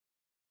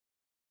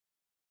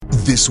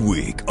This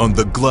week on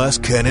the Glass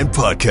Cannon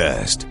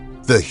Podcast,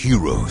 the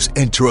heroes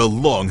enter a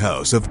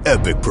longhouse of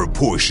epic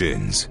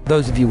proportions.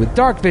 Those of you with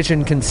dark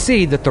vision can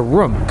see that the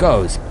room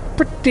goes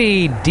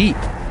pretty deep.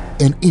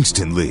 And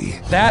instantly...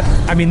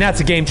 that's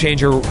a game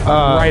changer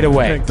right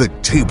away. The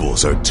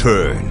tables are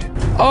turned.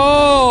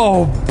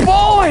 Oh,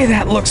 boy,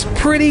 that looks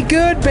pretty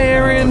good,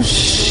 Baron. Oh,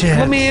 shit.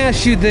 Let me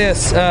ask you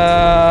this.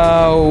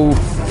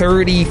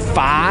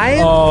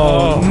 35?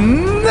 Oh.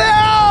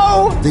 No!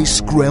 They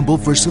scramble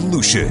for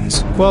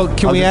solutions. Well,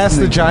 can we ask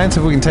the Giants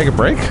if we can take a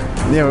break?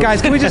 Yeah,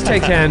 Guys, can we just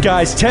take 10?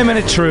 Guys,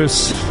 10-minute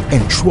truce.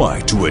 And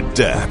try to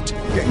adapt.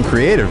 getting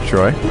creative,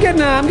 Troy.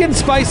 I'm getting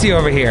spicy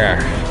over here.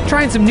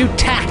 Trying some new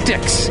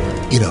tactics.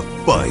 In a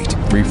fight.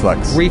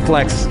 Reflex.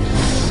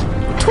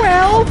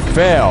 12?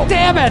 Fail.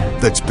 Damn it!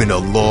 That's been a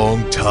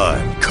long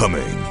time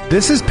coming.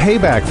 This is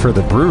payback for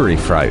the brewery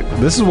fight.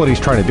 This is what he's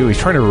trying to do. He's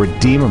trying to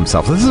redeem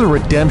himself. This is a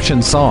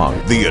redemption song.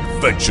 The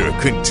adventure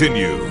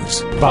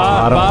continues.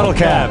 Bottle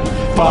cap.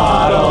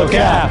 Bottle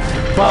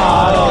cap.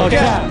 Bottle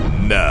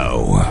cap.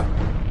 Now.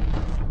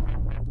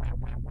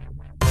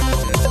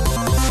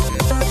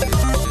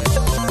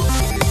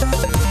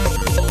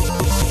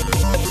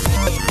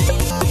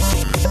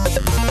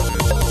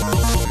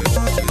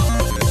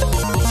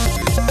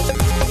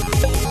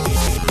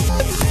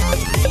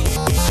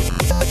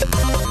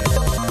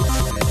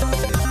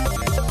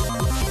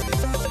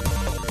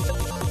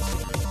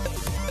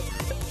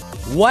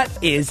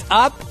 What is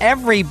up,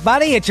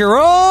 everybody? It's your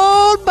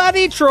old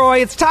buddy Troy.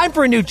 It's time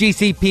for a new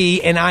GCP,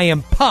 and I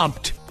am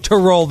pumped to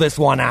roll this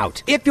one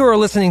out. If you are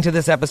listening to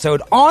this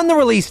episode on the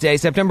release day,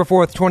 September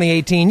 4th,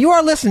 2018, you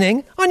are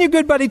listening on your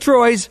good buddy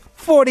Troy's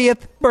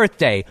 40th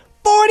birthday.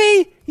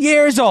 40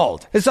 years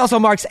old. This also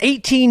marks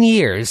 18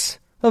 years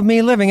of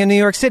me living in New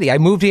York City. I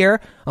moved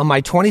here on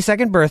my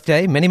 22nd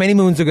birthday many, many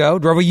moons ago,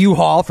 drove a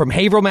U-Haul from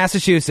Haverhill,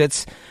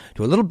 Massachusetts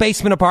to a little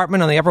basement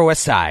apartment on the Upper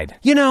West Side.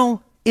 You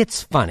know,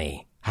 it's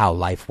funny how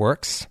life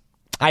works.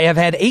 I have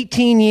had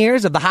 18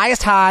 years of the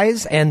highest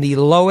highs and the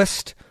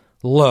lowest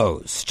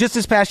lows. Just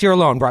this past year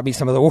alone brought me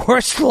some of the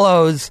worst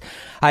lows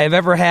I have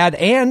ever had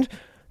and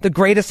the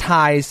greatest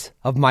highs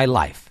of my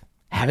life.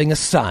 Having a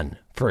son,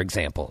 for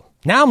example.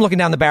 Now I'm looking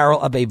down the barrel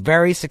of a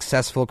very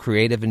successful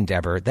creative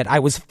endeavor that I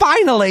was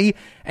finally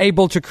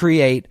able to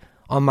create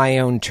on my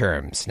own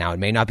terms. Now, it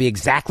may not be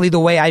exactly the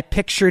way I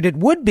pictured it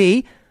would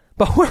be,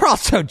 but we're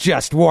also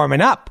just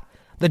warming up.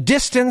 The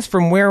distance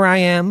from where I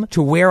am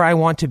to where I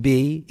want to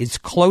be is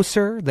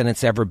closer than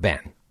it's ever been.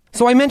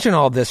 So I mention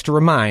all of this to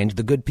remind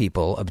the good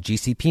people of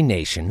GCP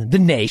Nation, the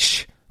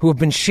Naish, who have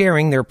been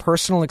sharing their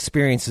personal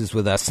experiences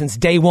with us since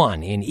day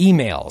one in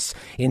emails,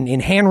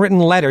 in handwritten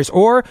letters,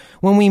 or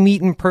when we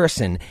meet in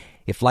person.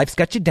 If life's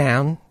got you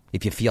down,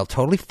 if you feel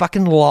totally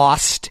fucking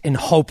lost and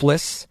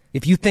hopeless,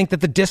 if you think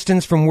that the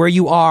distance from where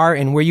you are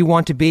and where you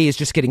want to be is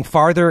just getting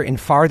farther and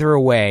farther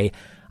away,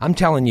 I'm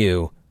telling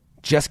you,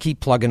 just keep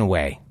plugging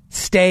away.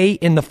 Stay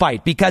in the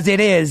fight, because it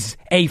is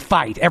a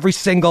fight every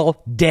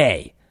single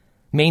day.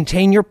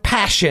 Maintain your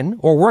passion,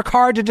 or work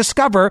hard to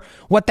discover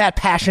what that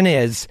passion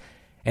is,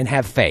 and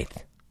have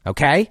faith,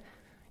 okay?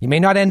 You may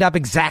not end up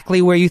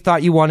exactly where you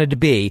thought you wanted to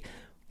be,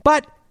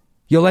 but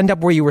you'll end up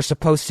where you were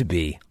supposed to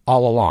be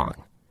all along.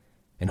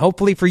 And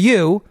hopefully for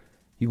you,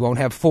 you won't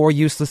have 4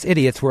 useless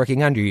idiots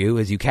working under you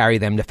as you carry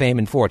them to fame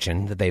and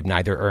fortune that they've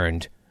neither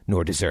earned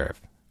nor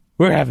deserve.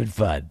 We're having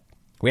fun.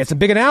 We had some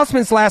big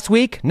announcements last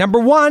week. Number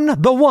one,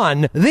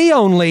 the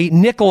only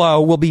Nick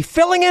Lowe will be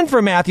filling in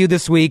for Matthew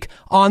this week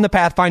on the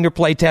Pathfinder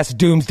Playtest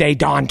Doomsday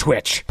Dawn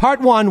Twitch. Part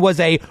 1 was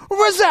a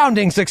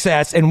resounding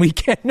success, and we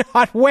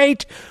cannot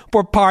wait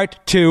for part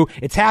 2.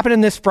 It's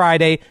happening this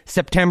Friday,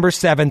 September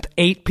 7th,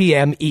 8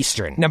 p.m.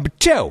 Eastern. Number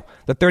 2,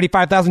 the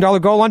 $35,000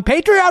 goal on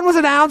Patreon was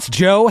announced.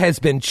 Joe has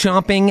been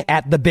chomping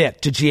at the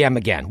bit to GM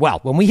again.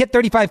 Well, when we hit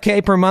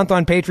 $35K per month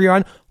on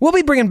Patreon, we'll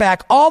be bringing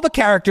back all the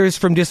characters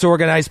from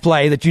Disorganized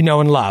Play that you know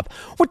and love.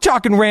 We're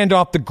talking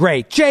Randolph the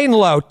Great, Jane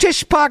Lowe,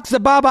 Tishpak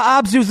Zababa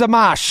Abzu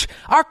Zamash,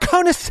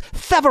 Arconis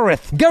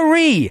Theverith,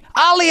 Gary,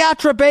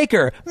 Aliatra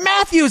Baker,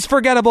 Matthew's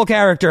forgettable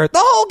character.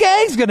 The whole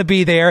gang's gonna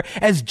be there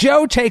as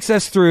Joe takes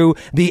us through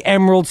the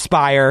Emerald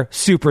Spire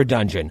Super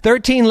Dungeon.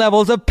 13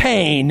 levels of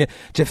pain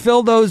to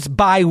fill those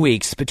bye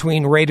weeks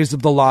between Raiders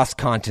of the Lost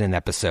Continent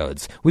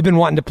episodes. We've been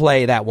wanting to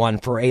play that one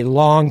for a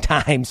long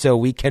time, so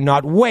we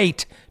cannot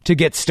wait to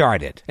get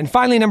started. And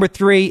finally, number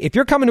 3, if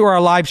you're coming to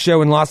our live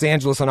show in Los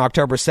Angeles on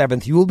October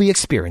 7th, you will be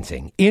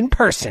experiencing, in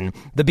person,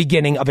 the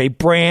beginning of a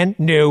brand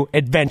new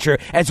adventure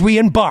as we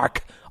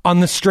embark on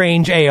the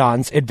Strange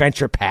Aeons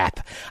adventure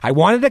path. I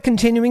wanted a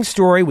continuing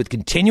story with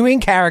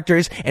continuing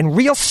characters and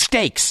real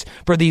stakes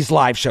for these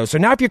live shows. So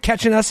now if you're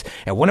catching us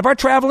at one of our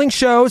traveling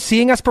shows,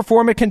 seeing us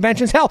perform at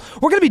conventions, hell,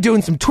 we're going to be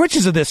doing some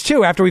Twitches of this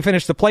too after we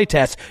finish the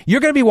playtest.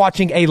 You're going to be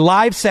watching a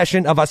live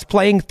session of us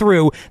playing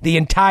through the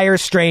entire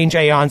Strange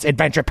Aeons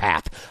adventure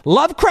path.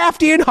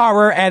 Lovecraftian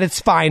horror at its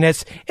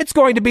finest. It's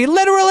going to be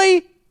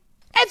literally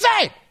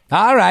insane.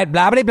 All right,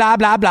 blah, blah, blah,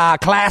 blah, blah.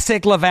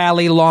 Classic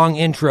LaValle long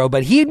intro,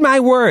 but heed my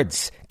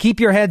words.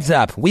 Keep your heads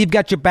up. We've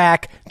got your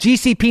back.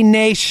 GCP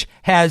Naish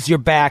has your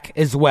back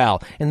as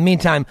well. In the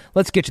meantime,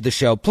 let's get to the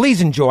show.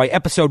 Please enjoy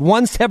episode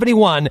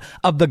 171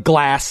 of the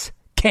Glass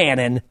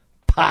Cannon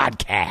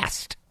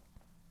Podcast.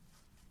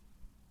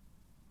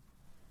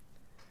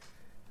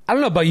 I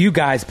don't know about you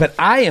guys, but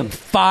I am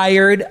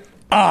fired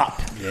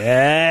up.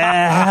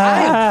 Yeah.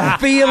 I am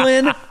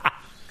feeling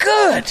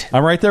good.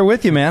 I'm right there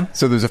with you, man.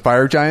 So there's a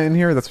fire giant in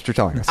here? That's what you're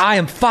telling us. I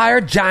am fire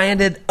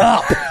gianted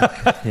up.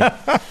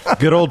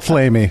 Good old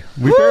Flamey.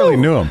 We barely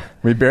knew him.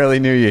 We barely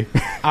knew you.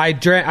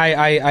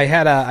 I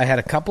had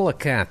a couple of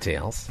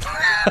cocktails.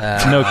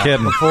 No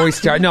kidding. Before we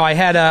start, no, I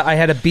had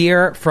a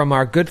beer from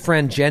our good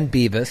friend Jen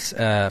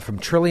Beavis from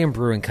Trillium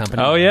Brewing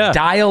Company. Oh, yeah.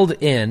 Dialed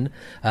in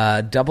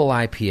double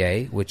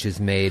IPA, which is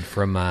made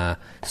from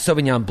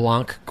Sauvignon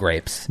Blanc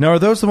grapes. Now, are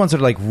those the ones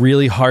that are like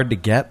really hard to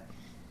get?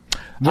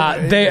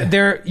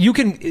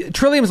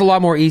 Trillium's a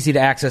lot more easy to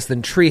access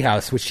than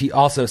Treehouse, which he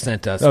also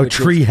sent us. Oh,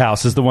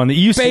 Treehouse is the one that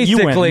you said you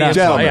went basically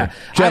nuts.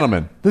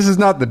 Gentlemen, this is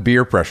not the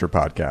beer pressure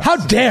podcast. How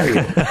dare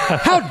you?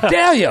 How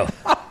dare you?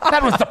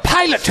 That was the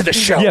pilot to the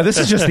show. Yeah, this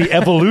is just the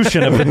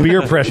evolution of the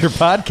beer pressure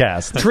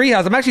podcast.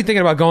 Treehouse. I'm actually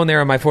thinking about going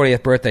there on my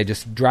 40th birthday,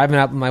 just driving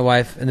up with my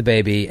wife and the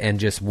baby and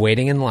just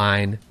waiting in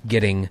line,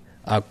 getting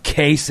a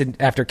case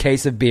after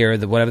case of beer,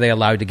 whatever they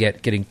allowed to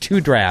get, getting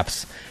 2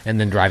 drafts, and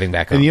then driving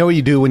back home. And you know what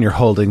you do when you're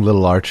holding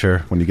little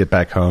Archer? When you get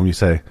back home, you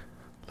say,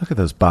 "Look at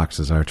those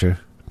boxes, Archer.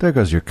 There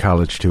goes your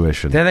college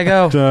tuition." There they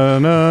go.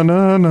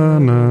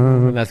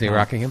 Da-na-na-na-na. That's me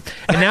rocking him.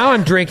 And now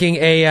I'm drinking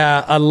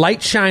a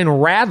Light Shine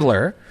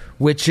Radler,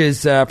 which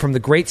is from the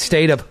great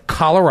state of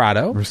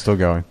Colorado. We're still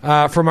going.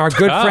 From our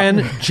good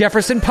friend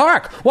Jefferson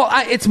Park. Well,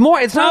 it's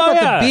not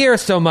about the beer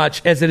so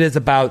much as it is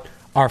about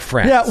our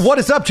friends. Yeah, what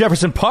is up,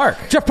 Jefferson Park?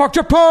 Jeff Park.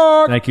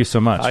 Thank you so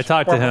much. I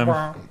talked to him.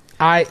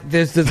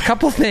 There's a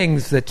couple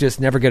things that just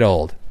never get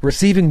old.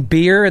 Receiving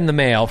beer in the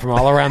mail from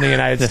all around the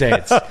United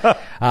States.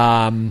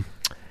 And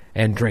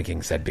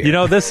drinking said beer. You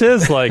know, this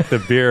is like the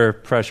beer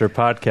pressure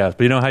podcast,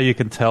 but you know how you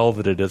can tell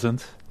that it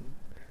isn't?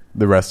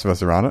 The rest of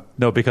us are on it?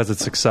 No, because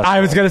it's successful. I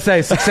was going to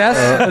say success.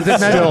 Is it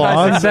measured still by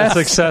on? success?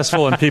 It's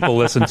successful and people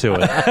listen to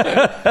it.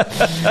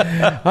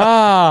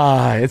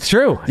 It's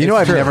true. You know,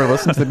 I've never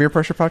listened to the beer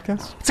pressure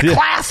podcast. It's a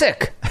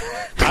classic.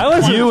 I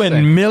listen You to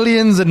and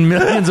millions and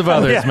millions of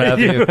others, Yeah,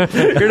 Matthew.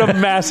 you're in a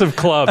massive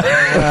club.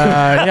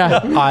 Yeah.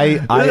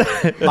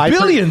 I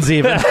Billions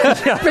even.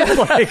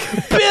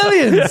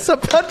 billions,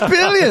 about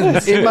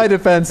billions. In my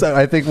defense,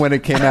 I think when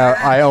it came out,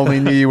 I only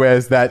knew you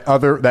as that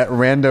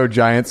rando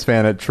Giants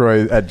fan at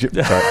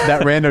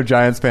that rando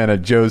Giants fan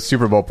at Joe's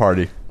Super Bowl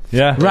party.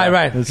 Yeah,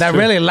 Right. That's That true.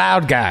 really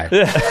loud guy.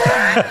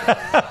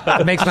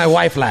 That makes my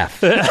wife laugh.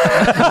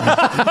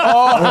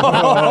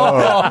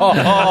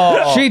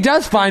 She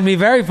does find me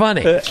very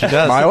funny. She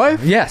does. My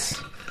wife? Yes.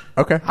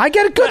 Okay. I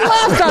get a good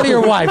laugh out of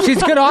your wife.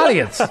 She's a good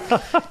audience.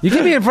 You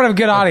get me in front of a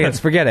good audience,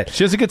 forget it.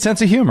 She has a good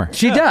sense of humor.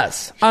 She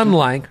does,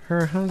 unlike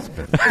her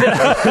husband.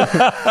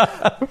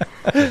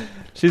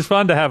 She's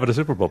fun to have at a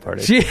Super Bowl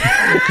party. She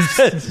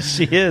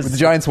is. The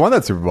Giants won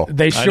that Super Bowl.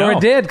 They sure know.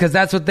 did, because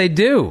that's what they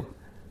do.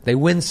 They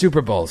win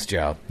Super Bowls,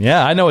 Joe.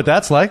 Yeah, I know what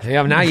that's like.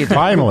 Yeah, now you do.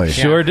 Finally. Yeah.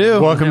 Sure do.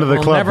 Welcome to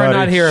the club, never buddy.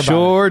 Not hear about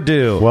Sure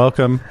do.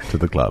 Welcome to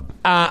the club.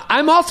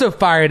 I'm also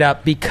fired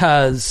up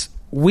because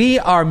we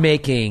are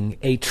making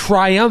a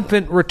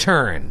triumphant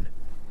return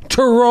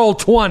to Roll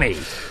 20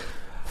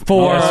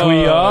 for Yes,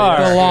 we are.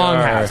 the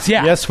Longhouse.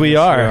 Yeah. Yes, we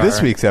are.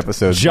 This week's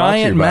episode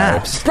Giant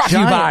maps. Brought to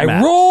you by Giant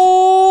maps.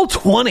 Roll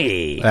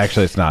 20.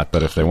 Actually, it's not,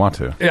 but if they want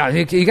to. Yeah,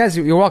 you guys,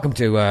 you're welcome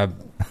to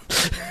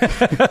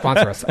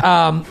sponsor us.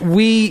 I'm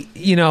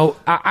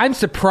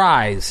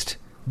surprised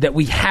that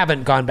we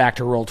haven't gone back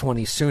to Roll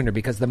 20 sooner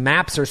because the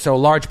maps are so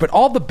large, but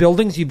all the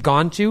buildings you've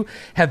gone to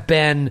have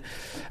been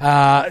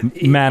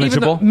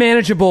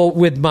manageable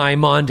with my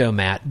Mondo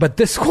mat. But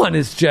this one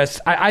is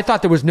just, I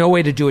thought there was no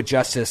way to do it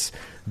justice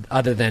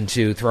other than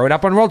to throw it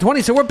up on Roll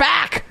 20, so we're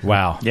back.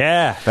 Wow.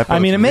 Yeah. I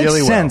mean, it makes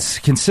really sense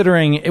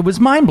considering it was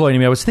mind-blowing to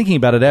me. I was thinking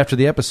about it after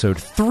the episode.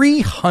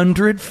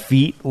 300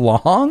 feet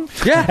long?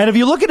 Yeah. And if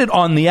you look at it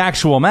on the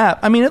actual map,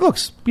 I mean, it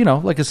looks,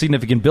 like a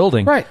significant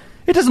building. Right.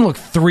 It doesn't look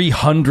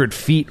 300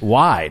 feet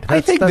wide. I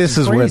think that's this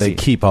is where they crazy.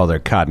 keep all their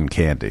cotton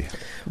candy.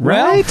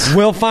 Right?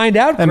 We'll find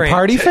out, And Grant.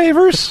 party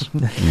favors?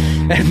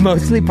 And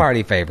mostly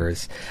party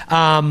favors.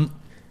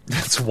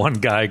 That's one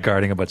guy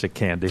guarding a bunch of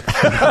candy.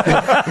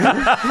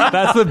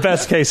 That's the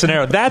best case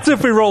scenario. That's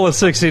if we roll a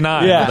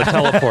 69 Yeah. with a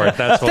teleport.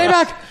 That's Stay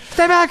what.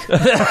 back!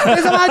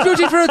 There's some high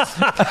juicy fruits!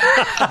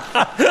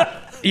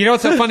 You know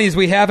what's so funny is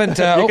we haven't...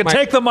 You can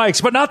take the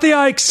mics, but not the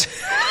Ikes.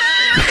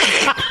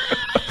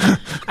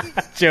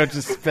 Joe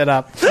just spit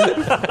up.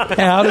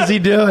 How does he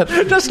do it?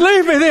 Just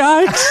leave me the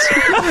Ikes.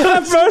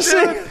 Have mercy.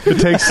 It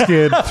takes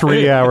Skid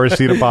 3 hours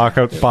to eat a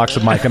box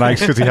of Mike and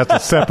Ike's because he has to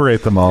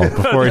separate them all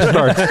before he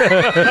starts.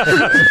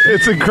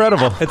 It's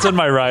incredible. It's in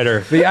my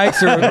rider. The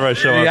Ikes are... Whenever I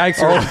show up. The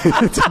Ikes are...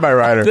 It's my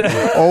rider.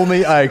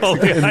 Only Ike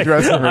in the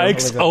dressing room.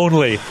 Ikes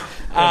only.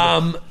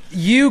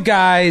 You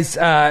guys,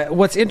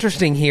 what's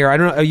interesting here, I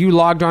don't know, are you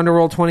logged on to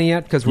Roll20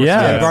 yet? Because we've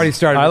already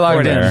started I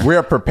logged recording. in.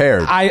 We're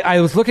prepared.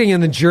 I was looking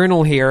in the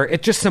journal here.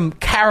 It's just some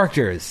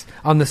characters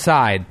on the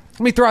side.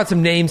 Let me throw out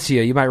some names to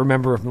you. You might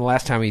remember from the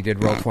last time we did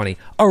Roll20.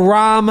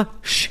 Aram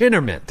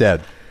Shinnerman.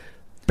 Dead.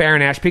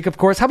 Baron Ashpeak, of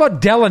course. How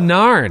about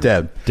Delanarn?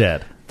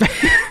 Dead.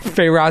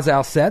 Feyraz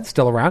Al-Said,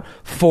 still around.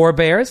 Four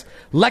Bears.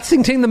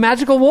 Lexington the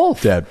Magical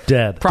Wolf. Dead.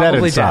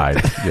 Probably dead dead.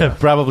 inside. Yeah.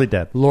 Probably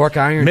dead. Lork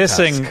Iron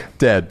Missing. Tusk.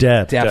 Dead.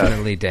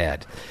 Definitely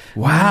dead.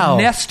 Wow.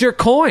 Nestor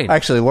Coin.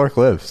 Actually, Lork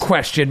lives.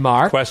 Question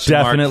mark. Question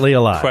mark. Definitely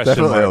alive. Question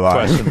Definitely mark.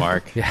 alive. Question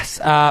mark. Yes.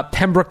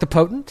 Pembroke the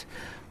Potent.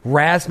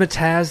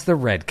 Razmataz the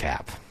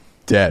Redcap.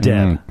 Dead.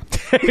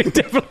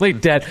 Definitely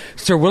dead.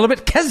 Sir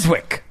Willamette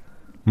Keswick.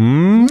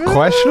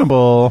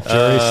 Questionable.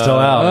 Jury's still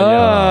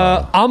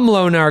out.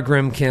 Umlonar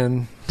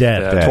Grimkin.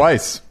 Dead.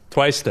 Twice.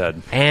 Twice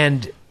dead.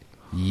 And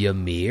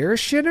Ymir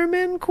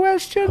Shitterman?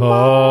 Question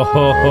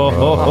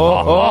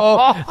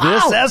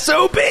This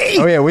SOB.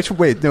 Oh, yeah.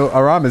 Wait, no,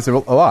 Aram is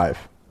alive,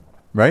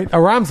 right?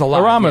 Aram's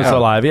alive. Arama's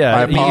alive, yeah.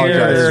 I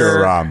apologize to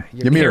Aram.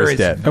 Ymir is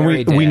dead. And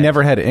Very we dead.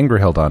 never had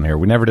Ingrahild on here.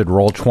 We never did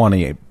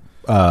Roll20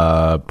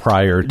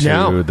 prior to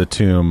No. the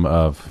tomb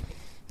of...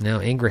 No,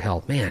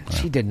 Ingrahild. Man,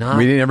 she did not.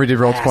 We never did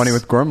Roll20 pass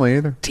with Gormley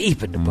either.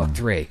 deep into book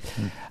 3.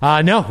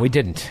 No, we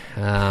didn't.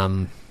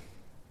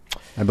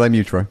 I blame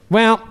you, Troy.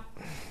 Well,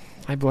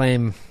 I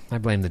blame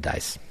the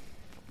dice.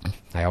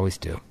 I always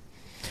do.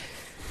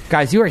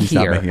 Guys, you are He's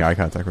here. not making eye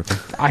contact with me.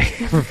 I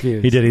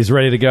refuse. He did. He's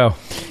ready to go.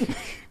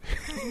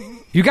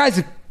 You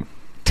guys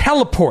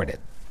teleported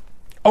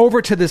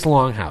over to this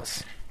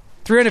longhouse.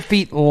 300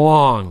 feet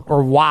long,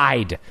 or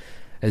wide,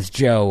 as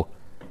Joe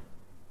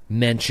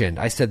mentioned.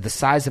 I said the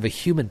size of a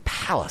human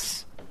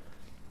palace.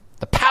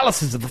 The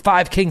palaces of the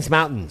Five Kings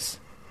Mountains,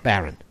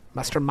 Baron.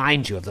 Must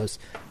remind you of those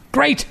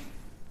great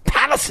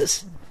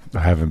palaces. I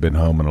haven't been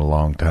home in a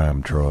long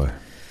time, Troy.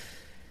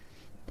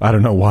 I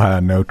don't know why I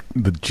know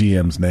the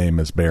GM's name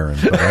is Baron,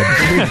 but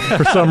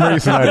For some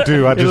reason, I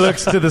do. I he just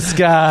looks to the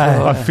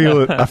sky. I feel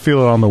it. I feel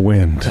it on the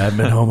wind. I've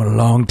been home in a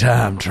long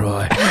time,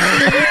 Troy.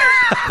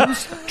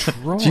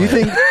 Troy. Do you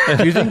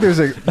think there's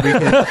a...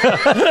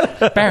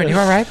 Baron, you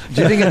all right?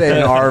 Do you think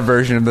in our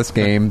version of this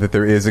game that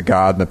there is a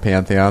god in the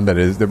pantheon that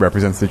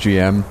represents the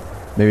GM?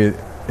 Maybe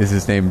is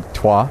his name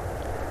Toi?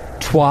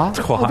 Trois?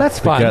 Oh, that's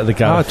fun. The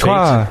god of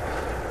fate.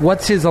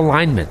 What's his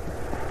alignment?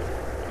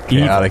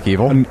 Chaotic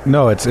evil.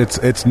 No,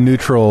 it's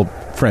neutral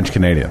French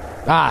Canadian.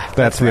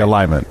 That's the right.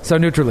 alignment. So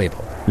neutral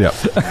evil. Yep,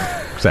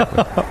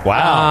 exactly.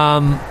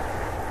 Wow.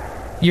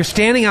 You're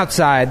standing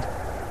outside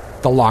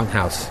the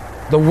longhouse,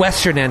 the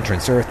western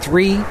entrance. There are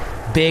 3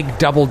 big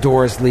double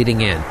doors leading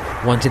in.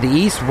 One to the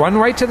east, one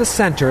right to the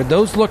center.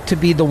 Those look to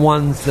be the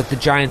ones that the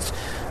giants,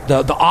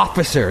 the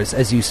officers,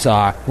 as you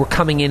saw, were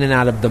coming in and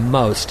out of the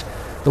most.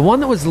 The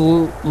one that was the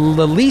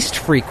least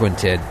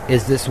frequented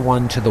is this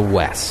one to the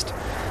west.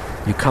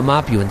 You come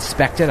up, you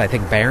inspect it. I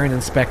think Baron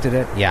inspected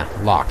it. Yeah,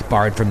 locked,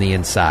 barred from the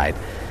inside.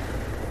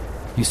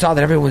 You saw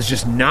that everyone was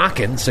just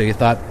knocking, so you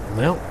thought,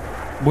 well,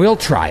 we'll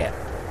try it.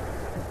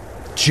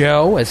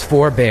 Joe, as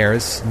 4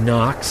 Bears,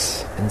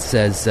 knocks and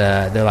says,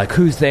 they're like,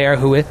 who's there?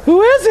 Who is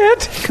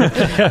it?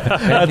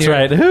 That's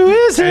right. Who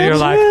is it? And you're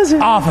like, Who is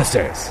it?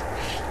 officers.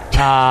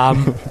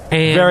 And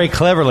Very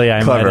cleverly,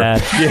 I might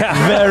add.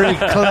 Yeah. Very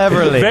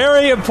cleverly.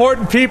 Very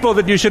important people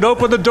that you should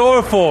open the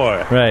door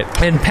for. Right.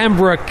 And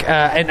Pembroke,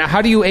 and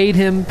how do you aid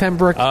him,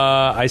 Pembroke?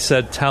 I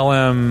said, tell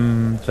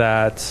him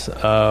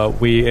that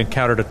we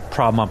encountered a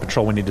problem on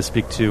patrol. We need to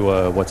speak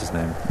to, what's his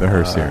name? The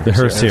Herseer. The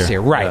Herseer.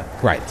 Here.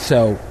 Right.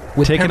 So,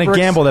 with Taking a Pembroke's-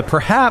 gamble that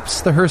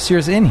perhaps the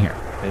Herseer's in here.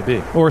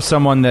 Maybe. Or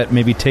someone that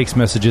maybe takes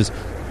messages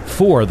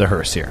for the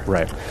Herseer.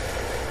 Right.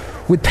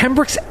 With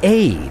Pembroke's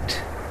aid,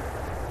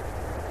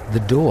 the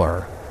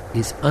door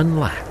is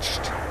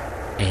unlatched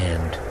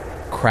and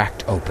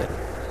cracked open.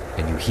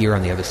 And you hear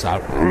on the other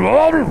side,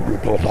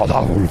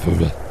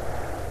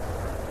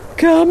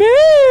 come in!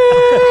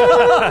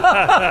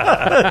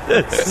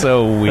 It's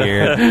so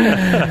weird.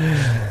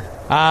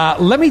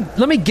 Let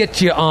me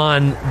get you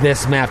on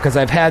this map, because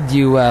I've had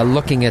you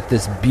looking at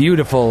this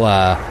beautiful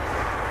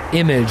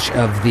image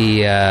of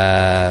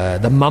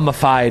the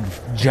mummified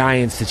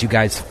giants that you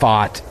guys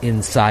fought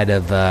inside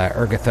of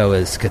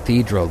Ergothoa's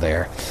cathedral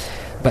there.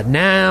 But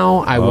now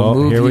I will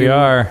move here we you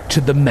are.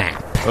 to the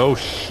map. Oh,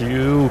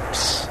 shoot.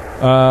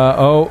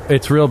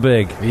 It's real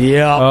big.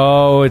 Yeah.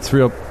 Oh, it's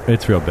real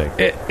big.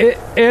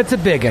 It's a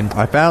big one.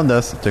 I found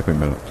us. It took me a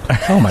minute.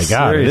 Oh my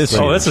god, it is.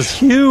 Oh, huge. this is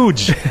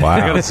huge. Wow. I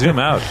gotta zoom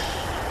out.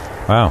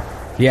 Wow.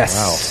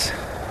 Yes.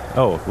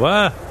 Oh,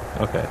 what?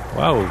 Okay.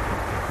 Wow.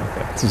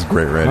 This is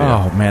great radio.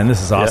 Oh man, this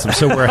is awesome.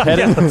 So we're headed.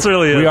 Yeah, that's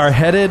really we is. are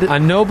headed. A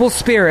noble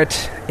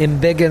spirit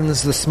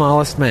embiggens the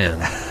smallest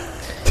man.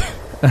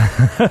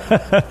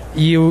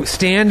 You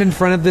stand in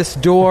front of this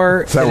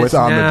door. Is that what's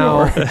on the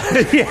door?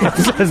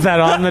 Yes, is that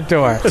on the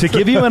door? To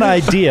give you an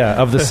idea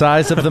of the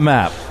size of the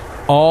map,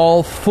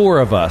 all 4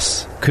 of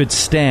us could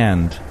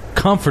stand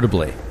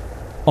comfortably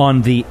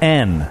on the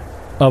N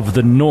of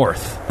the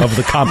north of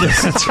the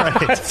compass. That's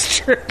right. That's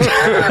true.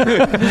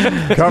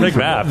 Big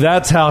map.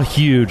 That's how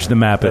huge the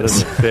map That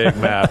is is. a big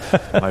map,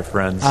 my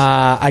friends.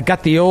 I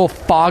got the old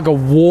fog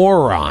of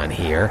war on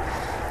here.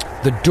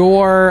 The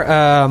door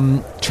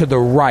to the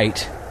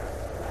right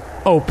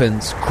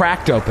opens,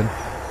 cracked open.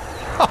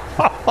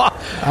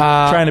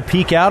 Trying to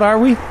peek out, are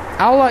we?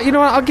 I'll, you know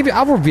what?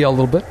 I'll reveal a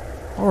little bit.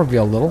 I'll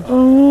reveal a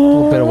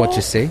little bit of what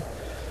you see.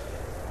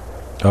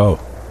 Oh.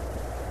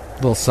 A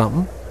little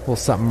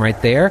something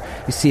right there.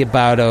 You see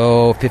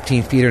about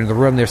 15 feet into the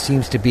room. There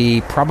seems to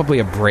be probably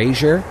a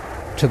brazier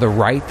to the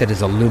right that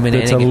is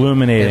illuminating. It's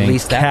illuminating, at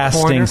least that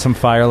casting corner. some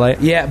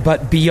firelight. Yeah,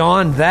 but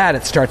beyond that,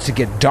 it starts to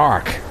get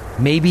dark.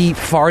 Maybe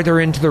farther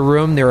into the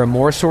room, there are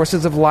more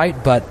sources of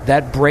light, but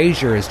that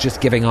brazier is just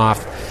giving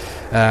off,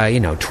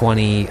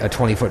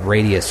 20-foot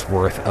radius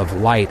worth of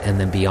light, and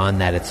then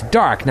beyond that, it's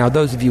dark. Now,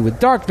 those of you with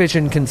dark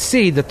vision can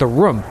see that the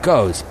room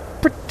goes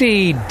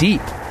pretty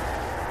deep.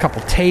 A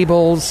couple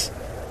tables.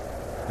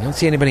 You don't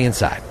see anybody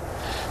inside.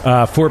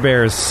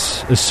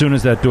 Forebears, as soon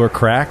as that door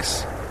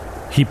cracks,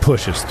 he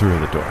pushes through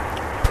the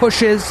door.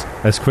 Pushes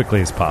as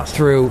quickly as possible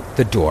through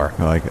the door.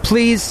 I like it.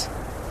 Please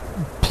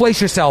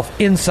place yourself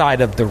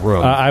inside of the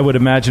room. I would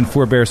imagine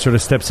Forebear sort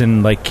of steps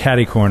in like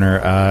catty corner,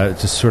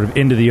 just sort of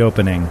into the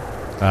opening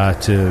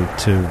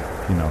to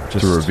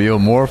reveal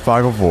more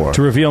fog of war.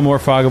 To reveal more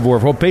fog of war.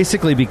 Well,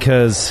 basically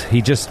because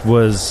he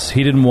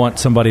didn't want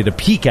somebody to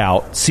peek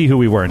out, see who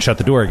we were, and shut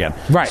the door again.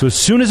 Right. So as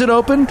soon as it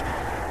opened,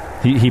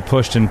 he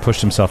pushed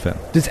himself in.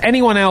 Does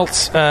anyone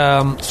else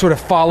sort of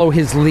follow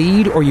his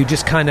lead, or are you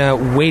just kind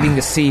of waiting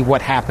to see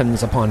what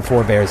happens upon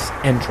Forebear's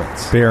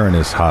entrance? Baron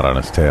is hot on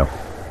his tail.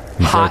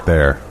 He's Hot right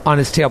there. on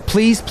his tail.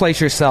 Please place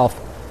yourself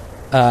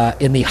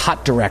in the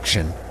hot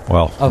direction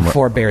Well, of I'm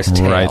Forebear's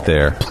tail. right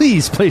there.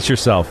 Please place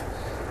yourself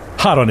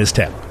hot on his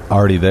tail.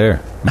 Already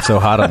there. I'm so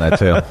hot on that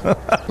tail.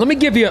 Let me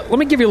give you a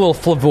little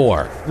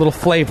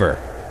flavor,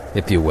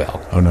 if you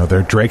will. Oh no, there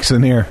are drakes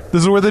in here.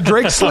 This is where the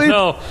drakes sleep.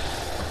 No.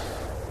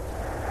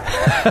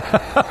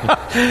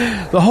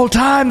 The whole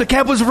time, the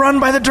camp was run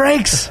by the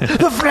drakes.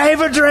 The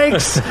flavor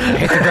drakes.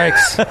 Hate the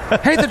drakes.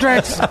 Hate the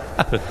drakes.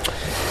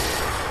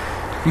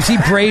 You see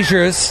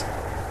braziers,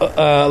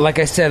 like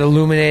I said,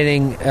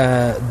 illuminating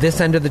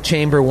this end of the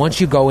chamber. Once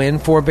you go in,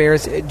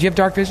 Forebears, do you have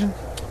dark vision?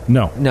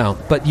 No. No,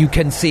 but you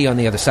can see on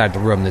the other side of the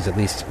room there's at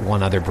least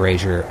one other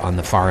brazier on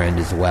the far end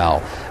as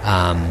well.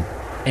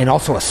 And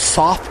also a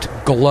soft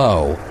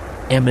glow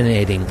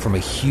emanating from a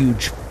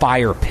huge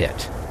fire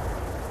pit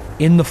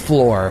in the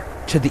floor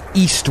to the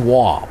east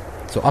wall.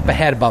 So up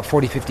ahead, about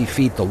 40, 50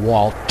 feet, the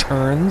wall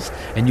turns,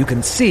 and you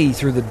can see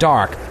through the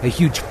dark a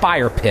huge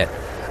fire pit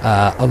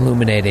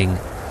illuminating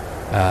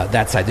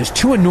that side. There's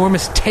two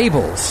enormous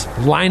tables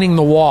lining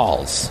the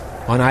walls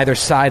on either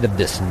side of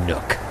this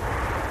nook.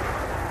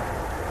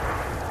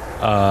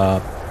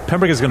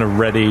 Pembroke is going to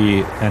ready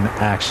an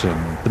action.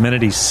 The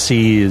minute he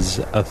sees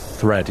a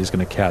threat, he's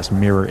going to cast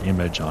Mirror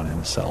Image on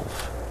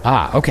himself.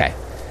 Ah, okay.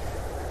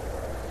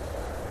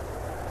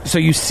 So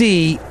you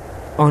see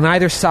on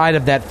either side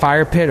of that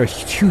fire pit are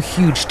two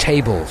huge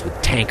tables with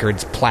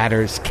tankards,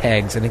 platters,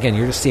 kegs, and again,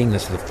 you're just seeing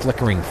this with the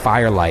flickering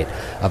firelight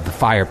of the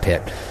fire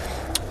pit.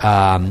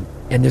 And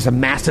there's a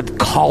massive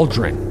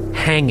cauldron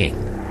hanging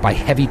by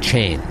heavy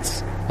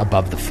chains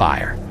above the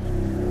fire.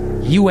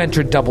 You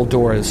enter double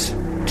doors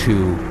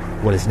to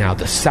what is now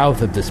the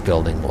south of this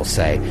building, we'll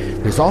say.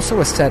 There's also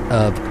a set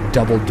of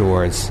double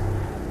doors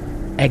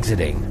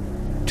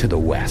exiting to the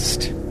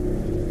west.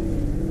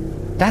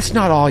 That's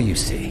not all you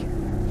see,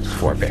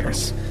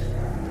 Forebears.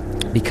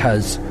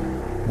 Because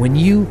when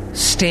you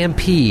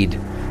stampede,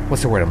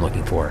 what's the word I'm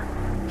looking for?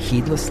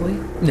 Heedlessly?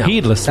 No,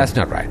 Heedlessly. that's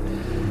not right.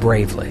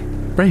 Bravely.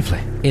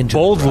 Into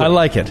Boldly. I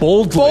like it.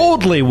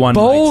 Boldly, one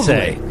might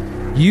say.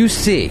 You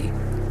see,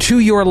 to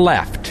your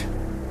left,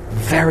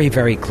 very,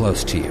 very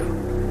close to you,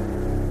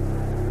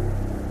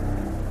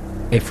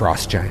 a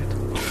frost giant.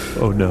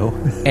 Oh, no.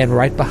 And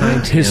right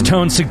behind him... His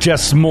tone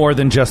suggests more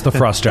than just the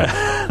frost giant.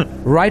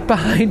 Right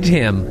behind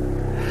him,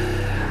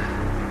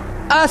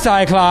 a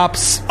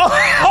Cyclops.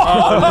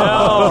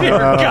 Oh, dear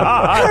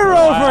God.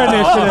 Roll for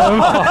initiative.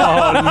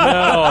 Oh,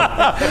 no.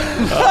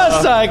 A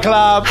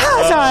Cyclops. A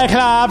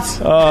Cyclops.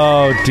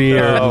 Oh,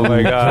 dear. Oh,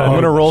 my God. I'm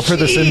going to roll for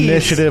this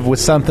initiative with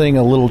something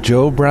a little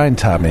Joe Bryan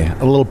taught me.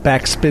 A little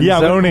backspin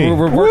Yeah, zony.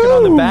 we're working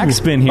on the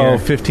backspin here. Oh,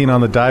 15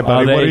 on the die,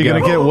 buddy. there What are you you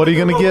going go. to get? What are you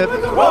going to get?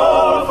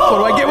 What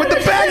do I get with the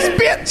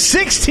backspin?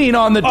 16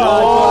 on the die.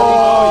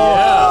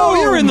 Oh,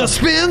 you're in the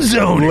spin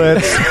zone.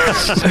 Let's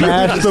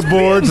smash the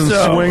boards and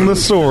swing the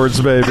swords,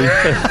 baby.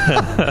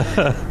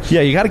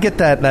 Yeah, you got to get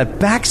that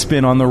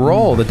backspin on the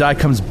roll. The die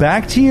comes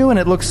back to you, and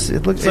it like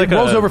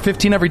rolls a- over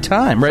 15 every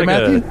time, right,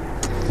 like Matthew?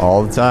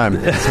 All the time.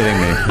 It's hitting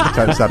me.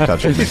 Stop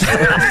touching me.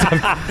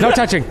 No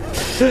touching.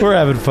 We're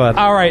having fun.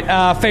 All right,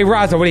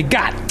 Feyraza, what do you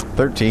got?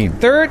 13.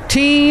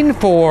 13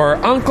 for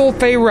Uncle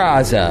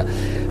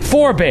Feyraza.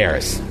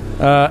 Forebears.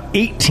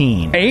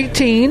 18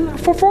 18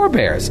 for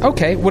Forebears.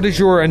 Okay, what is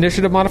your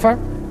initiative modifier?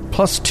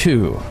 plus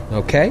 2.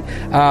 Okay.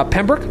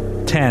 Pembroke?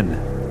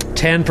 10.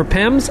 10 for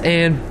Pems.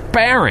 And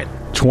Baron?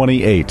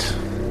 28.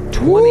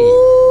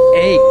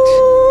 28.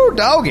 Ooh,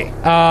 doggy.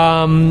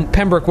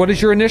 Pembroke, what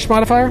is your initiative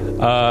modifier?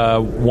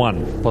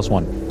 1 plus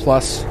 1.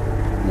 Plus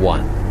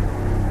 1.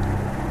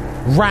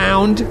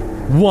 Round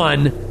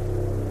 1.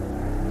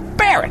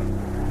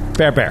 Baron.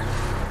 Bear.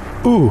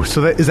 Ooh,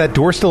 so is that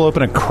door still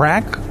open a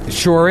crack?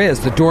 Sure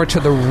is. The door to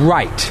the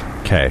right.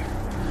 Okay.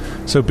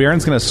 So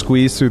Baron's going to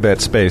squeeze through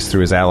that space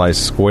through his ally's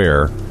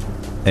square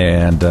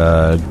and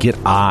get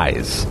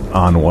eyes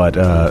on what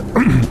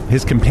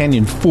his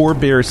companion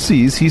Forebear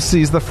sees. He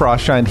sees the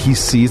Frost Giant. He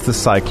sees the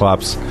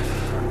Cyclops.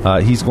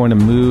 He's going to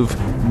move.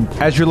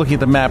 As you're looking at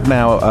the map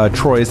now,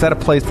 Troy, is that a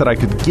place that I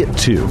could get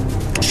to?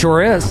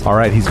 Sure is. All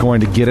right, he's going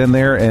to get in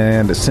there,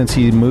 and since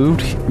he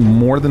moved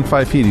more than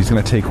 5 feet, he's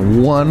going to take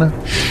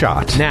one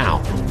shot.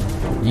 Now,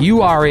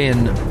 you are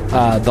in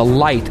the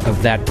light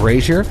of that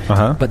brazier,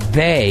 but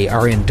they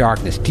are in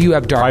darkness. Do you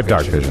have dark vision? I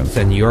have dark vision.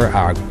 Then you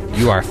are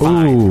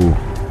fine. Ooh,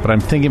 but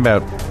I'm thinking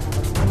about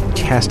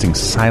casting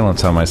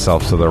silence on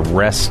myself so the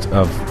rest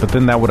of... But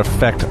then that would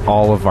affect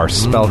all of our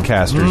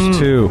spellcasters,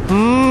 too.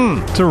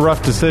 It's a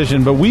rough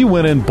decision, but we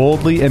went in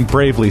boldly and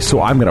bravely,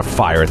 so I'm going to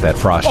fire at that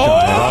Frost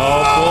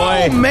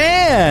Giant. Oh,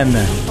 man!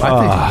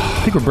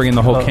 I think we're bringing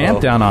the whole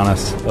camp down on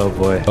us. Oh,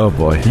 boy. Oh,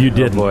 boy. You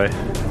didn't. Oh,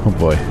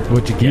 boy.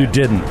 What'd you get? You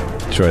didn't.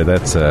 Troy,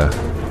 that's a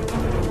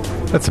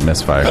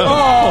misfire. No!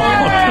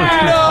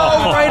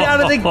 Right out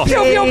of the gate!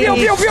 Pew, pew, pew,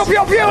 pew, pew,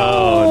 pew, pew!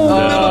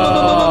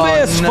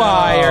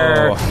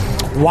 Misfire!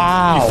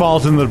 Wow. He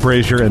falls into the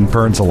brazier and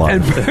burns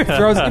alive. And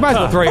throws, you might as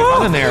well throw your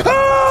gun in there.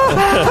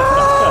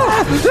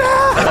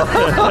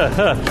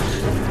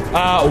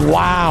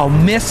 Wow.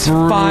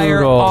 Misfire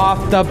Brutal.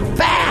 off the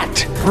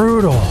bat.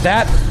 Brutal.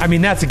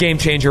 That's a game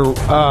changer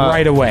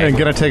right away. I'm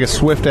going to take a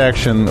swift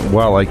action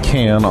while I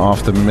can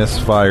off the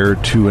misfire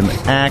to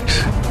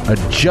enact a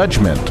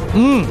judgment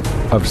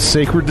of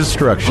sacred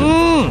destruction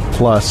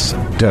plus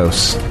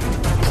dose.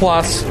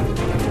 Plus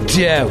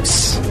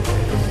dose.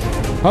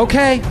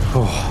 Okay.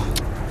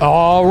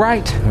 All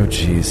right. Oh,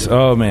 jeez.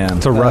 Oh, man.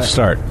 It's a rough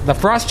start. The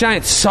Frost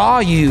Giant saw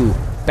you,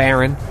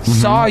 Baron.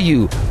 Saw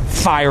you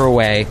fire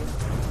away.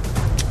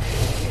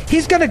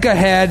 He's going to go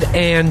ahead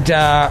and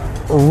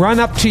run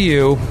up to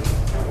you,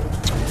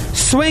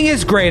 swing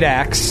his great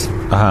axe,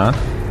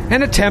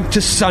 and attempt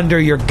to sunder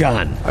your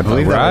gun. I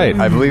believe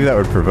that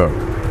would provoke.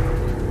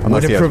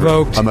 Would it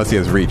provoke? Unless he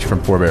has reach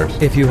from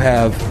Forebears. If you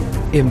have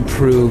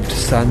improved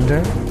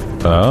sunder.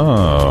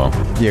 Oh.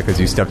 Yeah, because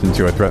you stepped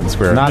into a threatened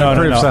square. Not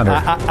improved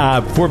sunder.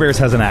 Forebears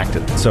hasn't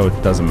acted, so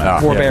it doesn't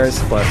matter. Forebears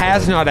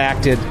has not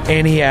acted,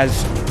 and he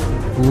has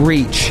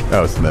reach.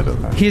 Oh, so that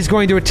doesn't matter. He is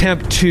going to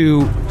attempt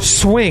to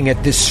swing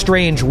at this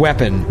strange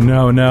weapon.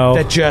 No.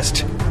 That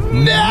just...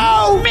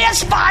 No!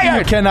 Misfired!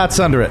 You cannot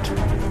sunder it.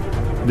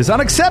 It is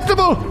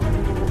unacceptable!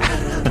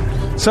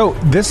 So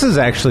this is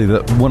actually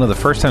one of the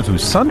first times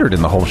we've sundered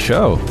in the whole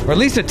show. Or at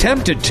least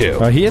attempted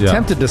to. He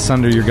attempted to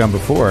sunder your gun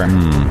before.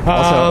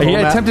 Also, he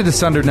attempted to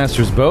sunder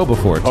Nestor's bow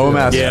before, too.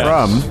 Omas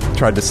From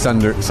tried to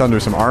sunder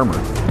some armor.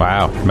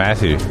 Wow,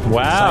 Matthew.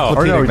 Wow.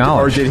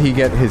 Or did he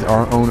get his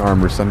own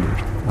armor sundered?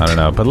 I don't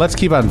know, but let's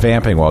keep on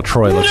vamping while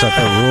Troy looks up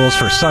the rules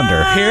for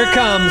Sunder. Here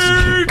comes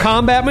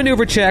combat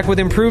maneuver check with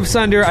improved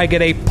Sunder. I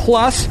get a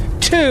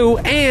 +2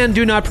 and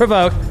do not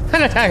provoke.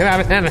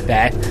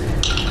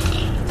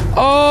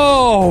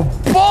 Oh,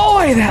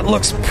 boy, that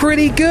looks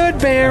pretty good,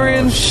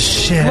 Baron. Oh,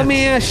 shit. Let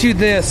me ask you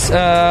this.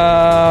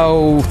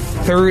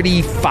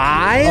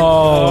 35?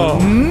 Oh,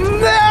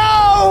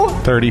 no!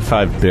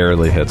 35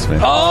 barely hits me.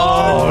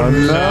 Oh,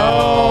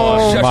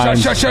 no!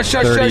 Mine's Shut.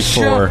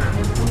 34.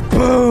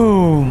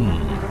 Boom.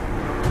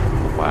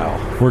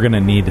 wow. We're going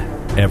to need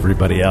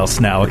everybody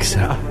else now.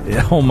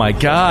 Oh, my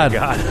God.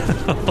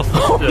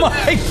 Oh,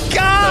 my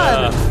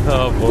God!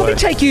 Oh, boy. Let me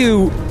take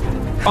you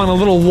on a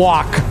little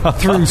walk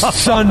through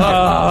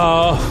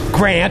Sunder.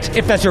 Grant,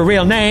 if that's your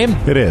real name.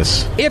 It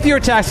is. If your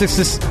attack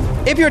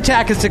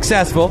is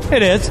successful,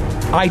 it is.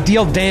 I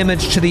deal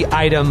damage to the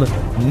item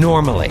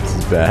normally.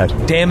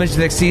 Bad. Damage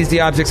that exceeds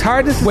the object's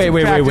hardness. Wait.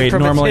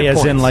 Normally,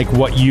 as in like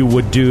what you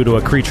would do to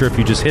a creature if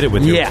you just hit it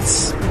with your...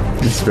 Yes.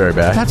 It's very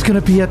bad. That's going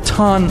to be a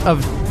ton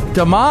of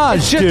damage,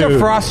 It's just a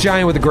frost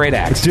giant with a great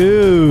axe.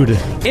 Dude.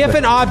 If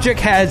an object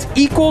has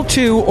equal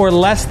to or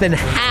less than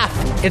half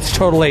its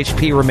total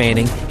HP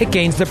remaining, it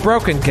gains the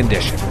broken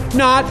condition.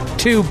 Not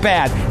too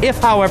bad. If,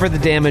 however, the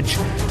damage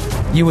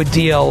you would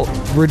deal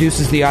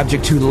reduces the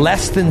object to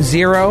less than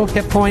 0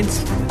 hit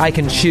points, I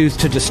can choose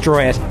to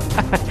destroy it.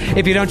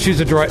 If you don't choose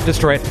to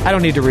destroy it, I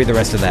don't need to read the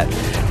rest of that.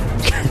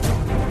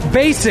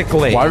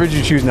 Basically... Why would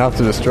you choose not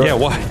to destroy it? Yeah,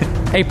 why?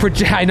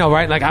 I know,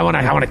 right? Like, I want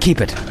to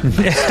keep it.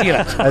 Steal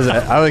it.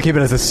 I want to keep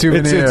it as a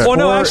souvenir. Well,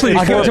 no, actually,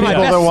 I'll give it to my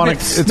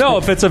best.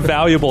 if it's a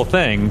valuable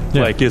thing,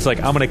 like it's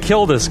like I'm going to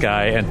kill this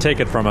guy and take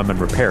it from him and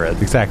repair it.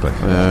 Exactly.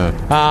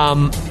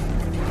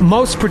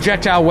 Most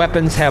projectile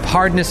weapons have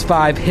hardness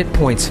 5, hit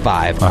points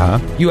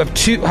 5. You have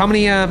 2. How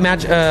many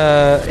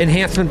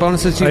enhancement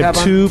bonuses do you I have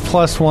have on? 2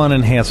 +1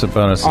 enhancement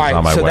bonuses All right,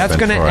 on my so weapon. that's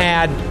going to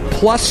add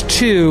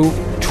 +2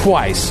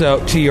 twice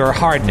to your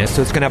hardness.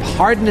 So it's going to have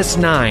hardness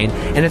 9,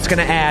 and it's going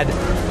to add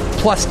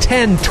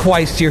 +10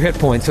 twice to your hit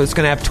points. So it's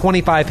going to have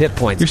 25 hit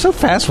points. You're so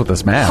fast with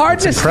this math.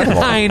 Hardness it's incredible.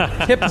 9,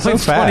 hit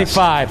points fast.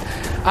 25.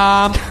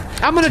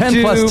 I'm going to 10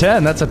 do... plus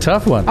 10, that's a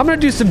tough one. I'm going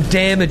to do some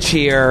damage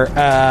here.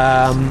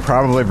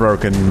 Probably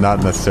broken,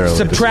 not necessarily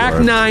Subtract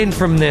destroyed. 9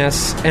 from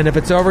this, and if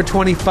it's over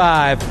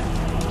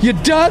 25, you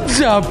done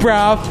so,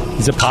 bro.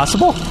 Is it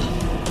possible?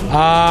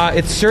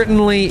 It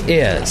certainly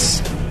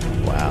is.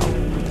 Wow.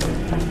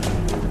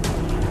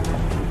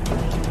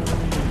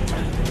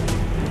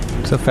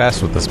 So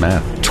fast with this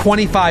math.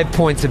 25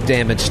 points of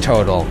damage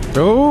total.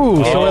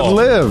 Oh, so it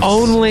lives.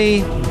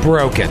 Only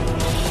broken.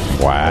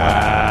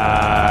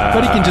 Wow.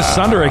 But he can just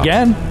Sunder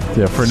again.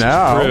 Yeah, for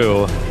now.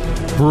 True.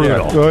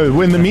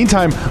 Brutal. In the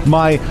meantime,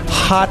 my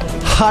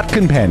hot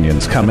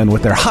companions come in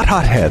with their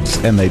hot heads,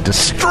 and they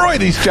destroy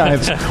these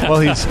giants while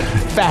he's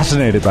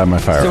fascinated by my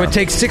firearm. So it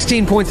takes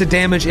 16 points of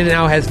damage. It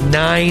now has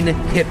 9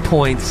 hit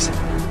points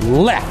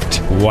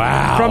left.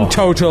 Wow. From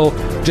total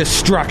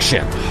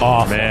destruction.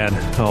 Oh, man.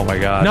 Oh, my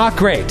God. Not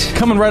great.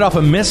 Coming right off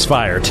a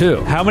misfire,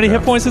 too. How many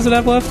hit points does it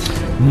have left?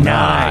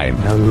 9.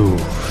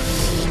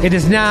 It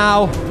is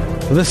now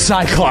the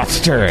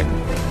Cyclops' turn.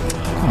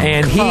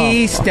 And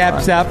he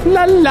steps up,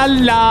 la la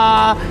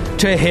la,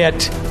 to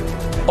hit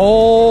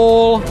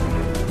all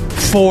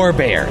 4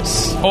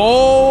 bears.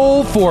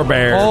 All 4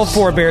 bears. All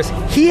 4 bears.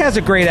 He has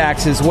a great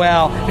axe as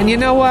well. And you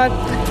know what?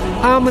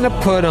 I'm going to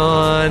put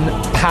on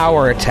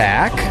power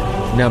attack,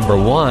 number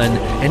 1.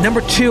 And number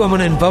 2, I'm going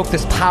to invoke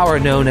this power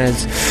known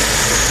as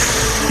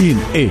in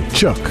a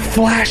chuck.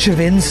 Flash of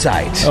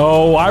Insight.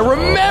 Oh, I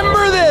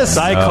remember this.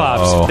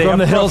 Cyclops. From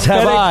the hills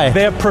have I.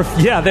 They have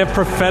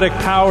prophetic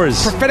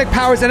powers. Prophetic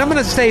powers. And I'm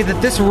going to say that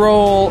this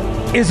roll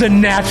is a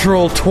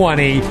natural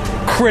 20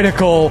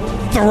 critical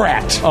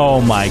threat.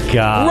 Oh, my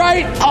God.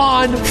 Right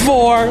on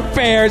 4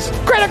 bears.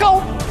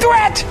 Critical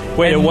threat.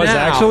 Wait, And it was now-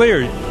 actually?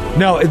 Or?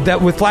 No,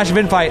 that with Flash of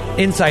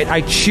Insight, I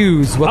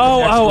choose what the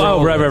next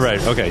roll is.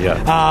 Right. Okay,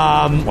 yeah.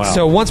 Wow.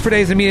 So once per day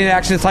is immediate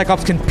action,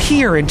 Cyclops can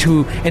peer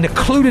into an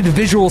occluded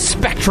visual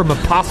spectrum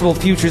of possible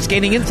futures,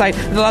 gaining insight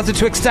that allows it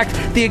to expect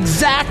the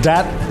exact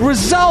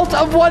result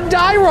of one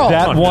die roll.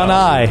 That one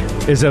eye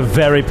is a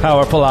very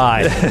powerful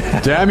eye.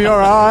 Damn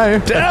your eye.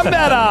 Damn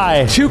that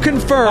eye. To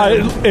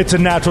confirm, It's a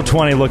natural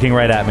 20 looking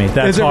right at me.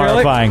 That's is it really?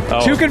 horrifying.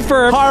 Oh. To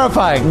confirm,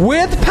 Horrifying.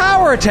 with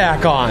power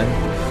attack on.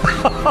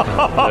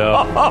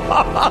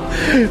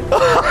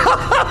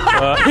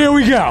 Here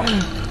we go.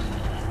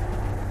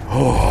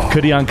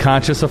 Could he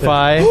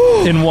unconsciousify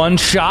in one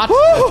shot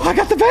I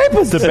got the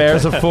vapors. the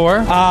bears of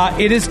 4?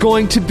 It is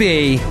going to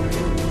be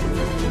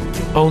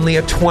only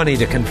a 20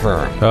 to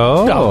confirm.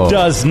 Oh.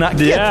 Does not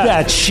get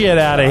that shit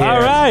out of here.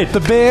 All right. The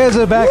bears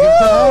are back in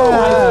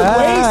town.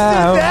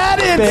 Wasted that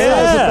Bears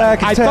are back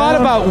in I town. thought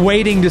about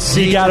waiting to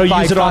see. You gotta if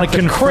I use it on got a the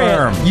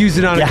confirm. crit. Use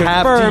it on You a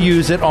confirm. have to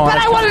use it on But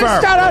a I wanted to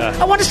confirm. start out.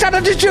 I want to start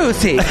out the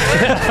juicy.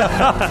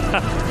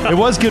 It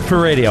was good for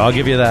radio. I'll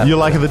give you that. You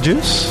like the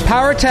juice?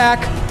 Power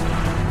attack.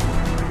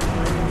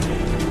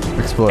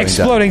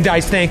 Exploding.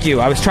 Dice. Thank you.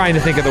 I was trying to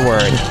think of the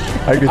word.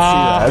 I could see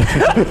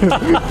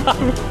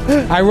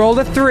that. I rolled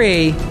a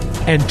 3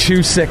 and 2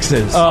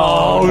 6s.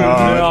 Oh,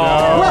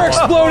 no. We're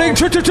exploding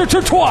twice.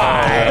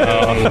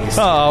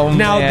 Oh,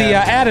 Now man. the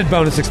added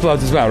bonus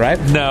explodes as well, right?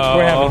 No.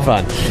 We're having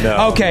fun.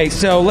 No. Okay,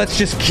 so let's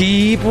just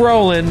keep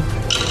rolling.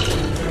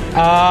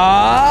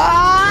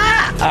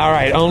 All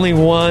right, only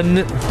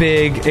one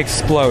big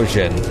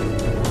explosion.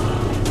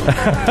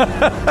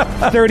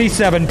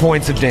 37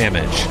 points of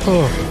damage.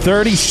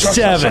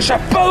 37.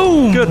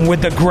 Boom! Good.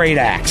 With the great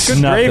axe.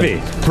 Nothing.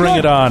 gravy. Bring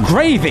it on.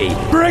 Gravy.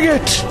 Bring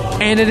it!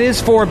 And it is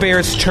 4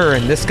 bears'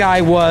 turn. This guy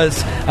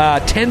was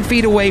 10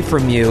 feet away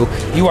from you.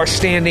 You are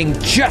standing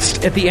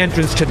just at the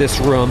entrance to this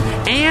room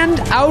and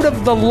out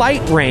of the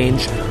light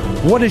range.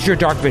 What is your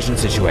dark vision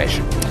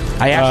situation?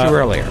 I asked you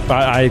earlier.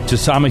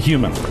 I'm a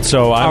human,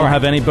 so I don't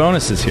have any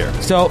bonuses here.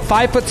 So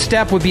 5-foot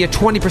step would be a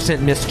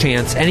 20% miss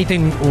chance.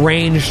 Anything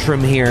ranged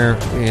from here,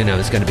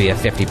 is going to be a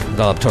 50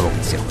 total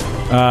concealment.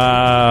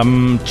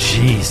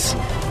 Jeez.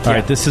 All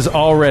right, this is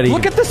already...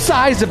 Look at the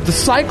size of the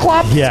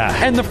Cyclops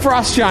and the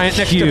Frost Giant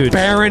next to Huge.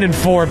 Baron and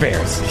 4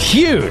 bears.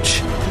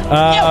 Huge.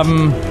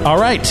 All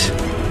right.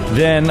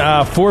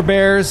 Then 4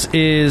 bears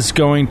is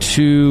going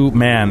to...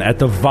 Man, at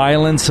the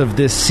violence of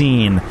this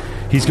scene,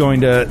 he's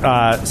going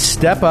to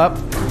step up.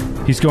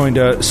 He's going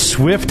to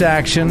swift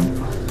action.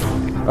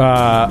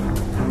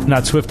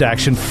 Not swift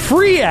action.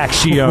 Free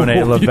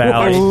actione La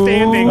Valley.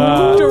 Standing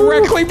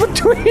directly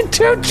between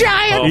 2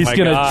 giants. He's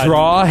going to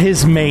draw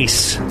his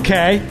mace.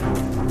 Okay.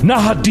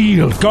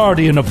 Nahadil,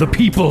 guardian of the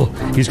people.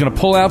 He's going to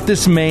pull out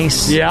this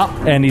mace. Yeah.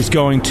 And he's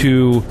going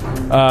to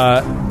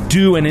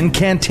do an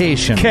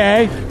incantation.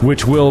 Okay.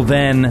 Which will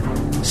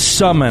then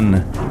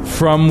summon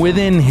from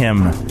within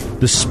him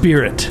the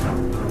spirit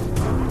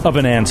of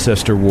an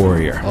ancestor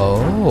warrior.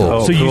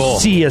 Oh. So you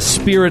see a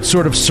spirit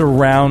sort of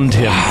surround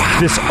him.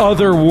 This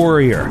other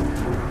warrior,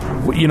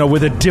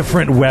 with a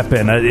different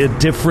weapon, a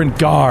different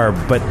garb,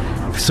 but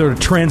sort of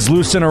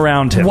translucent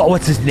around him.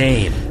 What's his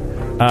name?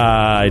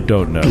 I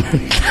don't know.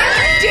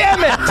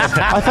 Damn it!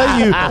 I thought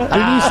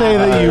didn't you say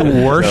that you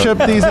worship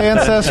these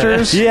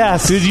ancestors?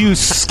 Yes. Did you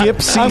skip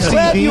CCD? I'm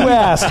glad you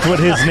asked what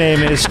his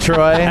name is,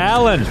 Troy.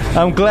 Alan.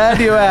 I'm glad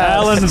you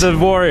asked. Alan's a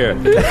warrior.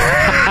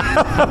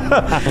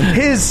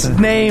 His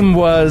name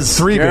was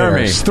Three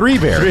Jeremy. bears. Three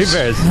bears.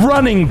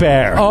 Running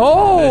Bear.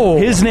 Oh,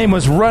 His name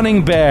was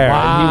Running Bear.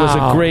 Wow. And he was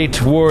a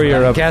great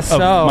warrior of guess of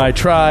so. my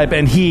tribe,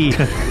 and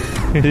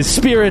his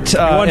spirit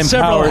Won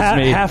several empowers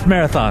me. half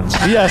marathons.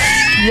 Yes,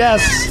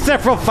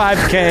 several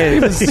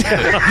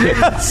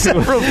 5Ks.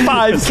 Several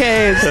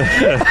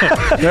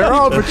 5Ks. They're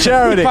all for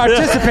charity.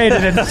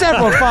 participated in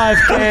several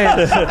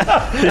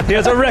 5Ks. He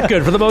has a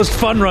record for the most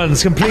fun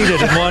runs completed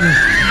in one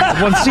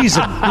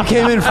season. He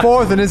came in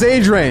fourth in his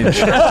age range.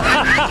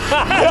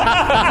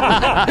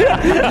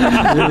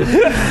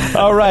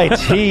 All right,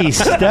 he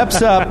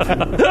steps up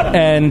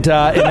and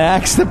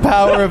enacts the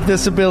power of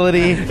this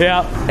ability.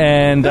 Yeah.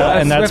 And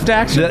that's swift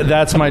action?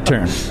 that's my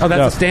turn. Oh,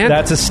 that's a standard?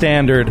 That's a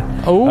standard.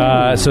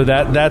 Oh. So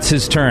that's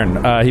his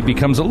turn. He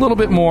becomes a little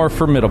bit more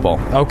formidable.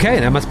 Okay,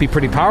 that must be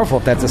pretty powerful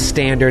if that's a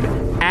standard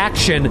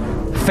action.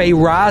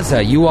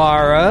 Feyraza, you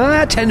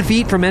are 10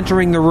 feet from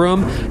entering the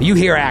room. You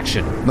hear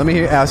action. Let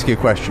me ask you a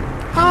question.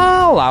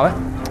 I'll allow it.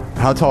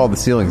 How tall are the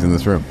ceilings in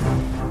this room?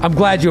 I'm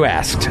glad you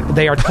asked.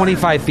 They are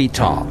 25 feet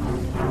tall.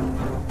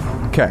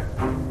 Okay.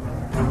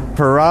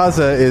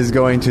 Peraza is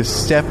going to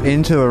step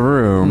into the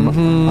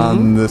room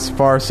on this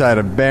far side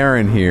of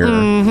Baron here,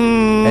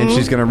 and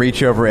she's going to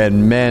reach over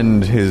and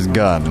mend his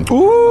gun.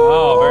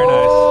 Oh, very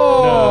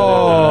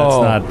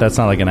nice. No, that's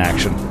not like an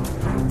action.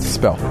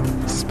 Spell.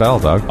 Spell,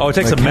 dog. Oh, it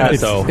takes a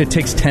minute, though. It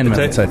takes 10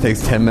 minutes, I It think.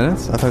 takes 10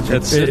 minutes? I thought you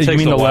It's- You takes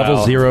mean a the level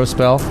while. 0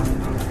 spell?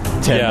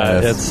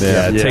 10 minutes.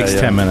 It takes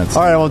 10 minutes.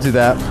 All right, I won't do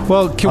that.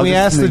 Well, can I'll we just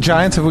ask the sneak-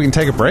 Giants if we can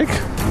take a break?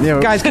 Yeah,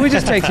 Guys, can we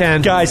just take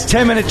 10? Guys,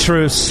 10-minute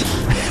truce.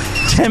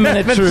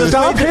 10-minute truce.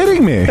 Stop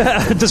hitting me.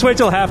 Just wait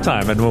till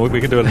halftime, and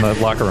we can do it in the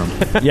locker room.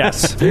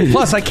 Yes.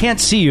 Plus, I can't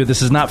see you.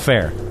 This is not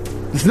fair.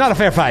 It's not a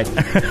fair fight.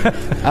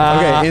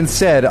 okay,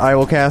 instead, I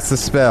will cast a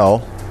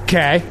spell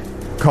Okay.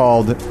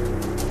 called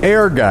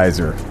Air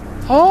Geyser.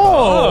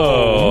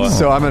 Oh.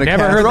 So I'm going to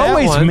Never cast... heard You're that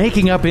always one.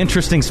 making up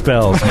interesting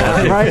spells.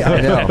 Right? I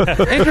know.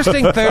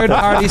 Interesting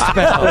third-party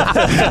spell.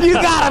 You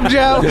got him,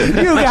 Joe.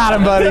 You got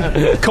him,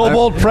 buddy.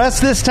 Kobold Press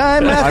this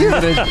time, Matthew?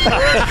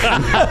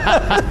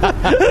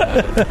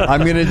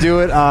 I'm gonna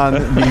do it on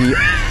the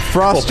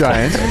Frost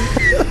Giant.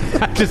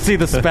 I just see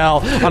the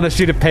spell on a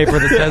sheet of paper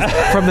that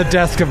says, from the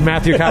desk of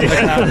Matthew Cobb.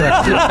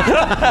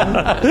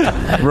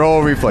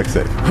 Roll a reflex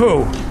save.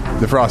 Who?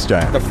 The Frost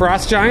Giant. The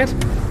Frost Giant?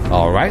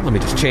 All right, let me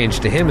just change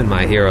to him in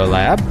my hero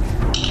lab.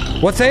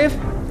 What save?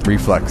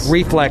 Reflex.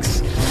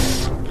 Reflex.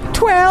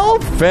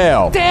 12?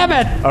 Fail. Damn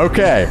it!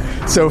 Okay,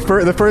 so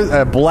for the first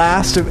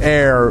blast of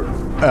air,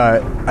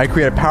 I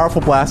create a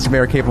powerful blast of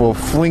air capable of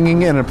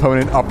flinging an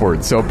opponent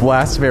upwards. So a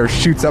blast of air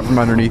shoots up from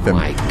underneath him.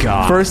 My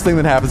God. First thing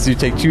that happens is you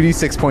take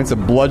 2d6 points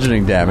of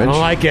bludgeoning damage. I don't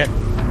like it.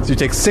 So you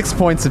take 6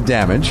 points of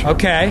damage.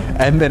 Okay.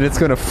 And then it's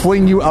going to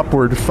fling you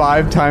upward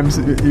 5 times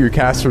your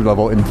caster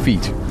level in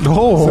feet.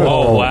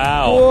 Oh,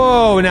 wow.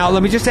 Whoa, now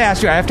let me just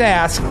ask you, I have to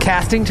ask,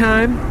 casting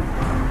time?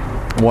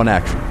 1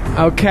 action.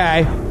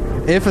 Okay.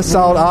 If a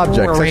solid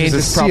object, such range as a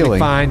is probably ceiling,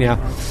 fine, yeah.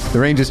 the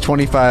range is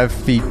 25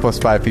 feet plus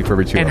 5 feet for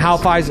every 2 And how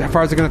far is it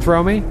going to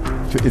throw me?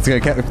 It's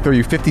going to throw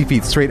you 50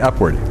 feet straight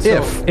upward.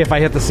 If I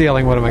hit the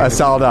ceiling, what am I going A to do?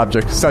 solid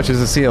object, such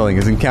as a ceiling,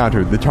 is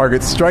encountered, the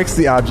target strikes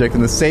the object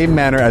in the same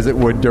manner as it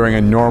would during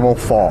a normal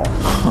fall.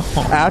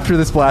 After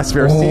this blast of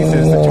air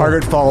ceases, the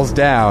target falls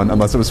down,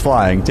 unless it was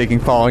flying, taking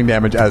falling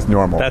damage as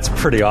normal. That's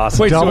pretty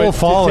awesome. Wait, Double so it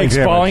falling takes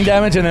damage. falling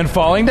damage and then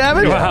falling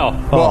damage?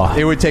 Wow. well,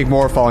 it would take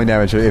more falling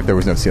damage if there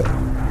was no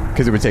ceiling.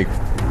 Because it would take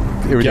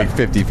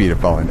 50 feet of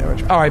falling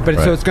damage. All right, but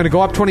so it's going to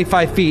go up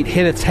 25 feet,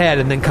 hit its head,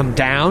 and then come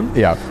down?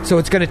 Yeah. So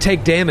it's going to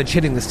take damage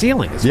hitting the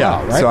ceiling as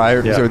well,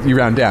 right? So you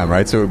round down,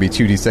 right? So it would be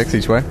 2d6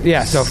 each way?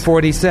 Yeah, so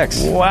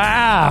 46.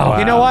 Wow.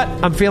 You know what?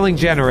 I'm feeling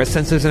generous.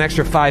 Since there's an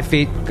extra 5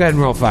 feet, go ahead and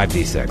roll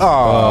 5d6.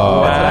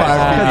 Oh, 5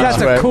 feet That's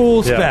each a way. cool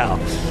Yeah. spell.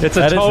 It's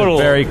a That is a total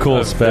very cool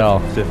of spell.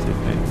 50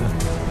 feet.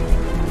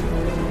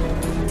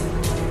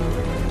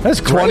 That's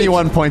great.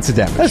 21 points of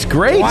damage. That's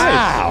great.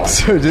 Wow.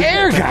 So just-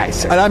 Air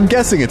geyser. And I'm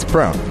guessing it's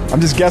prone.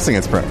 I'm just guessing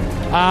it's prone.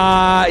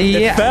 Yeah.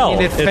 It fell. I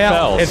mean, It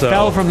fell, It so-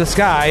 fell from the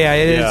sky. Yeah,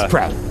 it Yeah. is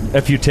prone.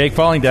 If you take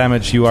falling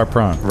damage, you are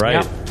prone. Right.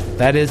 Yep.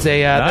 That is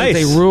a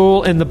Nice.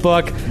 rule in the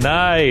book.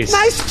 Nice.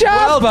 Nice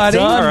job, buddy.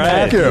 done,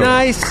 right. Thank you.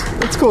 Nice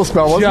That's a cool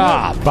spell, wasn't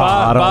job.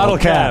 Bottle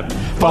cap.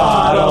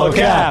 Bottle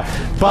cap.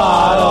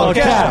 Bottle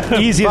cap.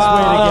 Easiest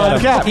way to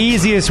get him.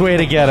 Easiest way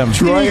to get him.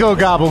 Eagle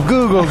gobble,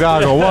 Google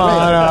goggle,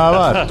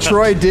 what? it?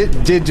 Troy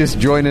did just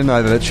join in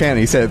on the chant.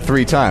 He said it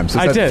 3 times. So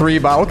I is that did. 3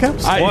 bottle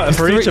caps?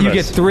 For each of you us.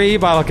 get 3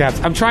 bottle caps.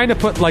 I'm trying to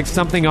put like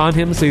something on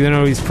him so you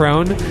know he's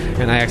prone,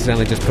 and I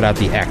accidentally just put out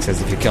the X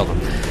as if you killed him.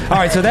 All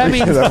right, so that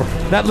means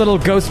that little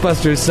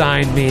Ghostbusters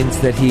sign means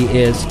that he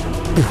is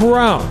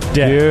prone.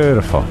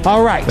 Beautiful.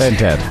 All right. Then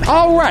dead.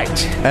 All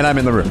right. And I'm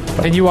in the room.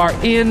 And you are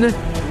in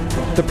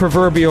the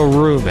proverbial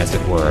room, as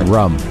it were.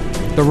 Rum.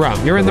 The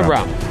rum. You're in the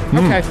rum.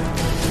 Okay. If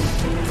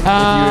you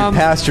had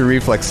passed your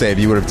reflex save,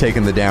 you would have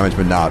taken the damage,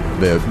 but not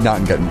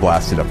gotten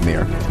blasted up in the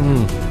air.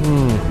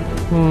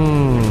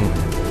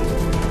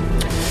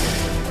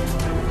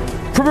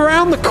 From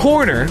around the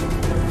corner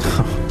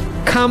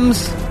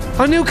comes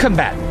a new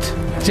combatant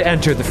to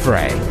enter the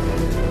fray.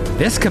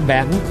 This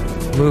combatant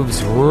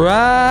moves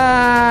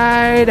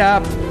right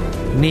up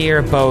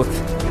near both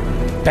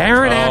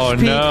Baron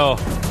Ashpeak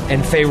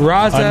and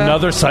Feyraza.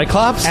 Another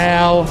Cyclops?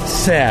 Al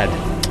said.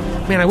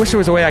 Man, I wish there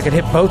was a way I could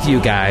hit both you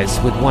guys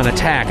with one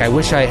attack. I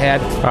wish I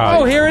had.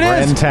 Here it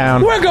is. in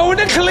town. We're going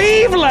to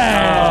Cleveland.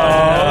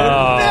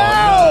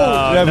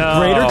 You have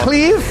greater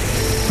cleave?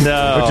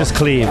 No. Or just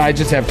cleave? I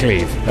just have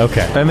cleave.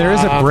 Okay. And there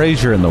is a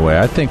brazier in the way.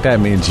 I think that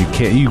means you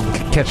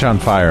catch on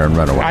fire and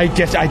run away. I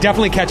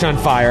definitely catch on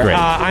fire. Great.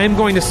 I am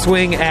going to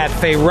swing at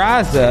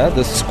Feyraza,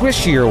 the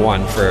squishier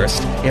one,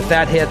 first. If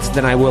that hits,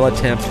 then I will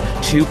attempt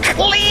to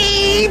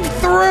cleave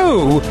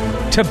through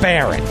to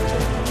Baron.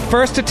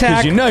 First attack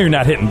Because you know you're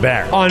not hitting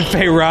Baron. on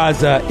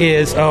Feyraza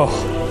is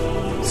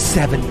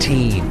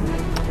 17.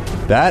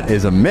 That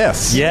is a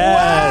miss. Yes.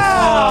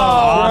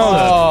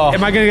 Awesome.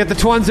 Am I going to get the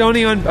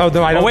Twanzoni on? Oh,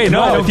 no, I don't. wait,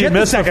 no. I don't If you get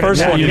miss the second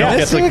first attack. one, you don't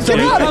get the- Get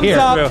out of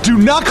here. Do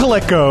not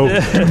collect go.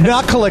 Do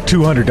not collect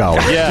 $200.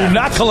 Yeah. Do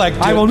not collect.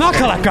 I will not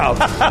collect go.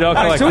 Don't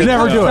collect So he it.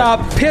 Never comes do it.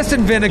 up, piss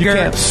and vinegar,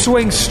 can't.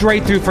 swings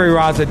straight through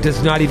Feyraza,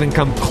 does not even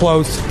come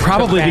close.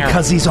 Probably to Baron.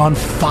 because he's on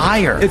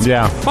fire. It's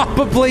Yeah.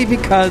 probably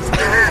because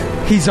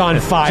he's on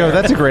fire. Joe,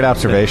 that's a great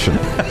observation.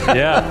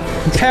 Yeah.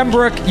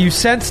 Pembroke, you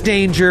sense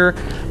danger.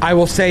 I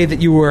will say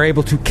that you were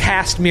able to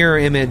cast mirror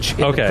image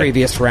in the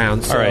previous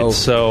round. So All right,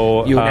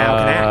 so you now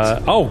can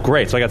act. Oh,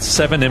 great! So I got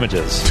 7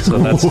 images. So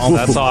that's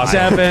awesome.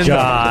 7.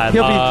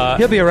 God.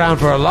 He'll be around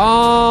for a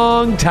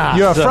long time.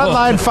 You're a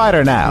frontline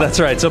fighter now. That's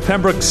right. So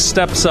Pembroke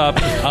steps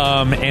up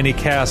and he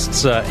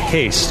casts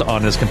haste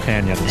on his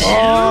companions.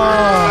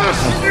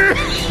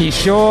 He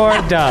sure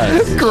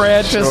does.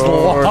 Grant just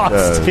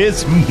lost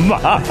his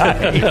mind.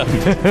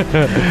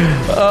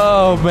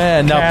 Oh,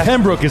 man. Now, Cast-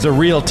 Pembroke is a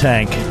real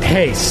tank.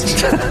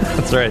 Haste.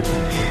 That's right.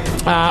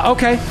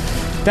 Okay,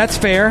 that's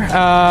fair.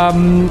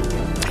 And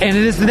it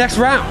is the next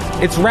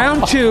round. It's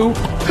round 2.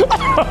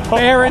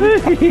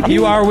 Baron,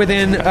 you are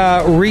within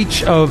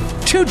reach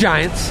of 2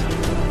 giants.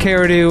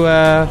 Care to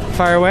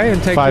fire away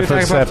and take 5 2 foot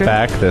attack step opportunity?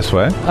 back this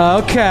way.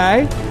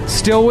 Okay,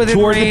 still within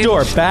Toward the range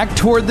door. Back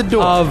toward the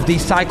door. of the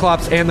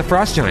Cyclops and the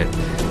Frost Giant.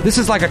 This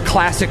is like a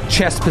classic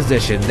chess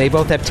position. They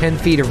both have 10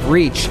 feet of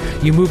reach.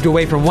 You moved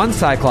away from one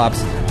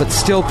Cyclops, but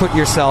still put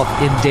yourself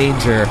in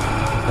danger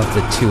of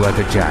the 2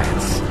 other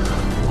giants.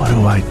 What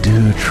do I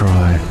do,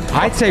 Troy?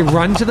 I'd say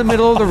run to the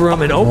middle of the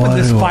room and open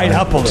this fight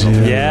up a little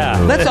bit. Yeah.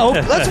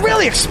 Let's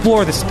really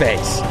explore the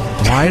space.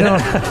 Why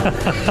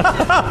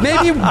don't...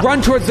 Maybe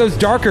run towards those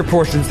darker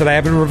portions that I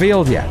haven't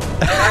revealed yet.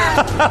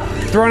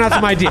 Throwing out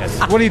some ideas.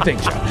 What do you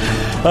think, Joe?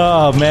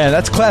 Oh, man.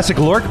 That's classic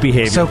Lork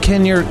behavior. So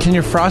can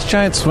your Frost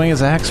Giant swing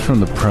his axe from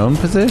the prone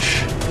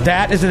position?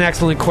 That is an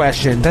excellent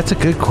question. That's a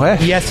good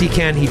question. Yes, he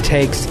can. He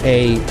takes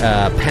a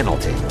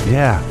penalty.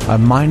 Yeah, a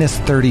minus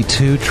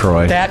 32,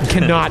 Troy. That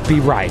cannot be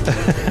right.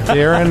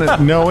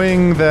 Aaron,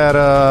 knowing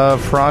that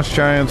Frost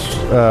Giants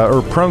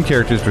or prone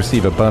characters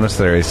receive a bonus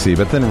to their AC,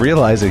 but then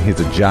realizing he's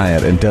a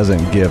giant and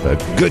doesn't give a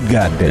good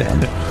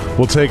goddamn,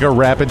 will take a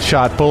rapid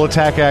shot, full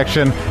attack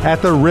action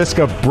at the risk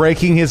of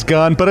breaking his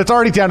gun, but it's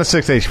already down to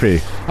 6 HP.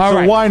 All so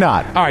right. why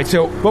not? All right,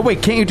 so But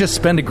wait, can't you just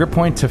spend a grip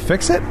point to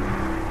fix it?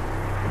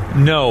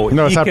 No.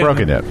 No, it's he not can-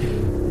 broken yet.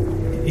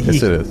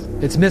 Yes, it is.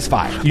 it's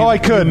misfire. Oh, I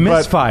could, You but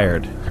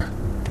misfired.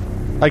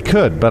 I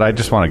could, but I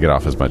just want to get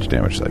off as much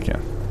damage as I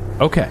can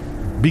Okay.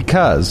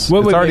 because Wait,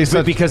 it's wait, already wait,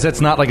 such, because that's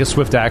not like a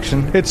swift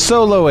action? it's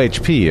so low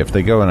HP. If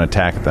they go and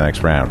attack at the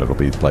next round, it'll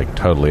be like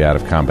totally out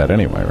of combat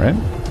anyway, right?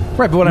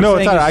 Right, but what I'm No,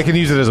 saying it's not. is... I can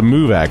use it as a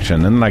move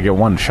action, and then I get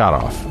one shot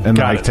off, and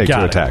then I take 2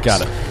 attacks.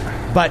 Got it.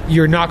 But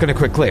you're not going to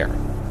quick clear.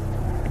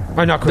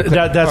 Or not quick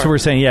clear. That's what we're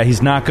saying. Yeah,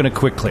 he's not going to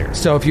quick clear.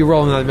 So if you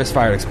roll another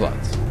misfire, it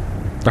explodes.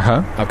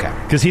 Uh-huh. Okay.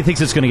 Because he thinks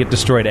it's going to get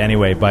destroyed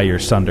anyway by your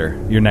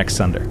Sunder, your next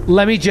Sunder.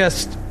 Let me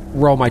just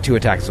roll my 2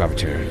 attacks of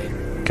opportunity.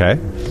 Okay.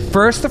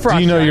 First, the Frost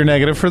Do you know Giant. you're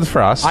negative for the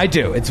frost? I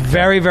do. It's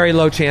very, very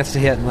low chance to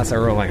hit unless I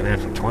roll like an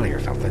natural 20 or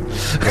something.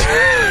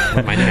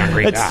 My neon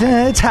green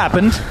die. It's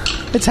happened.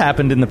 It's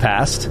happened in the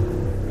past.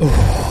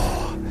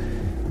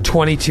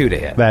 22 to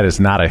hit. That is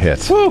not a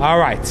hit. All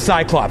right,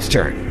 Cyclops'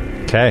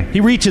 turn. Okay. He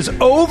reaches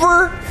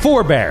over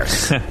 4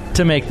 bears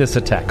to make this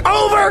attack.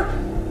 Over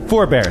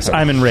 4 bears.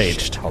 I'm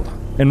enraged. Hold on.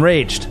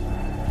 Enraged.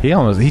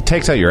 He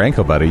takes out your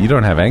ankle, buddy. You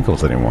don't have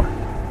ankles anymore.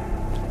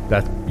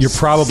 That you're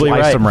probably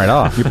Slice right. them right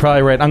off. You're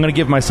probably right. I'm going to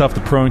give myself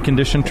the prone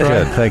condition, Troy.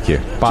 Good, thank you.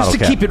 Bottle to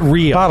cap. keep it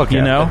real, Bottle cap.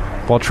 you know?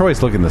 While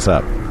Troy's looking this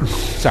up.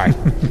 Sorry.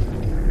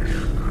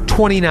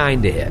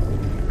 29 to hit.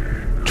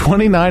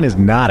 29 is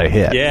not a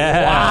hit.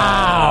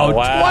 Yeah.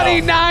 Wow.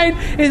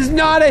 29 is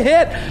not a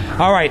hit.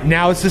 All right,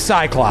 now it's the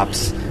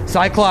Cyclops.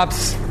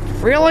 Cyclops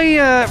really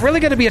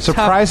going to be a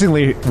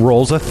Surprisingly,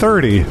 rolls a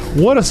 30.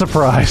 What a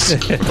surprise.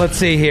 tough... Let's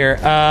see here.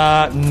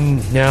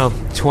 No,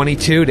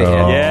 22 to hit.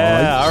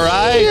 Yeah. All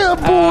right. Yeah,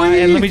 boy.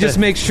 And let me just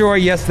make sure,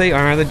 yes, they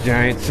are the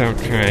Giants.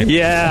 Okay.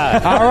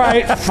 Yeah. All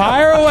right,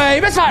 fire away.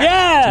 Misfire.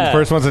 Yeah.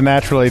 First one's a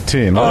natural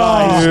 18.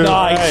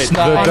 Nice.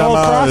 On old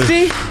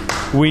Frosty?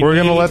 We're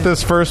going to let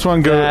this first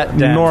one go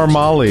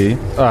normally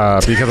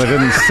because I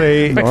didn't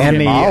say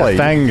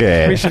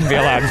anything. We shouldn't be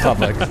allowed in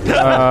public.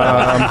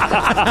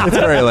 It's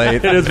very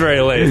late. It is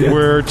very late.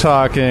 We're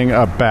talking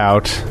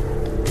about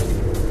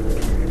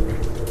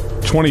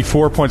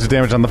 24 points of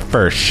damage on the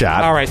first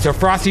shot. All right, so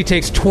Frosty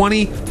takes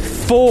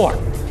 24.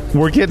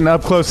 We're getting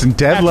up close and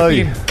After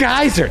deadly. being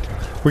geysered.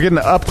 We're getting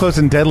up close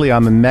and deadly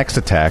on the next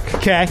attack.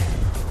 Okay.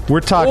 We're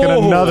talking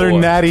another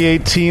natty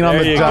 18 on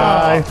There the you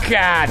die. Oh,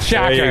 God,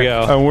 shocker. There you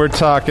go. And we're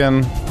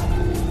talking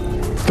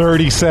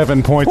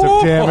 37 points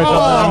of damage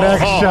on the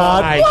next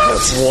shot.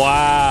 Nice.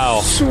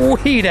 Wow.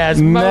 Sweet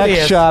as Next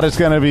Modius. shot is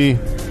going to be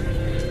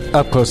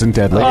up close and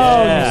deadly.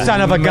 Oh, you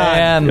son of a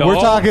gun. We're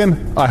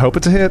talking, I hope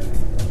it's a hit.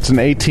 It's an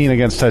 18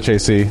 against touch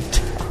AC.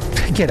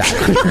 Get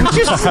out. Would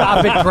you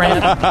stop it,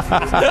 Grant?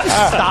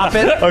 Stop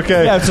it.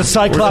 Okay. Yeah, it's a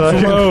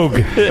Cyclops rogue.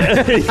 He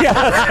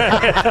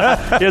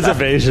has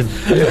evasion.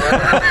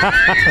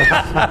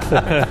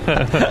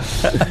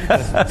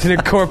 It's an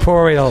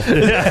incorporeal.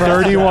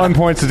 31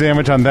 points of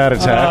damage on that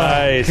attack.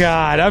 Nice.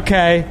 God,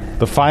 okay.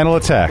 The final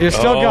attack. You're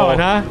still going,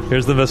 huh?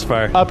 Here's the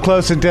misfire. Up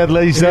close and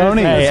deadly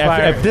zonies.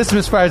 Hey, if this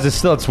misfires it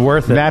still, it's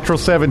worth it. Natural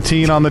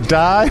 17 on the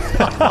die.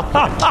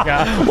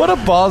 What a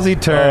ballsy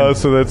turn.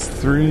 So that's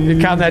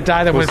 3. Count that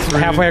die that went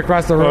halfway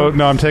across the Oh, room.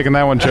 no, I'm taking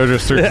that one,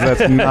 JoJo's 3.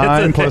 That's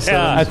 9 plus 7.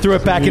 I threw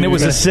it back and it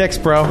was a 6,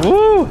 bro.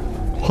 Woo!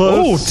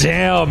 Oh,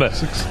 damn.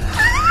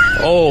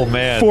 Oh,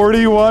 man.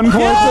 41 points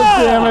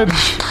of damage.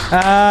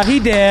 He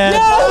did.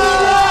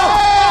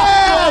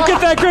 Get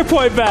that grip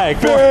point back.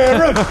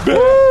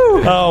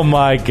 Oh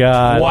my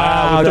God!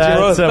 Wow,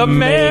 that's the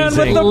man with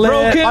amazing. the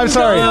broken I'm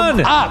sorry.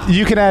 gun.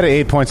 You can add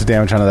 8 points of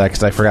damage onto that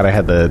because I forgot I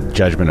had the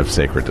Judgment of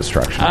Sacred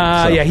Destruction.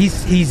 Yeah,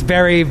 he's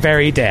very,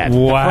 very dead.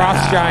 Wow.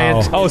 Frost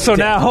giant. Oh, so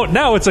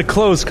now it's a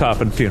closed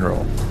coffin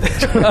funeral.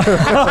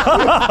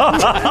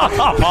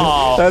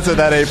 That's what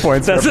that 8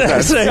 points That's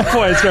represents. 8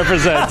 points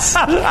represents.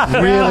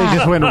 Really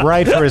just went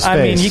right for his face.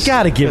 I mean, you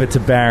got to give it to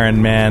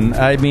Baron, man.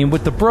 I mean,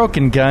 with the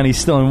broken gun, he's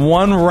still in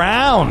one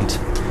round.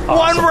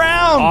 One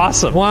round.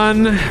 Awesome.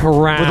 One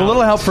round. With a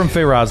little help from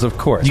Feyraz, of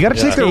course. You got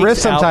to take the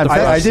risk sometimes.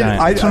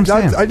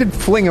 I did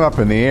fling him up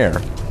in the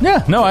air,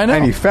 Yeah, no, I know.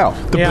 and he fell.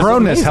 The Yeah,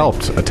 proneness it's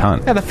helped a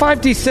ton. Yeah, the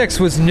 5d6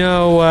 was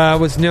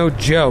no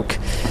joke.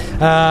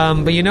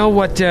 But you know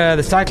what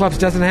the Cyclops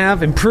doesn't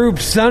have?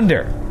 Improved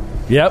Sunder.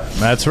 Yep,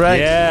 that's right.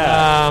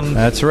 Yeah.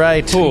 That's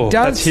right. Ooh,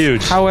 Does, that's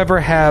huge. however,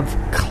 have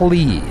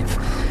Cleave.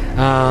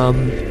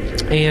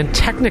 And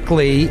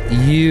technically,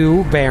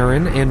 you,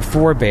 Baron, and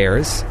Four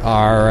Bears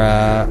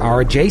are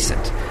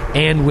adjacent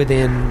and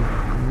within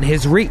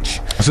his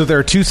reach. So there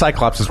are 2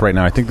 Cyclopses right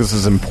now. I think this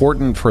is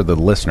important for the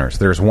listeners.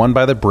 There's one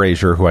by the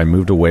Brazier who I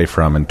moved away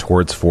from and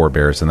towards Four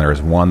Bears, and there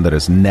is one that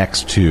is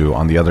next to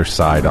on the other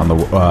side on the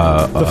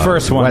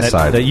First one west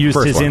side. that used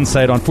First his one.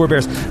 insight on Four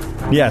Bears.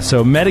 Yeah,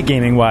 so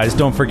metagaming-wise,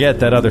 don't forget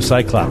that other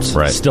Cyclops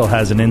still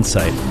has an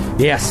insight.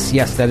 Yes,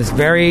 that is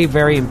very,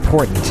 very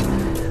important.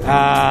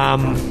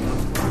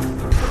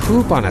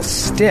 Poop on a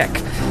stick.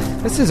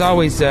 This is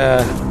always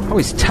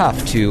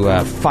tough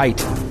to fight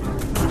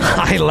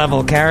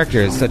high-level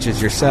characters such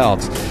as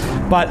yourselves.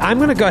 But I'm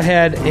going to go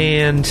ahead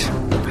and...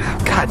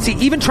 God, see,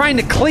 even trying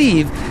to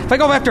cleave, if I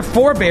go after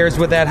Four Bears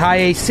with that high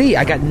AC,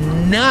 I got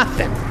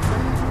nothing.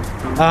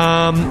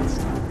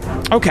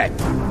 Okay.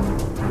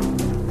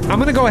 I'm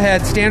going to go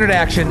ahead, standard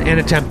action, and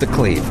attempt the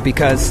cleave,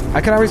 because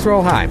I can always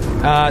roll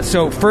high.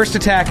 So first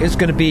attack is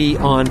going to be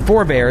on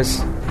Four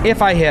Bears.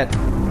 If I hit,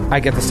 I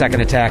get the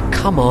second attack.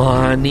 Come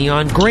on,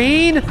 Neon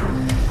Green.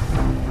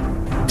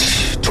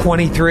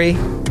 23.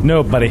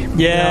 No, buddy.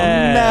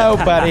 Yeah.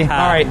 No, buddy. All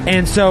right,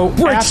 and so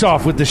Breaks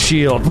off with the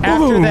shield.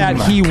 after Boom. that,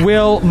 he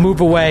will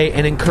move away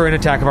and incur an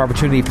attack of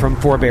opportunity from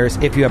Four Bears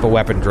if you have a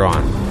weapon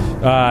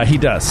drawn. He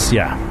does,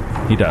 yeah.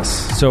 He does.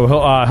 So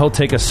he'll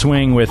take a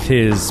swing with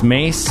his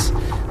mace.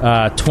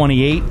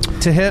 28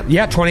 to hit.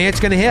 Yeah, 28's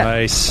going to hit.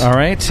 Nice. All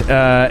right.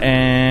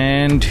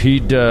 And he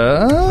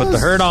does... Put the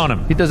hurt on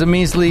him. He does a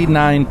measly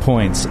 9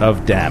 points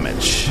of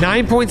damage.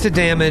 9 points of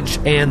damage,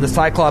 and the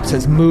Cyclops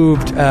has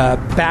moved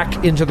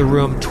back into the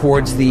room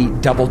towards the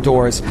double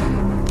doors.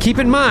 Keep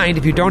in mind,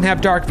 if you don't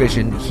have dark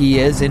vision, he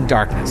is in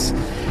darkness.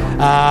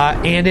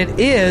 And it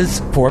is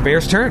Four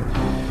Bears' turn.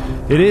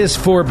 It is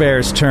Four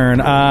Bears' turn.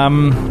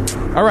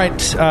 All right.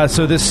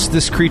 So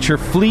this creature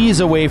flees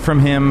away from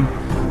him.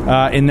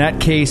 In that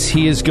case,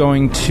 he is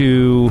going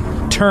to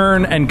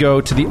turn and go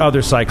to the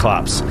other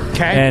Cyclops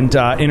and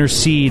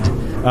intercede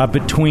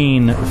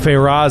between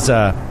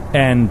Feyraza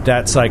and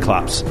that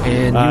Cyclops.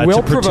 And you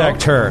will to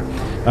protect her.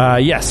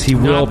 Yes, he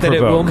will Not that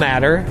provoke. it will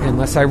matter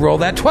unless I roll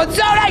that 20.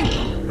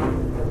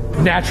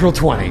 Natural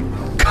 20.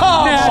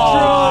 Come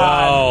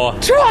on!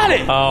 20!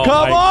 Oh,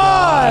 Come my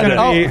on!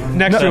 God.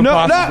 Next to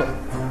impossible.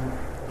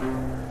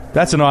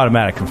 That's an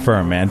automatic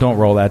confirm, man. Don't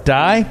roll that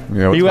die.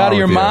 Yeah, Are you out of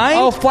your mind?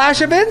 Oh, flash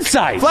of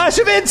insight. Flash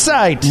of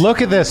insight.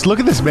 Look at this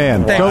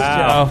man. Thanks,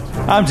 Wow.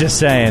 I'm just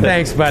saying.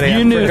 Thanks, buddy. You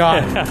I knew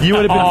forgot. you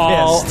would have been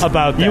all pissed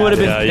about that. You would have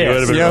been Yeah, pissed. you would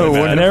have been Yo, really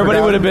wouldn't bad. And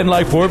everybody would have been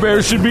like,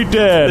 forebears should be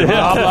dead.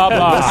 Blah, blah,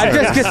 blah. I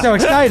just get so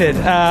excited.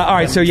 All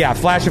right, so yeah,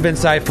 flash of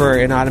insight for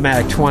an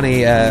automatic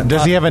 20.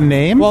 Does he have a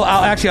name? Well,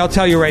 I'll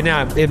tell you right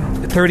now.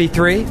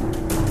 33.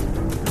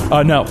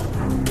 No.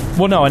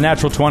 Well, no, a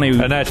natural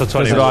 20. A natural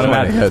 20 Is it is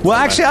automatic? 20. Well,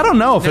 actually, I don't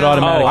know if it No.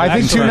 automatic. I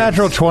think actually- 2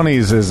 natural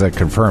 20s is a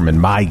confirm in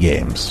my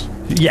games.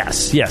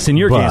 Yes, in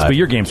your But- games, but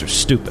your games are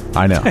stupid.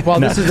 I know. Well,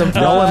 this is a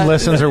No one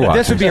listens or watches.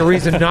 This would be a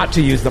reason not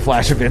to use the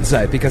flash of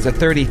insight because a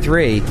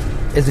 33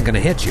 isn't going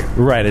to hit you.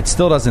 Right, it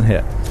still doesn't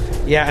hit.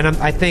 Yeah, and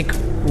I think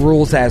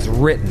rules as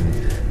written,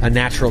 a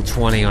natural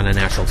 20 on a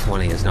natural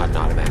 20 is not an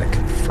automatic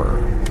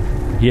confirm.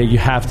 Yeah, you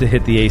have to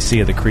hit the AC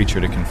of the creature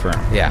to confirm.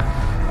 Yeah.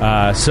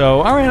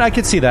 So, all right, I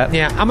could see that.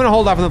 Yeah, I'm going to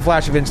hold off on the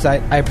flash of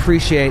insight. I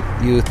appreciate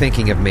you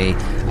thinking of me,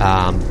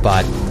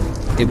 but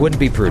it wouldn't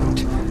be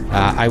prudent.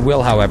 I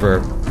will, however,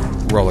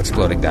 roll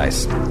exploding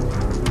dice.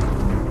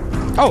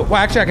 Oh, well,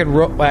 actually, I can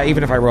roll,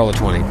 even if I roll a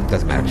 20,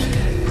 doesn't matter.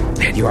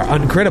 Man, you are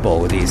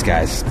uncrittable with these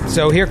guys.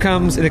 So here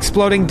comes an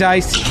exploding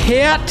dice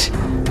hit.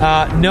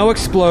 No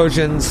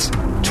explosions,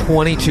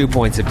 22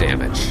 points of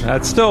damage.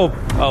 That's still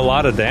a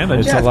lot of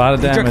damage. It's a lot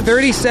of You damage. took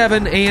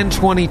 37 and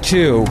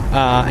 22,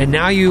 and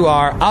now you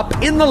are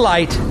up in the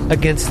light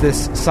against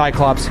this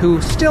Cyclops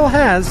who still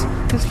has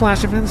his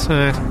flash of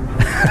insight.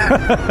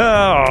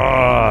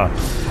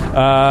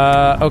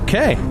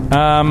 Okay.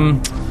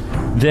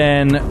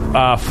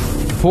 Then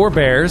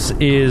Forebears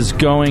is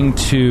going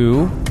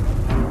to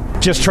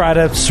just try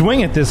to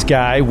swing at this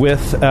guy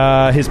with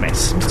his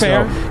mace.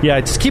 Fair. So, yeah,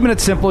 just keeping it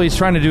simple. He's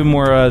trying to do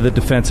more the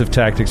defensive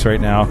tactics right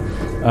now.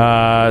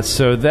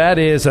 So that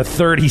is a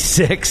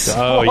 36.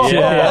 Oh,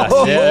 yeah.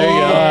 There you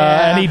go.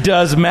 And he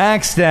does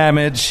max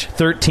damage,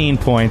 13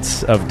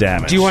 points of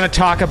damage. Do you want to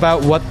talk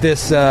about what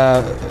this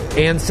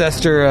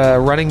ancestor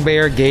running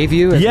bear gave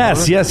you?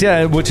 Yes,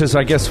 yeah, which is,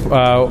 I guess,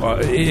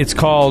 it's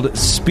called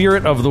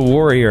Spirit of the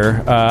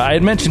Warrior. I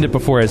had mentioned it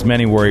before as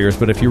many warriors,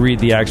 but if you read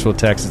the actual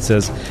text, it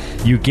says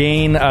you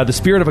gain the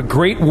spirit of a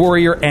great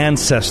warrior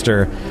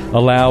ancestor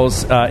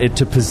allows it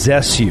to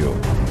possess you,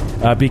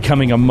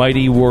 becoming a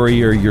mighty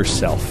warrior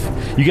yourself.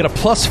 You get a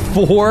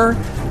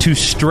 +4 to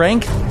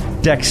strength,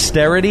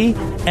 dexterity,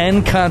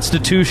 and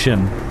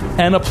constitution,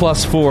 and a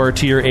 +4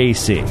 to your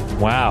AC.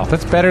 Wow.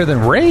 That's better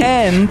than Rage.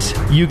 And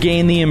you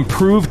gain the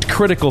improved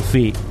critical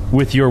feat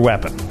with your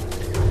weapon.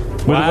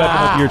 With a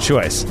weapon of your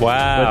choice.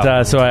 Wow.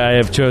 But, so I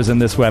have chosen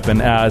this weapon.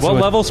 What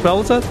level spell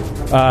is that?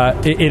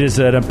 It is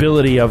an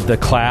ability of the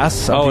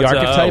class, of the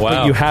archetype,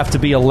 but you have to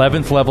be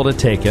 11th level to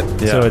take it.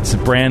 Yeah. So it's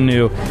brand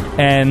new.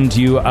 And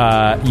you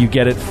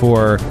get it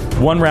for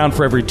 1 round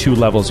for every 2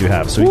 levels you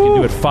have. So you can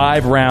do it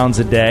 5 rounds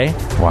a day.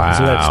 Wow.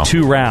 So that's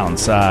 2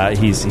 rounds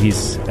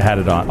he's had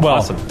it on. Well,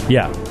 Awesome.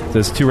 Yeah.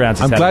 There's 2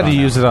 rounds. I'm glad you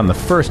used it on the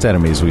first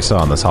enemies we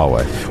saw in this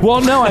hallway.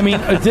 Well, no, I mean,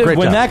 Great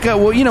when job. that guy,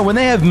 when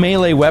they have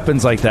melee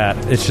weapons like that,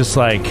 it's just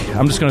like,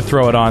 I'm just going to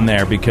throw it on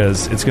there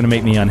because it's going to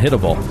make me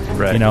unhittable.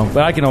 Right.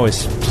 But I can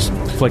always just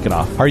flick it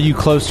off. Are you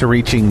close to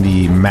reaching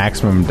the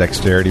maximum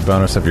dexterity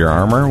bonus of your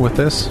armor with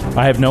this?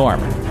 I have no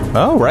armor.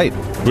 Oh, right.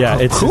 Yeah,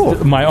 it's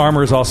cool. My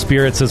armor is all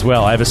spirits as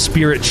well. I have a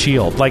spirit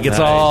shield. Like, it's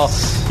all,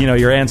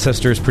 your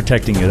ancestors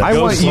protecting you. I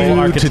want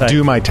you to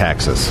do my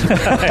taxes.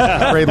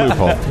 Great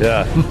loophole.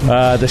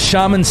 Yeah. the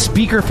shaman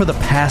speaker for the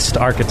past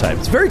archetype.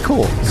 It's very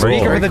cool.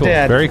 Speaker of the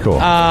dead. Very cool.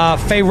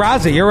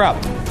 Feyraza, you're up.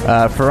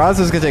 Faraz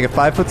is going to take a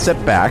 5-foot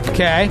step back.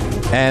 Okay.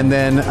 And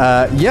then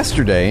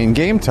yesterday in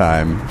game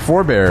time,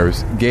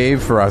 Forebears gave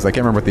Faraz, I can't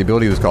remember what the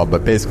ability was called,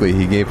 but basically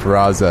he gave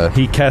Faraz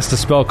He cast a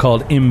spell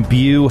called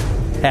Imbue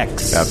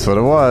Hex. That's what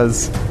it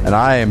was. And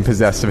I am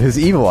possessed of his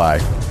evil eye.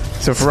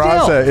 So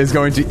Faraz is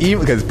going to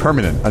evil, because it's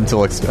permanent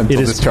until It is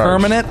discharged.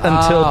 permanent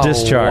until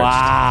discharged.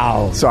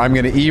 Wow. So I'm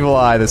going to evil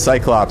eye the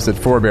Cyclops that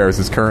Forebears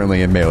is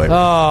currently in melee.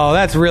 Oh,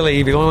 that's really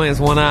evil. He only has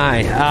 1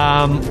 eye.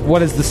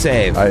 What is the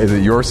save? Is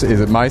it yours?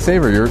 Is it my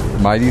save or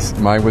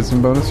my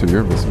wisdom bonus or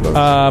your wisdom bonus?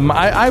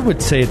 I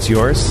would say it's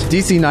yours.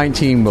 DC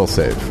 19 will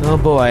save. Oh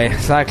boy,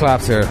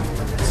 Cyclops are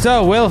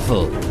so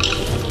willful.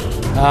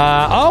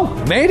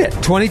 Made it.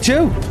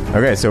 22.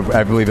 Okay, so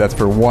I believe that's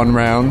for 1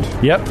 round.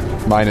 Yep.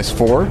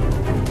 -4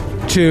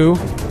 2.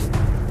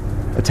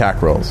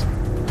 attack rolls.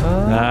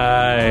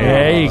 Nice.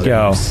 There you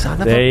go.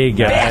 son of There a you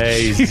go.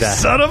 bitch. You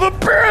son of a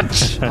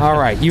bitch. All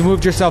right, you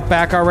moved yourself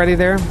back already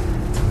there?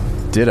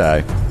 Did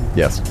I?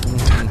 Yes.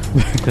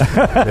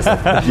 Yes,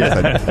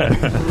 I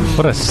did.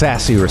 What a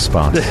sassy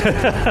response.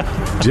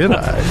 Did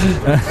I?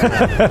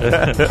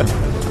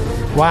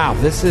 Wow,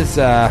 this is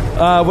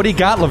What do you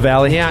got,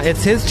 LaValle? yeah,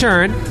 it's his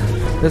turn.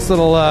 This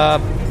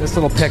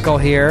little pickle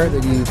here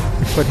that you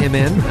put him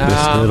in.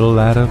 This little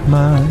lad of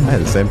mine. I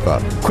had the same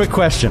thought. Quick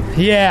question.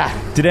 Yeah.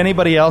 Did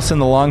anybody else in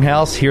the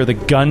longhouse hear the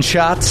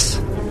gunshots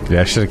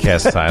Yeah, I should have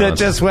cast that silence.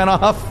 just went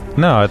off.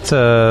 No, it's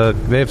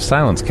they have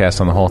silence cast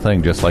on the whole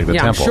thing, just like the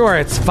Yeah, I'm temple. sure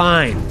it's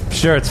fine.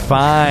 Sure, it's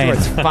fine.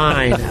 It's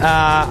fine.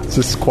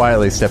 Just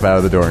quietly step out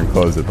of the door and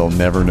close it. They'll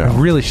never know.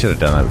 Really should have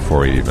done that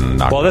before we even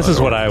knocked. Well, on this the is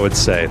door. what I would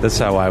say. This is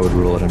how I would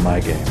rule it in my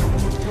game.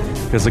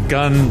 Because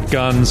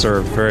guns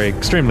are very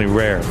extremely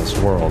rare in this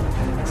world.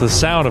 So the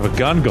sound of a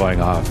gun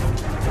going off,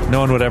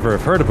 no one would ever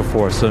have heard it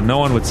before. So no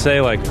one would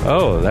say like,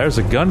 "Oh, there's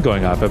a gun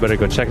going off. I better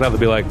go check it out." They'd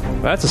be like,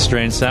 "That's a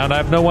strange sound. I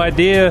have no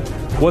idea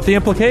what the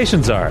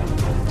implications are."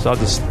 So I'll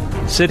just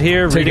sit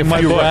here Take reading a my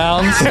few book.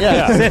 rounds.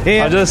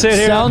 Yeah. I'll just sit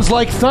here. Sounds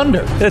like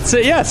thunder.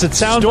 Yes, it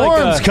sounds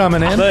Storms like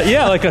coming in.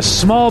 like a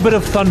small bit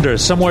of thunder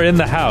somewhere in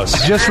the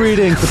house. Just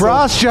reading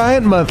Frost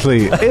Giant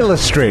Monthly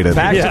Illustrated.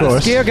 Back Yeah. to the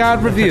Skier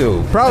God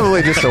review.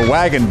 Probably just a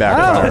wagon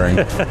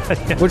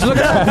backfiring. Would you look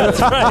at That's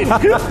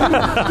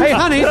right. Hey,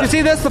 honey, did you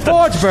see this? The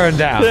forge burned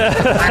down.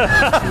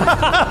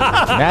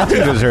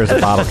 Matthew deserves a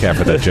bottle cap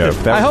for that joke.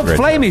 That I was hope great.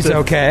 Flamey's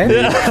okay.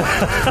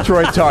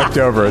 Troy talked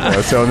over it,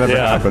 though, so it'll never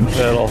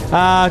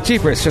happen.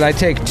 Cheapers, should I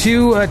take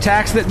 2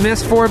 attacks that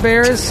miss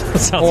forebears?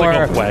 Sounds or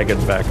like a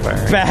wagon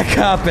backfire. back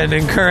up and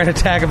incur an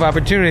attack of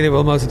opportunity that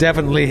will most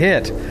definitely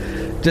hit?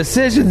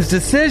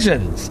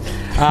 Decisions.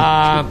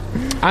 I'm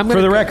gonna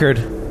For the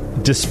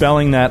record,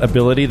 dispelling that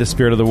ability, the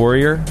Spirit of the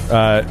Warrior,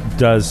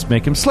 does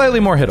make him slightly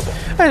more hittable.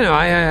 I know.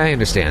 I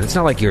understand. It's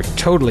not like you're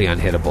totally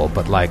unhittable,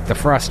 but like the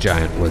Frost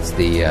Giant was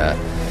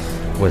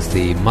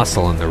the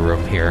muscle in the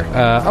room here.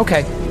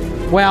 Okay.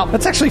 Well,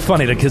 That's actually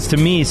funny because to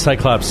me,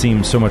 Cyclops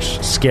seems so much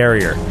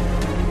scarier.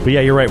 But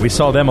yeah, you're right. We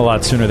saw them a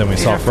lot sooner than we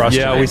saw Frost.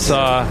 Yeah,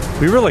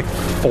 we were like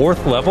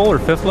 4th level or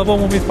 5th level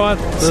when we fought.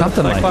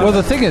 Something like that. Well,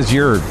 the thing is,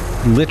 you're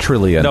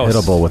literally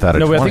unhittable without a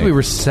No, 20. I think we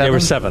were They were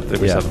 7th. 7th. They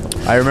were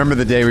 7th. I remember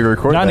the day we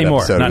recorded Not that anymore.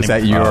 episode. Not it was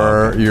at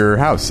anymore. your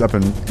house up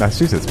in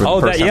Massachusetts. Oh,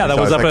 that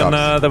was up in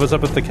that was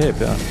up at the Cape.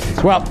 Yeah.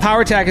 well,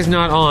 power attack is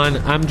not on.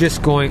 I'm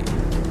just going.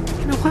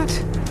 You know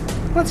what?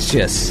 Let's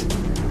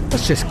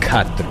just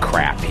cut the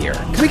crap here.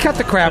 Can we cut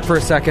the crap for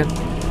a second?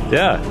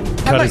 Yeah.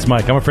 Cut his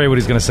mic. I'm afraid what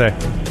he's going to say.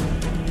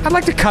 I'd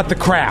like to cut the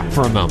crap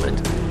for a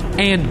moment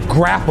and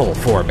grapple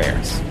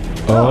forebears,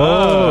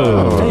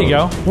 Oh. There you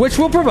go. which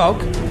will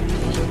provoke.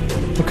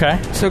 Okay.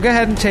 So go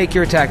ahead and take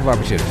your attack of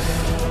opportunity.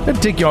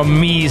 Take your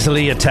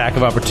measly attack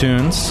of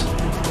opportunes.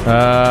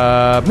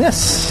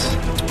 Miss.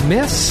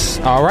 Miss.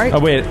 All right. Oh,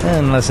 wait.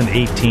 Unless an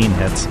 18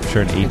 hits. I'm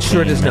sure an 18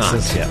 sure does not.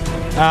 misses.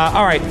 Yeah.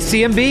 All right.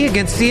 CMB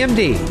against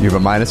CMD. You have a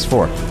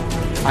 -4.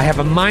 I have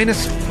a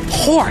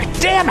 -4.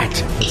 Damn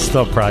it! It's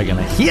still probably going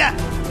to hit.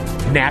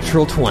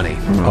 Natural 20.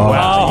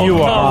 Wow.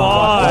 You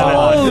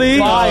are Holy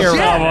fire.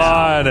 shit. Come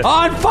on.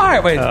 On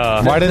fire! Wait.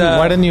 Why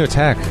didn't you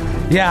attack?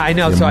 Yeah, I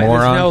know. You So there's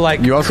moron. no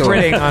like You also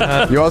critting on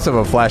a. You also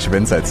have a flash of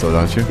insight, still,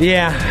 don't you?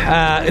 Yeah,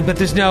 but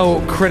there's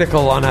no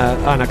critical on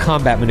a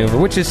combat maneuver,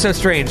 which is so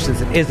strange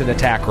since it is an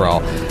attack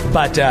roll.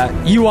 But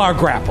you are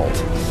grappled.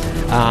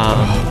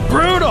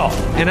 Brutal!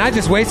 And I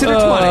just wasted a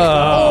 20.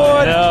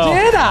 Or no.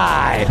 did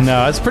I?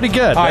 No, that's pretty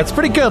good. right. That's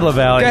pretty good,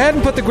 LaValle. Go ahead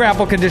and put the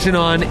grapple condition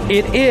on.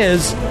 It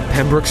is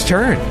Pembroke's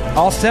turn.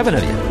 All 7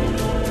 of you.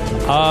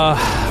 All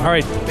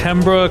right.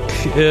 Pembroke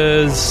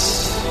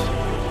is.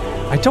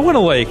 I don't want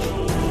to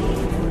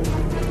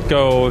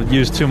go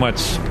use too much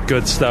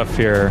good stuff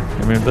here.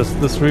 I mean,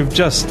 this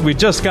we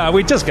just got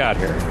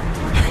here.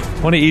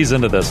 I want to ease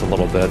into this a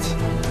little bit.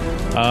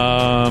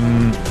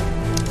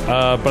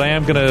 But I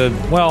am gonna.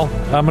 Well,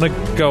 I'm gonna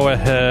go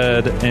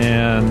ahead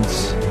and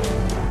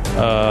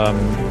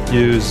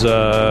use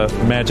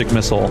magic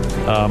missile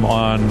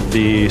on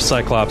the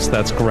Cyclops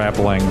that's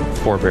grappling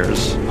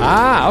forebears.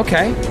 Ah,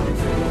 okay.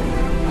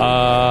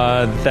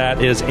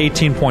 That is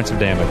 18 points of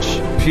damage.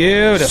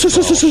 Beautiful.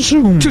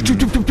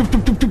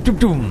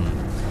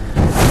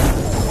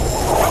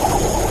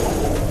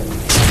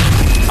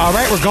 All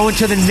right, we're going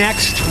to the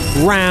next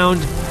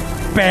round.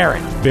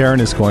 Baron. Baron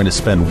is going to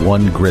spend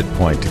 1 grit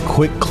point to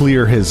quick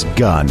clear his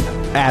gun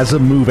as a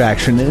move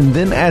action, and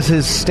then as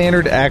his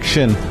standard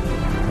action,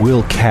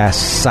 will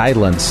cast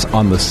silence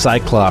on the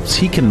Cyclops.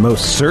 He can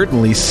most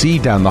certainly see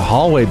down the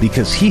hallway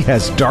because he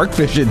has dark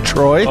vision,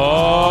 Troy.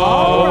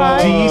 Oh,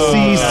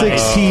 DC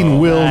 16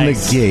 will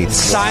Nice. negate.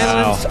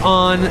 Silence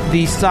on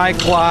the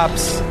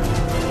Cyclops.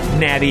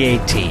 Natty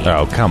 18.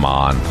 Oh, come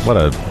on. What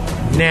a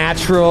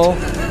Natural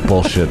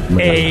bullshit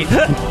move. 8.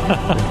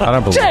 I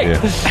don't believe Jake! you.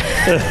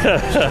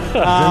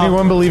 Does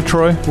anyone believe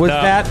Troy? Was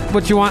that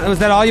what you want? Was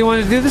that all you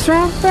wanted to do this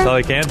round? That's all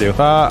I can do.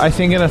 I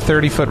think in a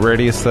 30-foot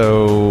radius,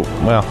 though,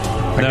 well...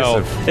 I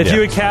No, guess if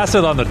you had cast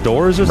it on the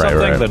doors or something,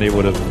 right. then he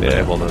would have been Yeah.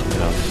 able to.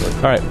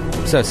 All right.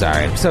 So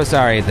sorry. I'm so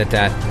sorry that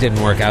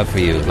didn't work out for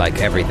you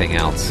like everything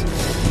else.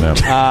 No.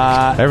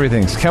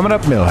 Everything's coming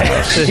up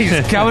Millhouse.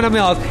 He's coming up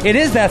Mills. It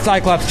is that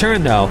Cyclops'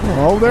 turn, though.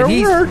 Oh, they're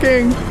And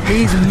working.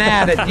 He's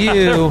mad at you.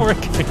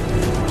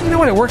 You know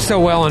what? It works so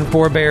well on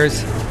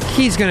forebears.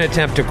 He's going to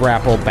attempt to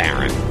grapple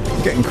Baron.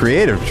 Getting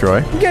creative,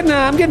 Troy.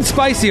 I'm getting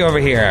spicy over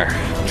here.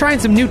 Trying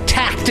some new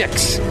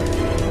tactics.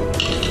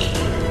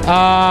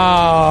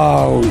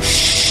 Oh,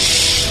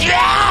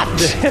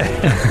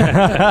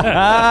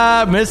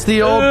 Missed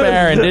the old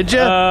Baron, did you?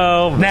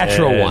 Oh,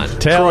 Natural man. one.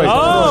 Tail.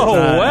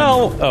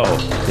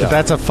 But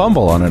that's a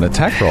fumble on an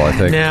attack roll, I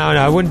think.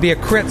 No, it wouldn't be a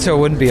crit, so it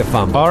wouldn't be a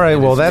fumble. All right,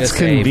 well, that's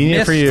It's a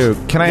convenient for you.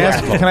 missed Can I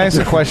ask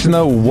a question,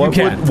 though?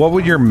 What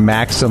would your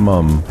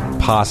maximum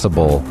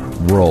possible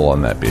roll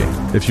on that be?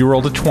 If you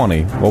rolled a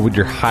 20, what would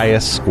your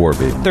highest score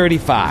be?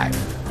 35.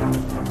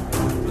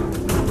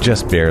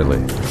 Just barely.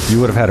 You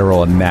would have had to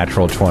roll a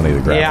natural 20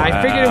 to grab Yeah, it.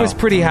 I figured it was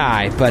pretty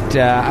high, but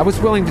I was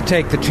willing to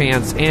take the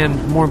chance,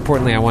 and more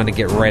importantly, I wanted to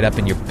get right up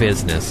in your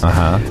business.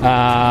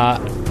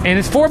 And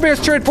it's Four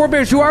Bears' turn. Four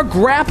Bears, you are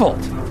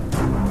grappled.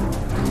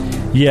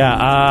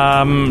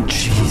 Yeah,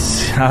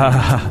 jeez.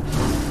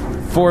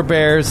 Four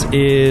Bears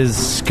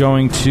is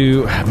going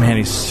to... Man,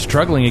 he's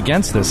struggling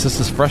against this. This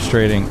is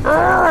frustrating.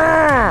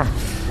 I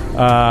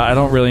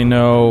don't really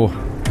know...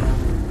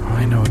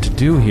 I know what to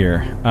do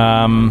here.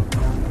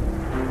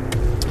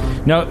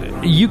 Now,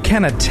 you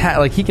can attack...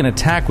 Like, he can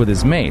attack with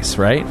his mace,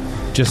 right?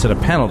 Just at a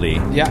penalty.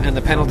 Yeah, and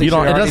the penalty You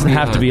don't. It doesn't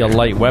have to be a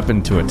light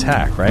weapon to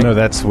attack, right? No,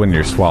 that's when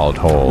you're swallowed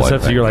whole.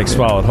 Except if you're, like,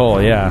 swallowed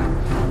whole, yeah.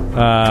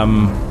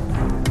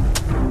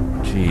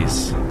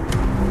 Jeez.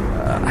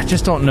 I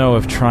just don't know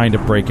if trying to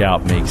break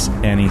out makes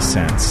any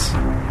sense.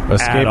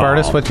 Escape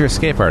artist? What's your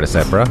escape artist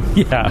at, bro?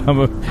 Yeah, I'm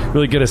a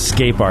really good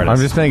escape artist. I'm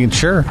just making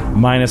sure.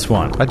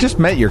 -1. I just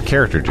met your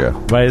character, Joe.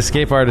 My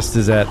escape artist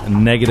is at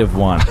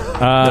 -1.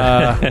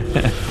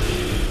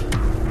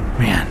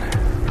 Man,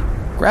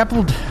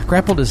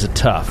 grappled is a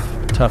tough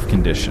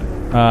condition.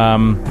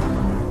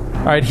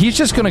 All right, he's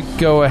just going to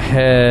go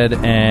ahead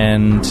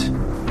and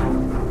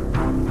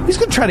he's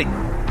going to try to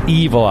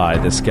evil eye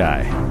this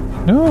guy.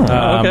 No.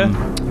 Okay.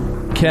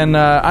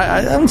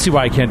 I don't see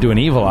why I can't do an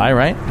evil eye,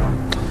 right?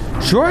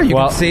 Sure, you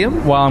can see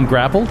him. while I'm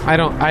grappled. I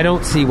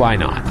don't see why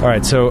not. All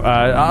right, so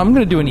I'm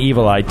going to do an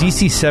evil eye.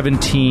 DC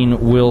 17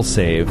 will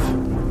save.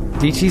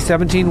 DC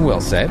 17 will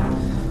save.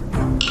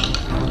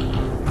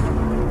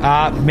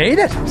 Made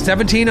it.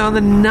 17 on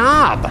the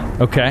knob.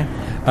 Okay.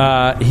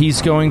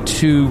 He's going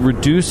to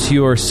reduce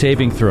your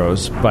saving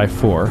throws by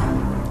 4.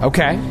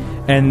 Okay.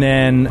 And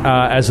then,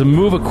 as a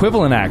move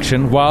equivalent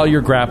action, while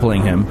you're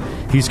grappling him,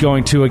 he's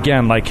going to,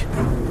 again, like,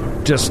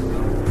 just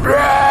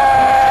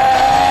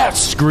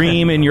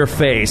scream in your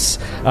face,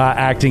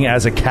 acting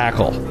as a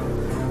cackle.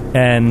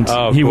 And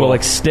he will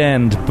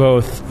extend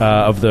both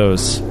of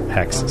those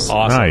hexes.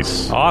 Awesome.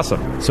 Nice.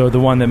 Awesome. So the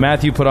one that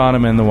Matthew put on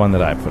him and the one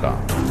that I put on.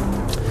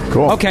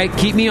 Cool. Okay,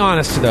 keep me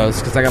honest to those,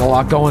 because I got a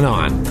lot going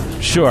on.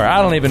 Sure,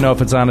 I don't even know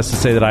if it's honest to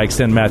say that I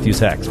extend Matthew's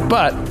hex,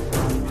 but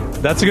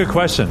That's a good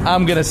question.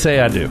 I'm going to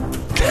say I do.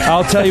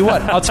 I'll tell you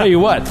what.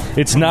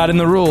 It's not in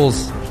the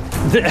rules.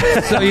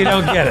 So you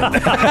don't get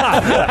it.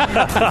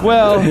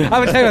 Well, I'm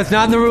going to tell you it's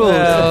not in the rules.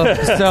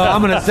 So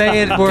I'm going to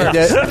say it works.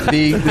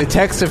 The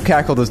text of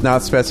Cackle does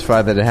not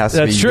specify that it has to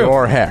be that's true.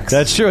 your hex.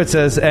 That's true. It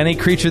says any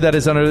creature that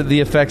is under the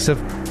effects of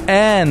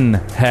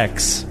an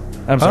hex.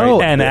 I'm sorry,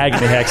 an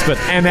agony hex, but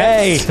a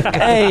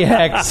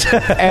hex.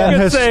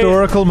 And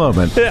historical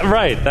moment.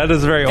 Right. That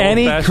is very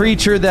Any old-fashioned.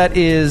 creature that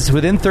is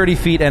within 30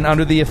 feet and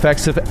under the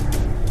effects of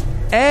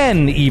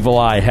an evil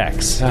eye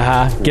hex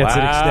gets it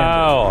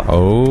extended.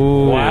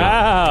 Oh.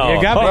 Wow.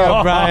 You got me,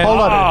 O'Brien.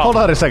 Hold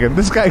on a second.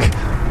 This guy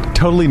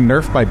totally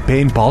nerfed by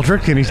Bane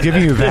Baldric, and he's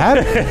giving you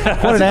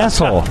that? What an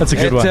asshole. That's a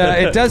good one.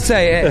 It does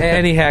say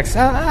any hex.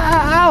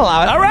 I'll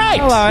allow it. All right.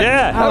 I'll allow it.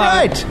 Yeah. I'll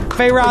allow it.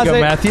 Feyraza, There you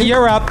go, Matthew.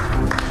 you're up.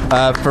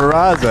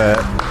 Faraza.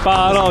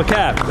 Bottle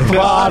cap.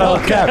 Bottle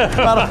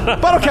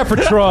cap for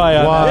Troy.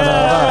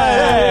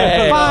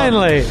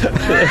 Finally.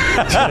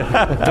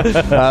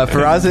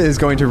 Faraza is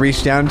going to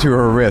reach down to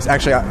her wrist.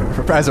 Actually,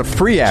 as a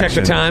free Check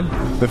action. the time.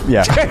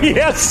 Yeah.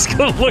 Yes.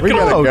 Look We at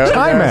gotta Oh, go.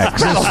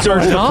 Timex.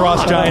 Surge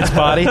across Giant's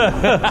body.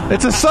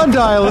 It's a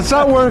sundial. It's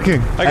not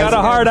working. I got a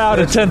hard out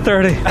at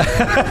 10:30.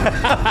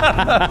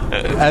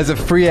 As a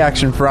free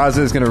action, Faraza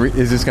is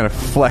just going to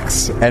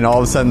flex, and all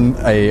of a sudden,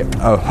 a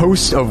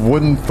host of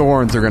wooden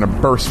thorns are going to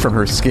burst from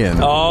her skin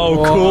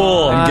Oh,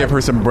 cool. and give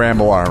her some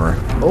bramble armor.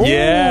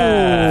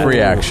 Yeah. Free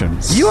action.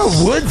 You are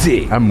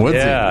woodsy. I'm woodsy.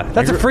 Yeah.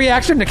 That's a free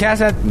action to cast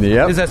that.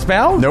 Yep. Is that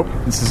spell? Nope.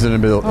 This is an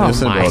ability. Oh,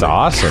 Just an my ability.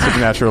 Awesome.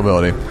 Supernatural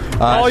ability.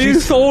 Oh, you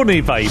She's- thorny,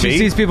 She baby.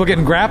 sees people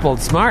getting grappled.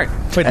 Smart.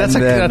 Wait, that's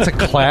And then- that's a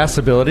class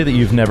ability that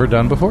you've never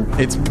done before?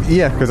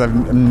 because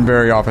I'm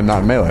very often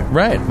not melee.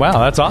 Right. Wow,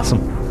 that's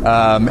awesome.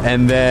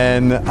 And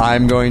then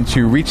I'm going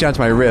to reach out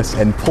to my wrist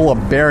and pull a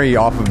berry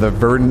off of the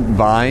verdant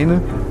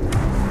vine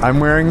I'm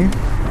wearing,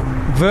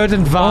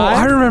 Verdant vine.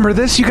 I remember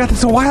this. You got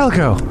this a while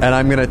ago. and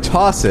I'm going to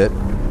toss it.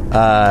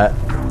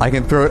 I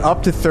can throw it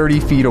up to 30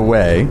 feet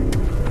away,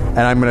 and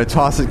I'm going to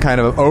toss it kind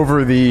of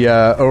over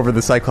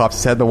the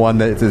Cyclops' head, the one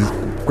that is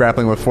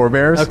grappling with four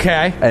bears.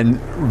 Okay. And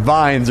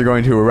vines are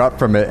going to erupt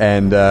from it,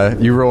 and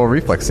you roll a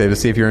reflex save to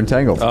see if you're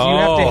entangled. Do you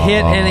have to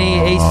hit any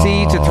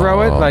AC to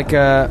throw it? Like,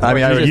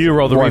 you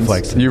roll the once-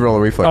 reflex. You roll a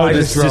reflex. Oh, I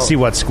just roll- to see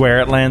what square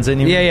it lands in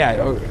you?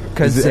 yeah.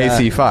 Because It's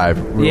AC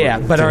 5. Yeah,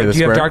 but To hit a do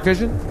you have square. dark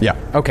vision? Yeah.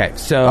 Okay,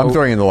 so I'm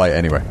throwing in the light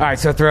anyway. All right,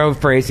 so throw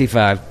for AC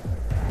 5.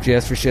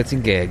 just for shits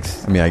and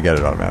gigs. I mean, I get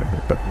it automatically,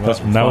 but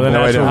No, the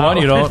natural one,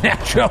 you don't.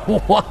 Natural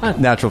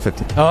 1. natural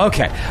 15. Oh,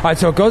 okay. All right,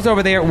 so it goes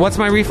over there. What's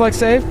my reflex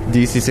save?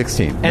 DC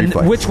 16. And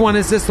reflex. which one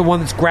is this? The one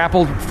that's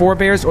grappled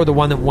forebears or the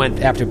one that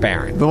went after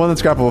Baron? The one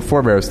that's grappled with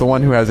forebears, the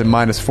one who has a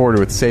 -4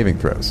 to its saving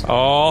throws.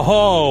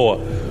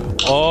 Oh,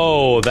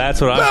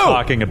 that's what I'm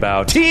talking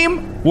about.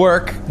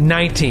 Teamwork,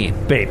 19.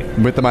 baby.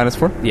 With the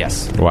 -4?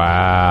 Yes.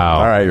 Wow.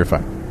 All right, you're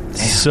fine.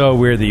 So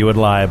weird that you would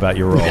lie about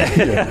your roll.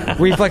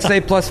 Reflex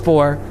save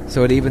 +4,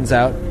 so it evens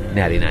out.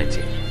 Natty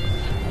 19.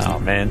 Oh,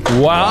 man.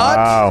 What?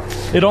 Wow.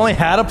 It only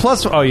had a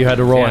plus. Oh, you had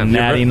to roll a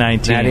natty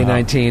 19. Natty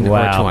 19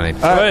 Wow. or 20.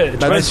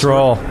 Nice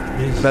roll.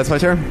 That's my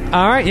turn.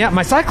 All right, yeah,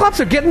 my Cyclops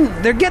are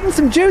getting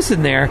some juice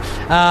in there.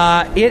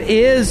 It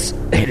is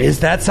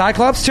that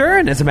Cyclops'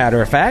 turn, as a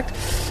matter of fact.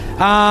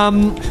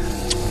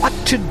 What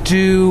to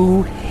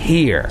do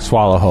here?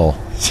 Swallow hole.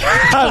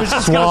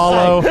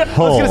 Swallow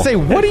hole. I was going to say,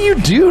 what do you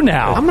do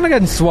now? I'm gonna go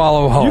ahead and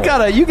swallow whole.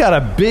 You got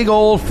a big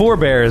old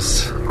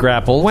forebears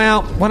grapple.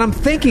 Well, what I'm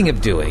thinking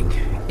of doing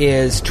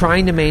is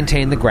trying to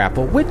maintain the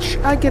grapple, which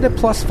I get a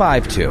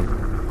 +5 to,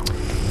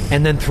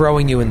 and then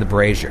throwing you in the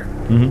brazier,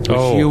 which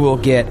you will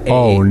get a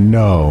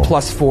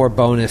 +4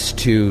 bonus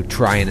to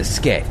try and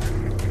escape,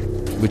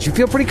 which you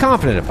feel pretty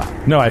confident about.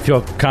 No, I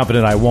feel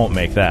confident I won't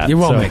make that. You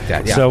won't make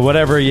that, yeah. So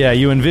whatever,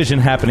 you envision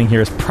happening here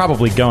is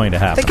probably going to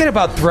happen. Thinking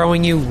about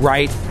throwing you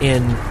right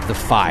in the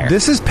fire.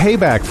 This is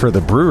payback for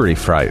the brewery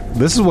fright.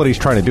 This is what he's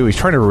trying to do. He's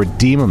trying to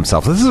redeem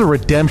himself. This is a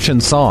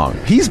redemption song.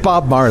 He's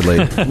Bob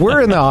Marley.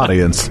 We're in the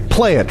audience.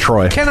 Play it,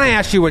 Troy. Can I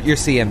ask you what your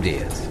CMD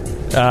is?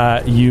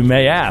 You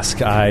may ask.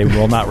 I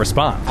will not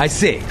respond. I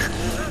see.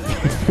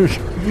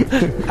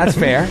 That's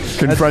fair.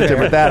 Confront him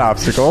with that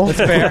obstacle. That's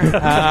fair.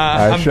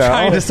 I'm shall.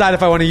 trying to decide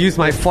if I want to use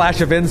my flash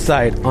of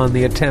insight on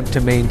the attempt to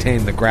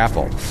maintain the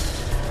grapple.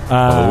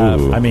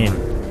 I mean,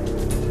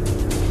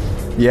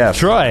 Yes.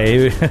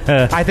 Troy.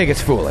 I think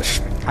it's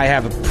foolish. I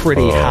have a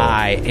pretty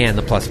high and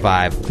the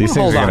 +5. These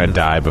things are going to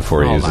die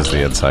before he uses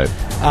the insight.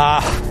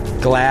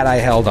 Glad I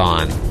held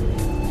on.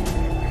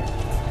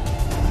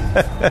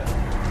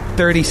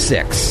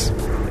 36.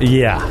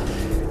 Yeah.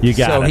 You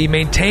got So it. he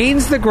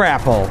maintains the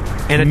grapple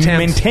and attempts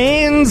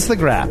maintains the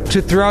grab. to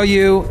throw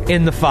you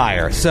in the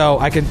fire. So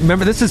I can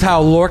remember this is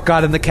how Lork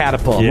got in the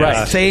catapult. Yes.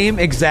 Right. Same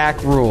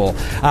exact rule.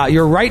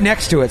 You're right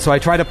next to it, so I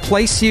try to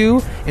place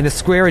you in a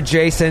square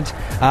adjacent.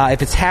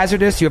 If it's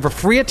hazardous, you have a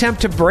free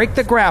attempt to break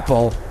the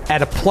grapple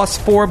at a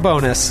 +4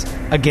 bonus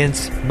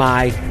against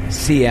my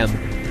CM.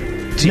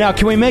 Now,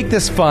 can we make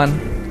this fun?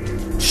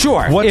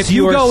 Sure. What's if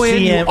you your go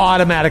in, you CM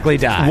automatically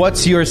die.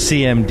 What's your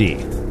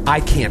CMD? I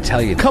can't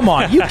tell you. Come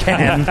on, you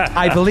can.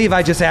 I believe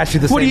I just asked you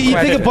the What do same you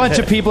question. think? A bunch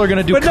of people are going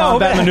to do But no,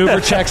 combat man. maneuver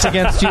checks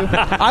against you?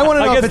 I want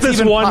to know if Against it's this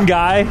even one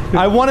guy?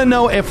 I want to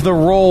know if the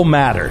roll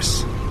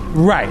matters.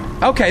 Right.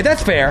 Okay,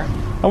 that's fair.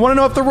 I want to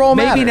know if the roll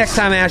matters. Maybe next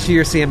time I ask you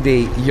your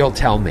CMD, you'll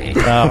tell me.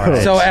 All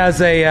right. So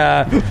as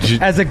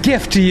a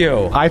gift to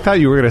you. I thought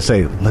you were going to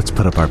say, let's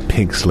put up our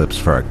pink slips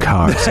for our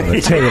cars on the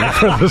table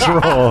for this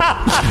roll.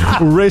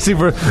 Racing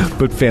for...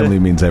 But family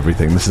means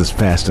everything. This is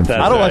fast and I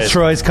furious. don't want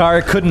Troy's car.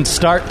 It couldn't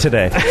start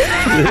today.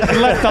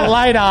 Let the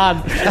light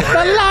on.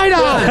 The light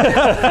on.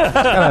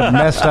 Kind of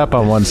messed up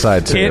on one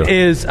side, too. It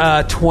is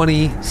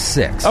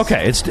 26.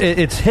 Okay, it's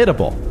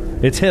hittable.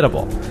 It's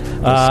hittable.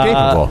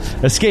 Escapable.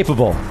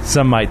 Escapable,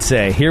 some might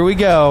say. Here we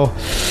go.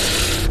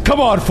 Come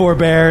on,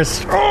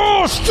 forebears.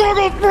 Oh,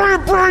 struggle for your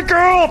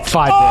breakout.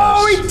 5 bears.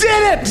 Oh, he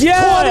did it.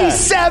 Yeah.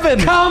 27.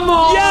 Come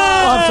on. Oh,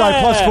 I'm sorry,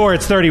 +4,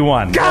 it's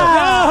 31. 31.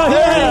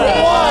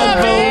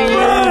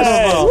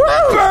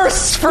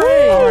 Bursts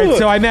free. All right,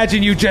 so I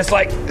imagine you just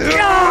like, and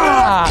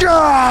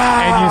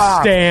you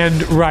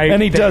stand right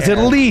And he does there.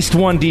 at least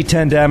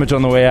 1d10 damage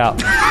on the way out.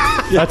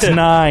 That's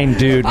 9,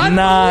 dude. 9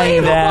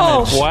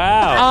 damage.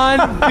 Wow.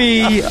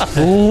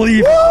 Unbelievable.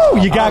 You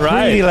got All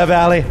right. greedy, La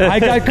Valley. I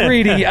got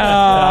greedy.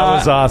 That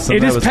was awesome. It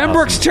That is was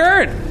Pembroke's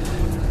turn.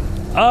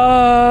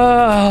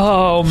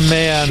 Oh,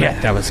 man.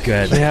 Shit, that was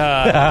good.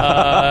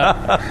 Yeah.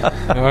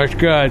 That was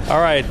good. All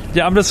right.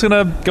 Yeah, I'm just going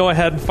to go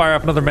ahead and fire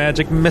up another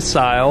magic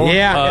missile.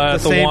 Yeah, at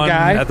the same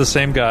guy? At the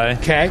same guy.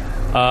 Okay.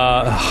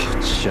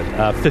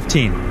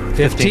 15.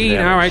 15.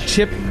 All right.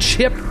 Chip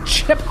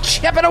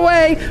it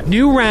away.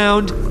 New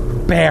round.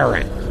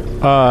 Baron.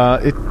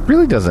 It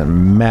really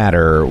doesn't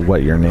matter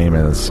what your name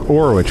is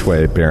or which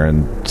way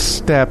Baron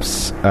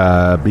steps,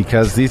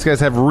 because these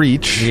guys have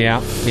reach. Yeah.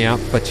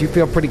 But you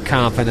feel pretty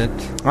confident.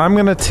 I'm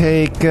gonna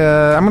take.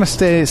 I'm gonna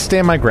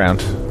stay my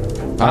ground.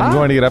 I'm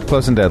going to get up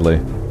close and deadly.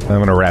 I'm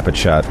gonna rapid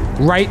shot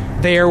Right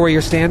there where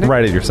you're standing?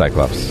 right at your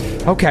Cyclops.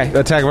 Okay.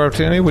 Attack of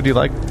opportunity. Would you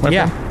like? My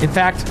Yeah. friend? In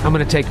fact, I'm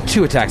going to take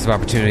 2 attacks of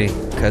opportunity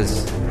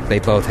because they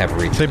both have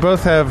reach. They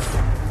both have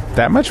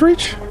that much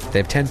reach. They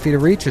have 10 feet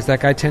of reach. Is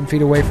that guy 10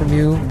 feet away from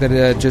you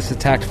that just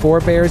attacked 4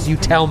 bears? You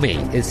tell me.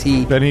 Is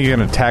he Then he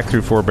can attack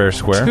through 4 bear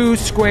square. 2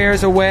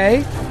 squares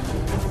away?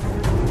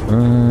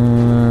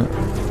 I'm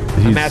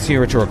asking you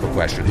a rhetorical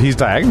question. He's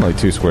diagonally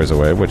 2 squares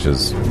away, which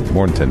is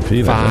more than 10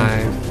 feet. I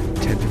think.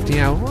 5, 10, 15.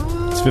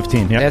 Oh, It's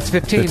 15. Yeah. that's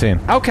 15. 15.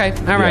 Okay.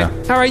 All right.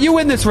 Yeah. All right. You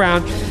win this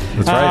round.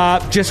 That's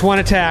right. Just one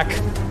attack.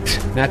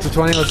 Natural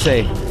 20, let's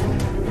see.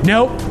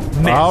 Nope.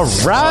 Miss. All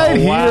right,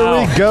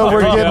 here we go.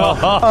 We're getting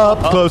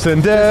up close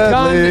and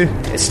deadly.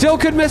 Gun still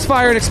could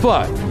misfire and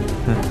explode.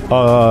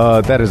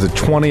 That is a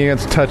 20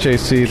 against touch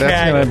AC.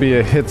 That's going to be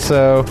a hit,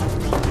 so...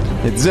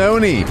 It's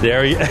Zony.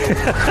 There you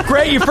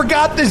Great, you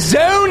forgot the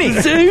Zony.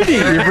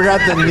 You forgot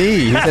the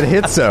knee. He said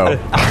hit so.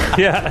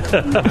 Yeah.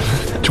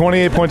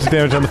 28 points of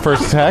damage on the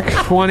first attack.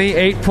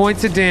 28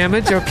 points of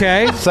damage,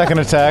 okay. Second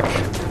attack.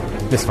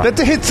 Misfire.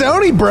 That's a hit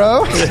Zony,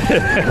 bro.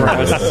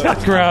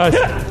 Gross.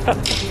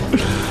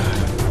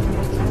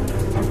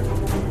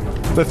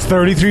 That's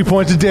 33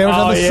 points of damage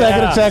on the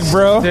second attack,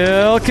 bro.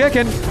 Still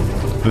kicking.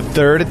 The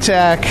third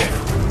attack.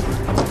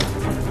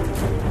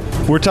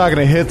 We're talking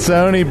a hit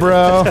Zony,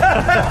 bro.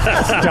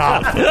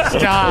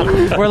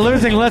 Stop. We're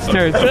losing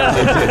listeners.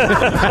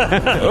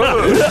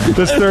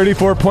 That's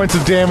 34 points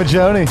of damage,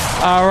 Zony.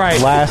 All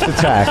right. Last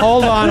attack.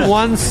 Hold on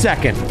 1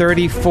 second.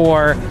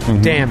 34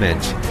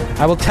 damage.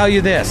 I will tell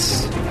you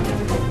this.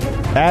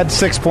 Add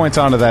 6 points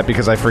onto that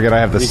because I forget I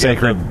have the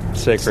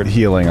sacred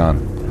healing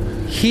on.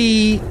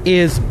 He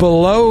is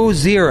below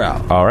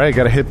 0. All right,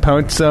 got a hit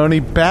point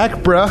Zony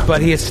back, bro.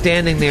 But he is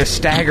standing there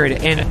staggered,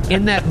 and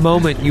in that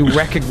moment you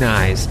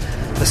recognize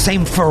the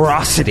same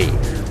ferocity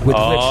with which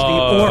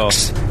the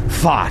orcs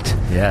fought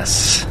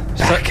Yes.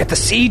 back at the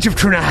siege of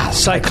Trunau.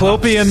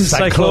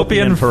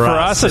 Cyclopean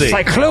ferocity.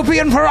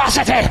 Cyclopean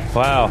ferocity.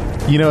 Wow.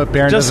 You know what,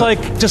 Baron? Just like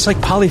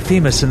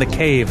Polyphemus in the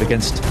cave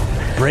against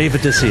brave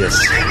Odysseus.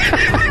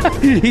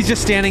 He's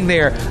just standing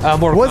there.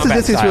 More Was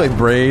Odysseus really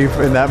brave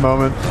in that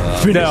moment?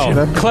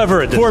 No,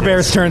 clever Odysseus. Four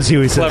Bears turns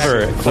you, he says.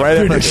 Clever.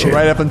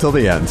 Right up until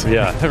the end.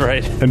 Yeah,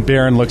 right. And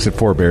Baron looks at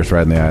Four Bears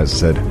right in the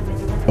eyes and said,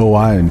 "Oh,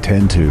 I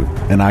intend to,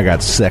 and I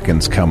got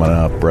seconds coming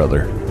up,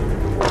 brother."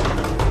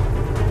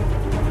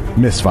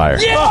 Misfire.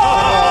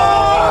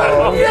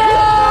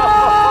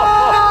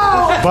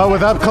 But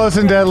with up close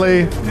and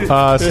deadly,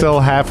 still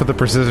half of the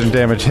precision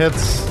damage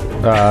hits.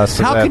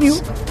 So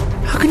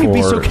How can you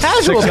be so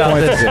casual about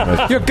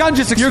this? Your gun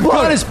just Your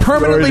exploded. gun is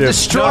permanently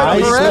destroyed I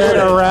slid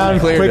forever. around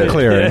quick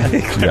clearing.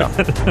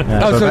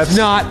 So it's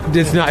not.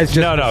 It's just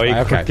No, he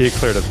okay.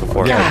 cleared it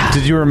before.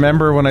 Did you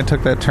remember when I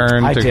took that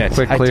turn I to did.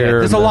 quick I did. clear?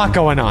 There's a lot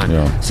going on.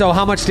 Yeah. So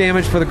how much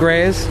damage for the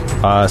Greys?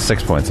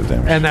 6 points of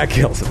damage. And that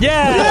kills him.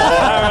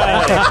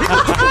 Yeah!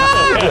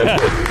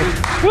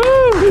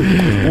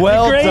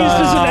 Well Grazed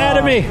his done.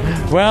 anatomy.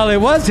 Well, it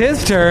was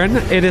his turn.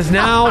 It is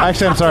now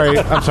Actually, I'm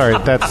sorry.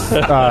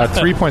 That's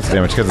 3 points of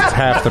damage because it's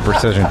half the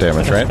precision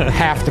damage, right?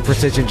 half the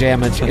precision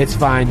damage. It's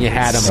fine. You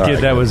had him. Skid,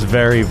 that was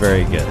very,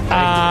 very good.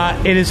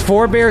 It is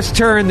Four Bears'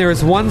 turn. There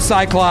is one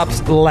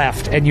Cyclops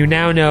left, and you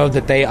now know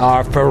that they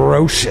are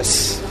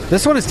ferocious.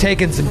 This one has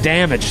taken some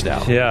damage,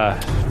 though. Yeah.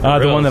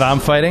 The one that I'm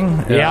fighting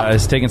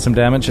is taking some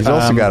damage. He's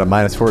also got a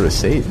 -4 to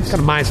save. Got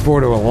a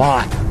 -4 to a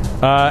lot.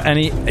 And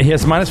he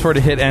has -4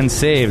 to hit and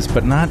saves,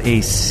 but not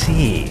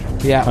AC.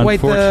 Yeah, wait,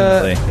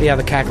 unfortunately.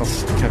 the cackle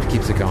kind of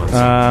keeps it going.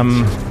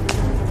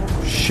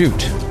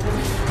 Shoot.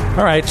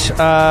 All right.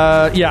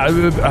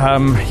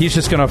 He's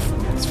just going to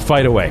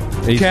fight away.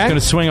 He's just going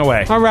to swing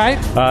away. All right.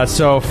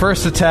 So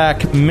first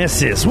attack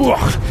misses. Whoa.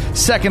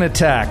 Second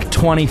attack,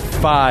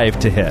 25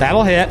 to hit.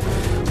 That'll hit.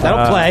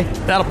 That'll play.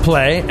 That'll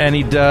play. And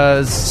he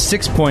does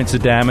 6 points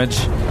of damage.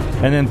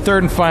 And then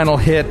third and final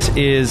hit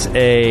is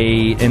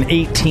an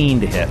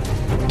 18 to hit.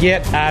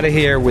 Get out of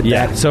here with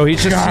that. So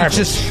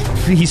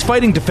he's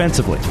fighting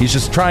defensively. He's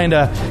just trying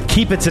to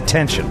keep its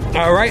attention.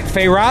 All right,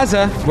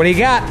 Feyraza, what do you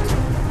got?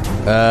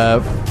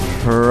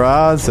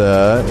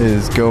 Peraza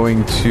is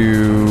going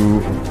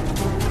to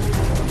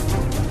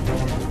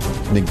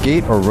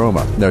negate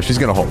aroma. No, she's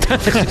going to hold.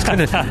 She's going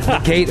to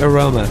negate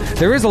aroma.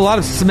 There is a lot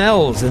of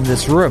smells in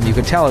this room. You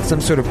can tell it's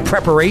some sort of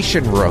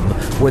preparation room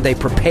where they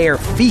prepare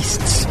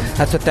feasts.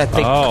 That's what that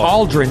big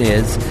cauldron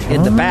is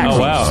in the back. Oh,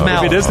 wow.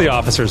 Smell Maybe it is the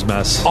officer's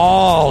mess.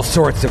 all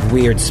sorts of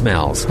weird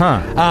smells. Huh.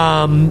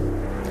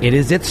 It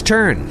is its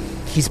turn.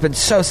 He's been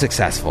so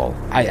successful.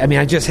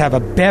 I just have a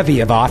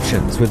bevy of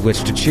options with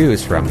which to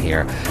choose from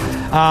here.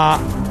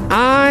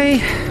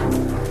 I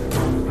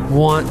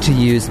want to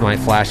use my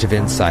flash of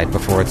insight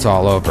before it's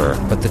all over,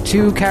 but the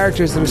two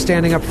characters that are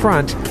standing up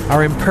front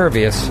are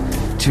impervious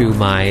to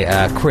my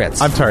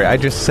crits. I'm sorry, I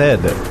just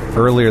said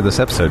earlier this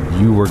episode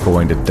you were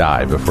going to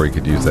die before you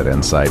could use that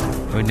insight.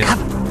 I know.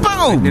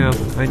 Boom!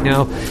 I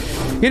know.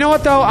 You know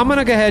what, though? I'm going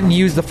to go ahead and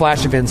use the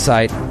flash of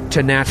insight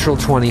to natural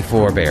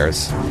 24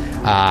 bears,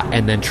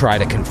 and then try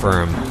to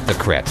confirm the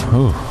crit.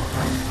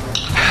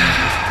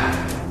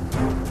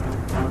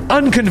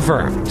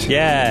 Unconfirmed.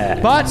 Yeah.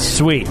 But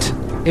Sweet.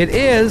 it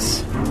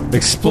is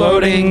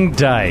Exploding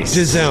dice.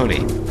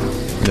 Dizoni.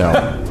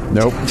 No.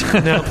 Nope.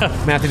 No,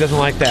 Matthew doesn't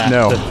like that.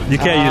 No. You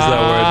can't use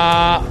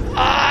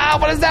that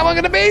What is that one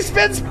going to be?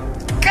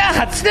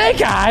 God,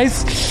 Snake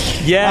Eyes.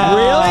 word. Yeah.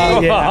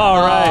 Really? Yeah.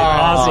 All right.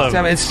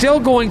 Awesome. It's still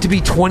going to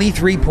be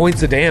 23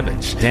 points of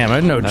damage. Damn,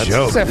 that's no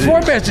joke. So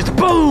Four Bears just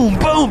boom,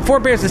 boom. Four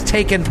Bears has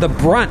taken the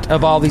brunt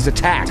of all these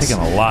attacks.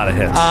 Taking a lot of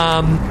hits.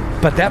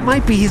 But that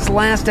might be his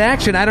last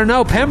action. I don't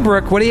know.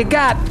 Pembroke, what do you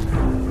got?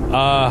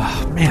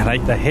 Man, I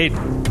hate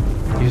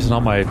using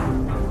all my...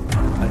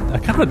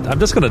 I'm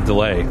just going to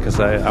delay because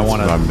I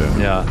want to... I'm doing.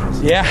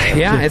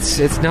 Yeah.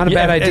 It's not a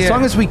bad idea. As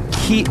long as we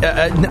keep...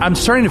 I'm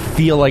starting to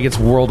feel like it's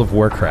World of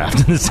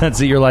Warcraft in the sense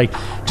that you're like,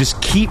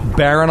 just keep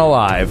Baron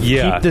alive.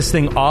 Yeah. Keep this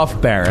thing off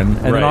Baron.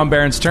 And then Right. on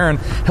Baron's turn,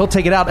 he'll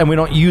take it out and we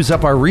don't use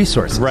up our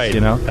resources. Right.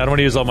 You know? I don't want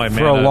to use all my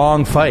mana. For a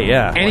long fight,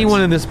 yeah.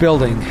 anyone in this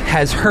building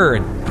has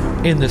heard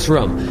in this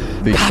room,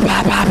 The- "Pa,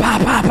 pa, pa, pa,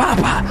 pa, pa,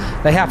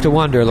 pa," they have to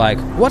wonder, like,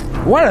 what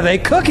are they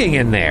cooking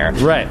in there?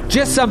 Right.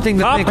 Just something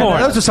to think Popcorn.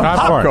 about. Those are some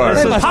Popcorn. popcorn.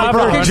 They must be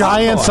cooking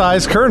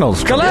Giant-sized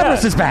kernels.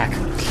 Galabras is back.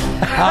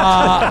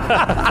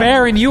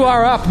 Baron, you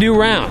are up. New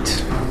round.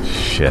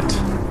 Shit.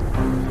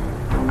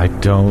 I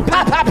don't...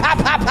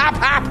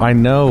 I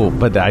know,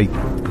 but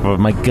with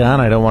my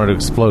gun, I don't want it to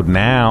explode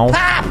now.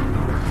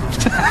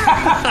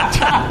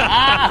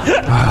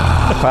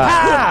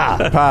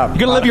 Pop. You're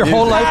gonna live your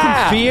whole life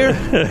in fear?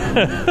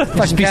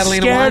 Must Be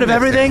scared of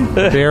everything?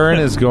 Baron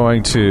is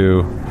going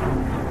to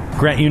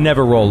Grant, you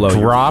never roll low.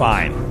 You're Drop.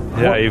 fine.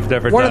 Yeah, you've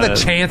never What are done the it.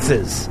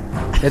 chances?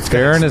 It's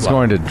gonna Baron is explode?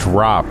 going to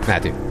drop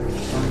Matthew,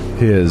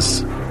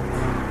 his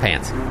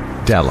pants.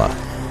 Della,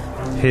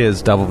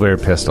 his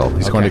double-barreled pistol.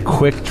 He's going to Okay.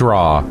 quick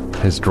draw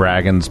his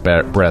dragon's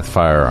breath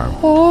firearm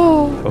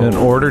in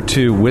order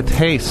to, with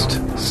haste,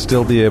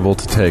 still be able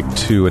to take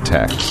 2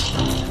 attacks.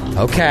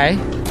 Okay.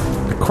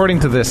 According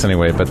to this,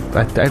 anyway. But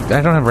I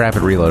don't have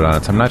rapid reload on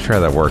it, so I'm not sure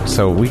how that works.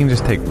 So we can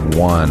just take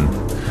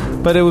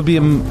 1, but it would be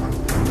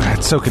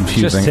it's so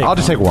confusing. take I'll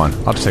just take 1.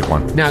 I'll just take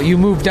 1. Now you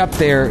moved up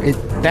there.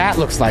 That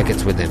looks like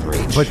it's within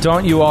reach. But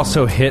don't you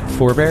also hit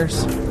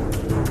forebears?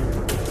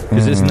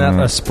 Because isn't that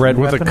a spread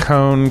With weapon? a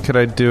cone, could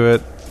I do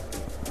it?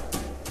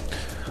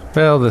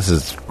 Well, this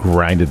has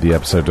grinded the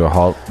episode to a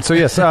halt. So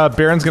yes,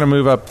 Baron's going to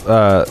move up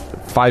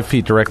 5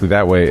 feet directly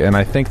that way, and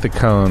I think the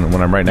cone,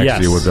 when I'm right next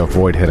to you, would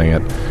avoid hitting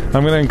it.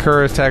 I'm going to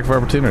incur attack of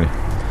opportunity.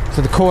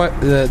 So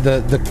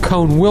the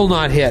cone will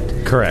not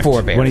hit. Correct.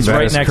 Forebears. When he's That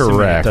right is next to me, it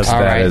correct. doesn't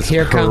All That right, is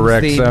here comes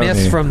correct, the Sony.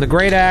 miss from the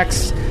great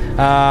axe.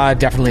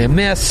 Definitely a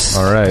miss.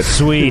 All right.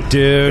 Sweet,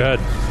 dude. Good.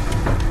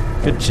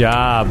 Good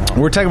job.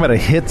 We're talking about a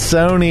hit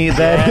Sony.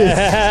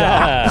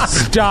 That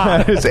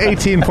Stop. is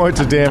 18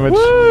 points of damage.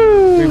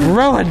 We've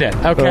ruined it.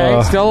 Okay,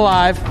 Ugh. still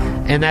alive,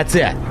 and that's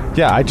it.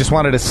 Yeah, I just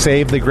wanted to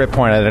save the grip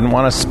point. I didn't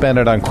want to spend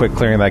it on quick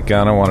clearing that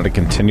gun. I wanted to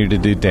continue to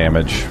do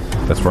damage.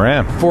 That's where I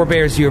am.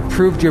 Forebears, you have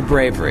proved your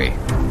bravery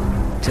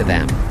to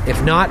them.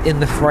 If not in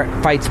the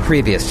fights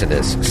previous to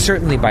this,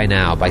 certainly by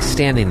now, by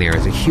standing there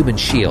as a human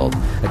shield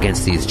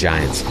against these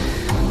giants.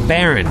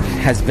 Baron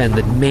has been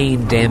the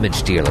main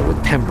damage dealer,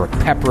 with Pembroke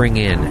peppering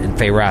in and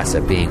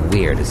Feyrasa being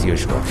weird as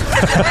usual.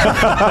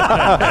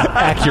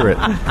 Accurate.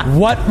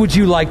 What would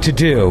you like to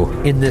do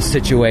in this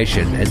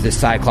situation as this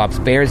Cyclops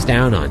bears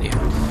down on you?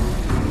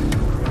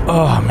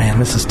 Oh, man,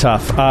 this is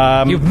tough.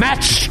 You've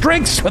matched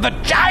strengths with a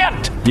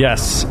giant!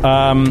 Yes.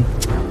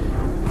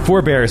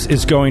 Forebears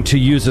is going to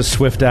use a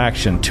swift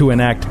action to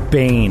enact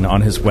Bane on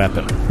his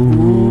weapon.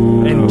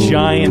 Ooh. And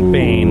Giant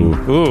Bane,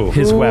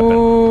 his weapon.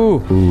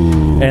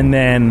 Ooh. And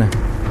then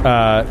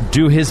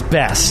do his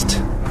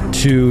best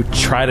to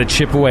try to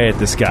chip away at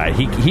this guy.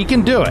 He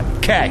can do it.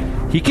 Okay.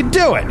 He can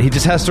do it. He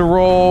just has to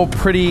roll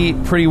pretty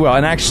well.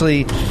 And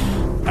actually,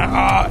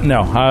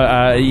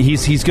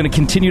 he's going to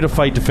continue to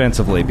fight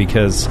defensively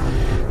because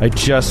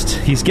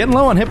he's getting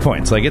low on hit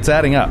points. Like, it's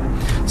adding up.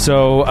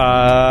 So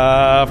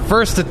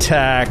first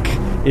attack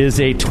is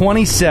a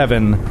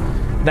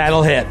 27.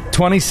 That'll hit.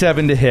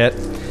 27 to hit,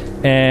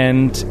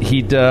 and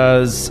he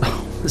does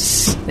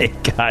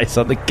snake eyes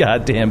on the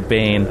goddamn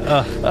Bane. He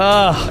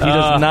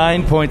does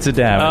 9 points of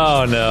damage.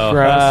 Oh,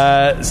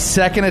 no.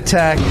 Second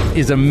attack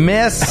is a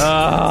miss.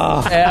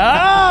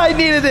 I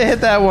needed to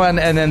hit that one.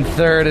 And then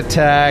third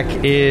attack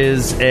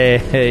is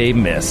a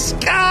miss.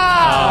 Man.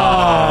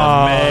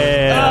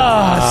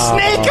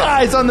 Snake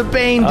eyes on the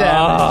Bane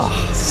damage.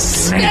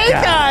 Snake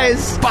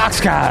eyes.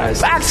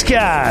 Boxcars.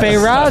 Boxcars.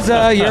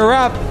 Feyrasa, you're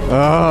up.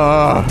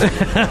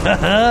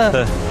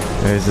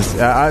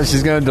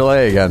 She's going to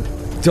delay again.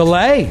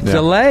 Delay.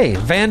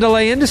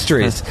 Vandelay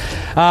Industries.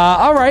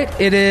 All right,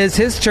 it is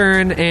his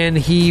turn, and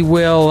he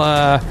will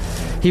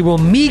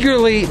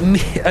meagerly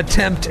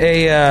attempt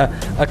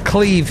a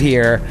cleave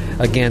here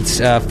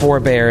against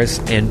Forebears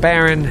and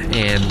Baron,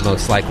 and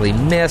most likely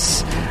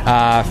miss.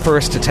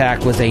 First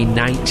attack was a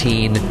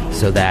 19,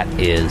 so that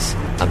is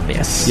a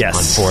miss.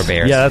 Yes. On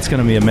Forebears. Yeah, that's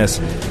going to be a miss.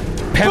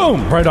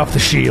 Boom! Right off the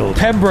shield.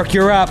 Pembroke,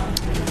 you're up.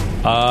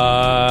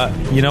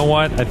 You know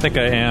what? I think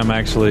I am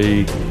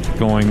actually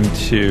going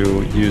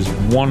to use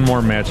one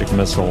more magic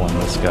missile on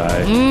this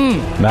guy.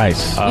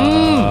 Nice.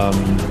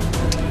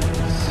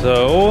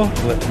 So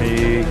let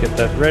me get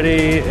that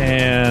ready,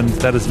 and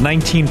that is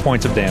 19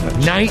 points of damage.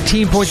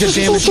 19 points of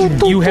damage.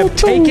 You have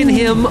taken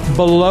him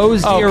below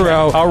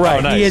zero. Okay. All right.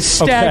 Oh, nice. He is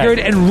staggered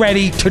Okay. and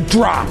ready to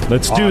drop.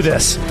 Let's do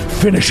this.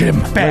 Finish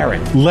him.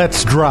 Baron.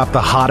 Let's drop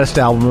the hottest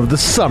album of the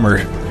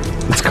summer.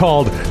 It's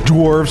called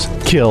Dwarves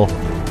Kill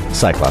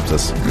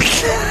Cyclopses.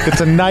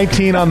 It's a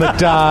 19 on the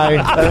die.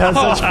 That has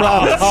such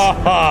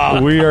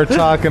promise. We are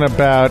talking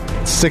about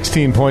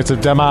 16 points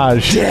of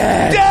damage.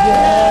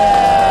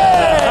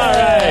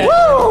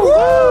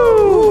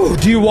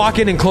 Do you walk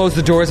in and close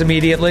the doors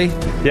immediately?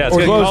 Yeah, it's Or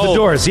getting close the cold.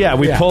 doors. Yeah,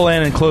 we pull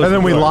in and close And then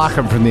the we doors. lock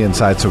them from the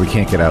inside so we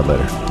can't get out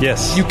later.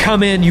 Yes. You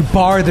come in, you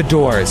bar the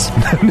doors.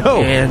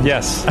 No. And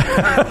Yes.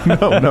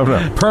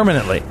 No.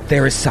 Permanently.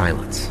 there is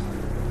silence.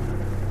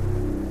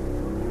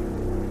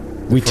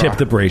 We tip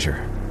the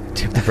brazier.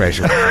 Tip the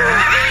brazier.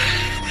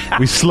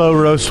 We slow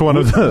roast one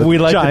of the We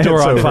light the giants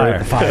door on over fire.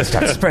 it. Fire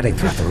starts spreading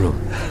throughout the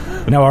room.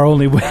 Now our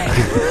only way...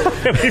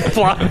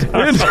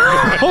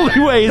 only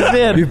way is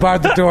We in.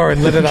 barred the door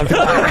and lit it on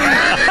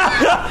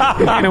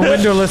fire. In a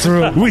windowless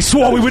room. We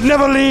swore we would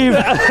never leave.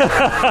 Chose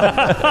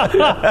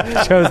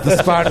the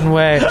Spartan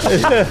way.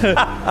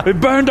 We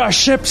burned our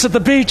ships at the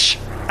beach.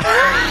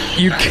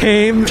 You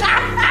came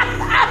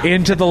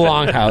into the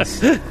longhouse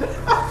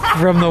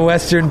from the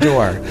western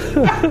door,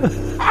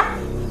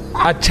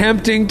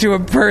 attempting to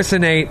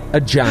impersonate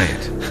a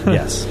giant.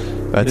 Yes.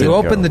 You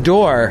opened the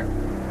door,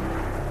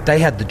 they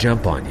had the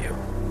jump on you.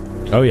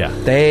 Oh, yeah.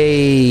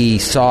 They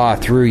saw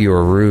through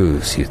your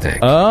ruse, you think.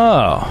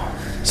 Oh.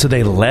 So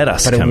they let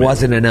us But it come in.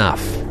 wasn't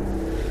enough.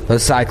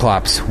 Those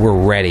Cyclops were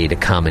ready to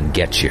come and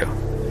get you.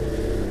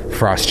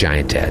 Frost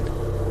Giant dead.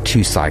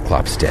 2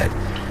 Cyclops dead.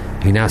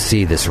 You now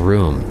see this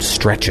room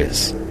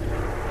stretches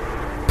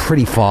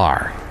pretty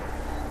far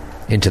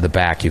into the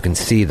back. You can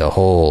see the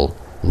whole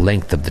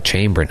length of the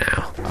chamber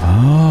now.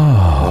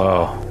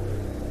 Oh.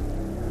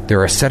 There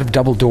are a set of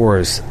double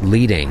doors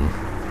leading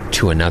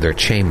to another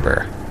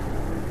chamber.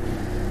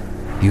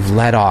 You've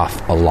let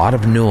off a lot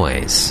of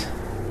noise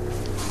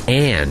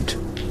and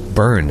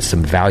burned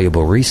some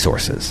valuable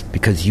resources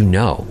because you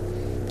know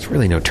there's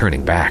really no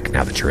turning back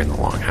now that you're in the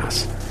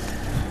longhouse.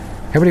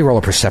 Everybody roll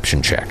a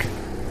perception check.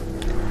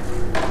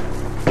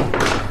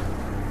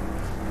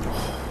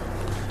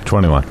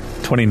 21.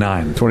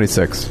 29.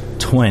 26.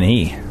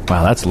 20.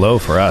 Wow, that's low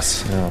for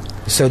us.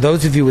 So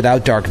those of you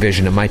without dark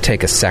vision, it might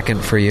take a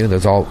second for you.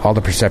 Those all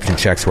the perception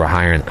checks were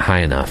high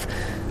enough.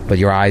 But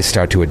your eyes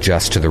start to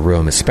adjust to the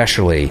room,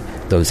 especially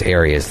those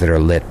areas that are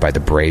lit by the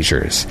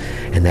braziers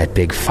and that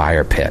big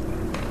fire pit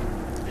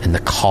and the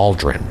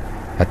cauldron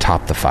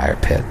atop the fire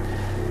pit.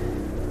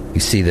 You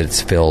see that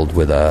it's filled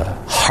with a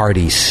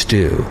hearty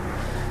stew.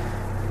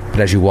 But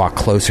as you walk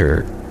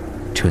closer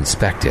to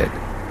inspect it,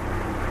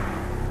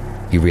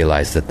 you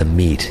realize that the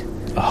meat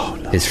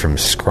is from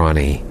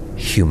scrawny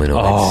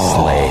humanoid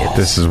slaves.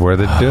 This is where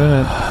they're doing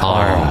it.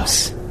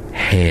 Arms,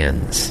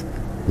 hands,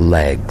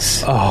 legs,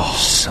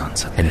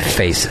 Sons of... and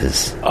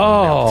faces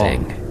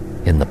melting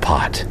in the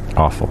pot.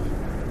 Awful.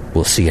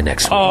 We'll see you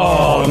next week.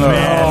 Oh,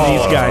 man,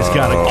 these guys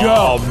gotta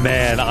go. Oh,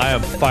 man, I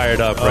am fired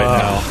up right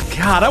now.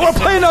 God, I want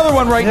to play another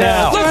one right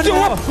now. Let's do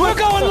it! We're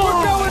going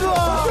long!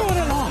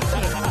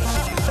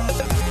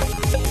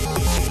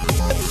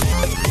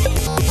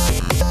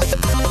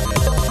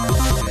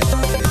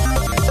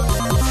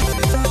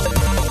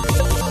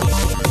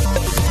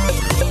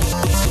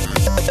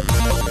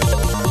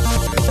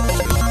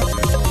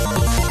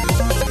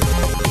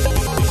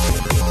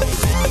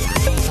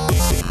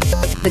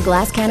 The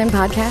Glass Cannon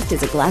Podcast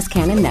is a Glass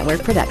Cannon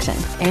Network production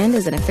and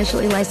is an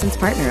officially licensed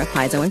partner of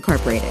Paizo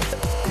Incorporated.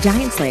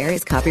 Giantslayer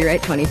is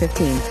copyright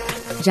 2015.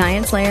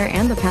 Giantslayer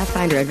and the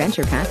Pathfinder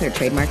Adventure Path are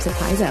trademarks of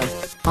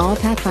Paizo. All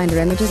Pathfinder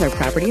images are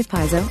property of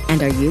Paizo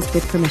and are used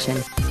with permission.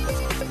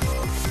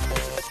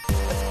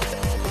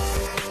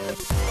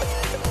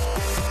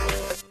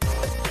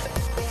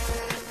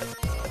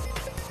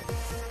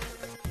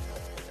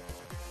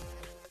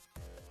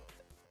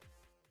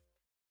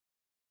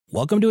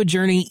 Welcome to a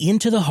journey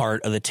into the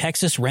heart of the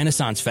Texas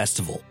Renaissance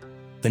Festival,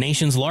 the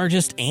nation's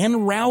largest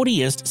and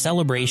rowdiest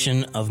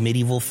celebration of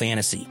medieval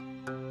fantasy.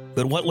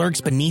 But what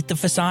lurks beneath the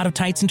facade of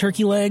tights and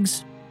turkey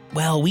legs?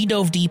 Well, we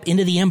dove deep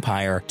into the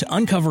empire to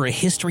uncover a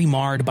history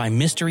marred by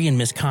mystery and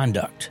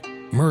misconduct,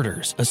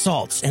 murders,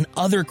 assaults, and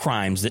other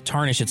crimes that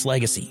tarnish its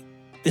legacy.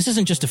 This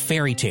isn't just a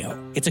fairy tale,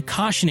 it's a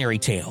cautionary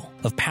tale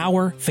of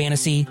power,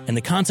 fantasy, and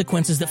the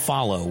consequences that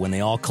follow when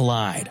they all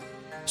collide.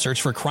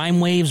 Search for Crime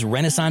Waves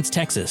Renaissance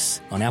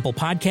Texas on Apple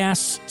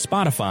Podcasts,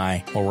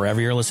 Spotify, or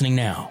wherever you're listening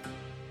now.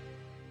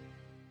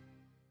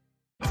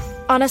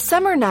 On a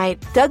summer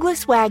night,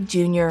 Douglas Wag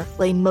Jr.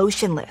 lay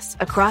motionless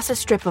across a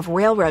strip of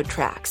railroad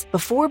tracks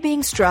before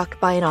being struck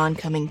by an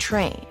oncoming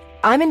train.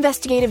 I'm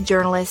investigative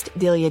journalist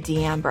Delia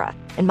D'Ambra,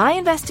 and my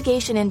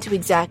investigation into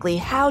exactly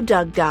how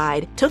Doug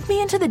died took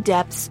me into the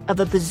depths of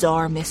a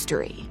bizarre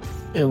mystery.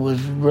 It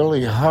was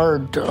really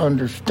hard to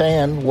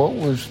understand what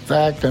was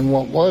fact and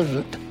what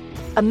wasn't.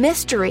 A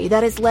mystery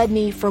that has led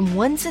me from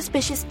one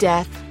suspicious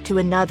death to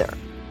another.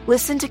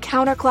 Listen to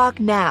Counterclock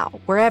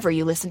now, wherever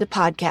you listen to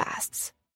podcasts.